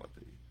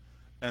reality.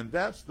 And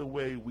that's the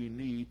way we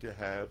need to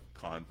have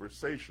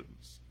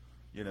conversations,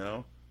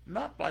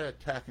 not by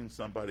attacking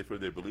somebody for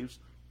their beliefs,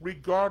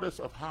 regardless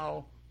of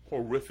how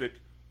horrific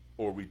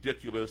or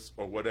ridiculous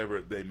or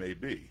whatever they may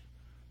be.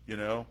 You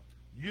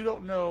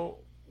don't know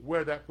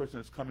where that person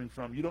is coming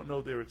from. You don't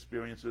know their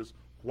experiences,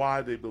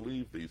 why they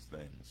believe these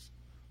things.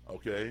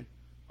 Okay?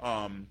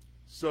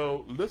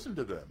 So listen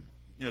to them.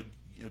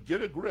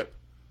 Get a grip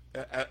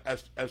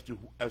as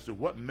to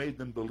what made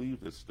them believe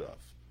this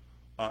stuff.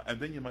 And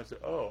then you might say,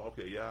 oh,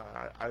 okay, yeah,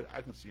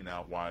 I can see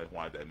now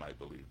why they might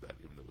believe that,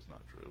 even though it's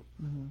not true.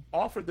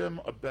 Offer them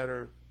a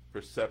better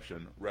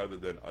perception rather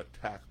than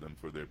attack them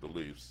for their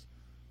beliefs,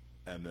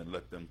 and then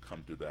let them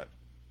come to that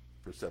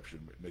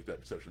perception, make that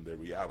perception their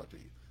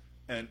reality.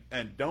 And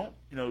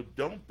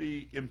don't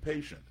be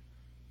impatient.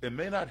 It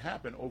may not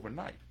happen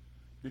overnight,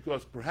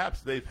 because perhaps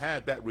they've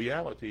had that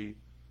reality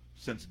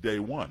since day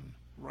one.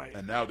 Right.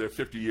 And now they're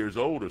 50 years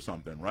old or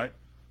something, right?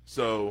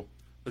 So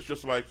it's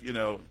just like,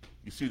 you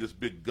see this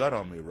big gut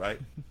on me,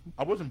 right?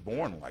 I wasn't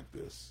born like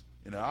this.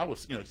 I was,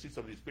 see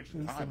some of these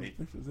pictures behind me.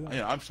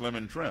 I'm slim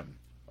and trim,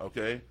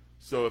 okay?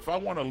 So if I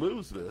want to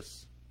lose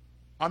this,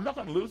 I'm not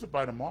going to lose it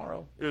by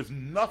tomorrow. There's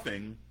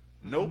nothing,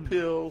 no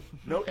pill,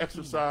 no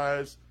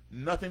exercise,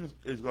 nothing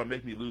is going to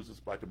make me lose this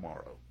by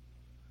tomorrow.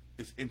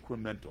 It's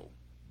incremental.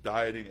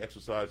 Dieting,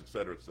 exercise, et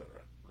cetera,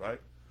 right?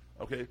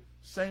 Okay?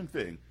 Same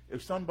thing.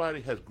 If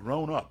somebody has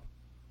grown up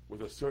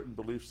with a certain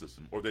belief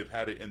system, or they've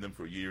had it in them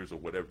for years, or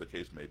whatever the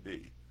case may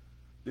be,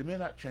 they may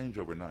not change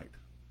overnight.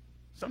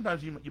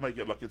 Sometimes you might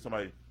get lucky,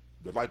 somebody,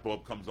 the light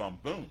bulb comes on,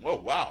 boom, oh,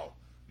 wow,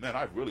 man,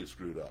 I've really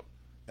screwed up,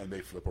 and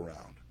they flip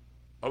around.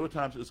 Other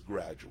times it's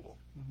gradual.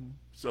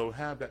 So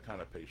have that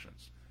kind of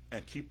patience,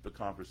 and keep the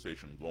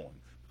conversation going.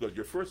 Because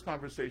your first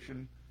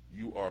conversation,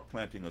 you are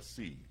planting a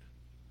seed.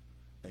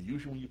 And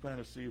usually when you plant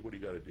a seed, what do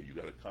you got to do? You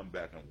got to come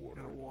back and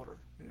water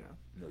it.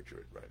 Nurture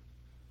it, right.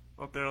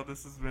 Well,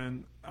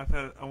 Daryl, I've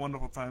had a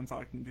wonderful time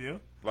talking to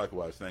you.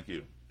 Likewise, thank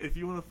you. If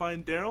you want to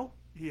find Daryl,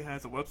 he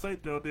has a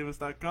website,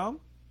 daryldavis.com.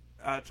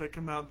 Check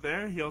him out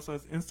there. He also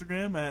has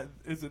Instagram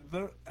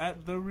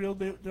at the real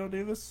Daryl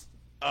Davis?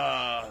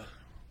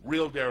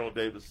 Real Daryl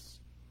Davis,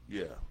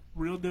 yeah.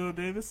 Real Daryl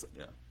Davis?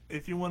 Yeah.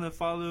 If you want to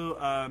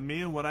follow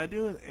me and what I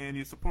do, and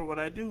you support what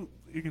I do,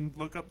 you can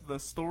look up the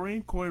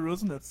story, Corey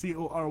Rosen, that's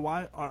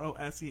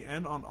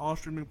CORYROSEN, on all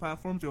streaming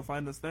platforms. You'll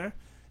find us there.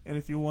 And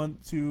if you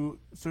want to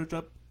search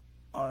up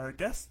our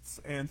guests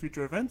and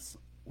future events,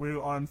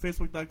 we're on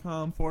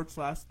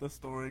Facebook.com/The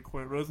Story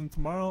Corey Rosen.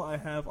 Tomorrow I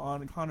have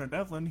on Connor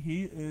Devlin.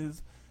 He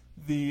is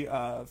the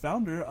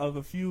founder of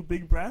a few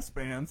big brass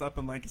bands up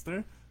in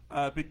Lancaster,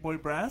 Big Boy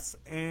Brass,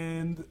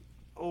 and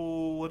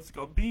what's it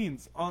called?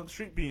 Beans, on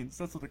Street Beans.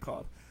 That's what they're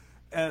called.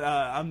 And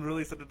I'm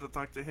really excited to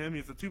talk to him.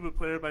 He's a tuba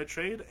player by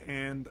trade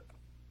and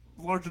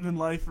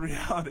larger-than-life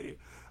reality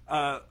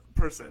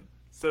person.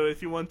 So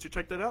if you want to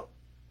check that out,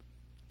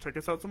 check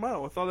us out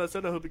tomorrow. With all that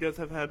said, I hope you guys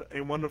have had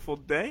a wonderful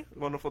day,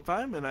 wonderful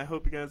time, and I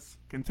hope you guys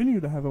continue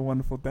to have a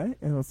wonderful day,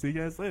 and I'll see you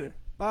guys later.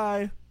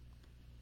 Bye!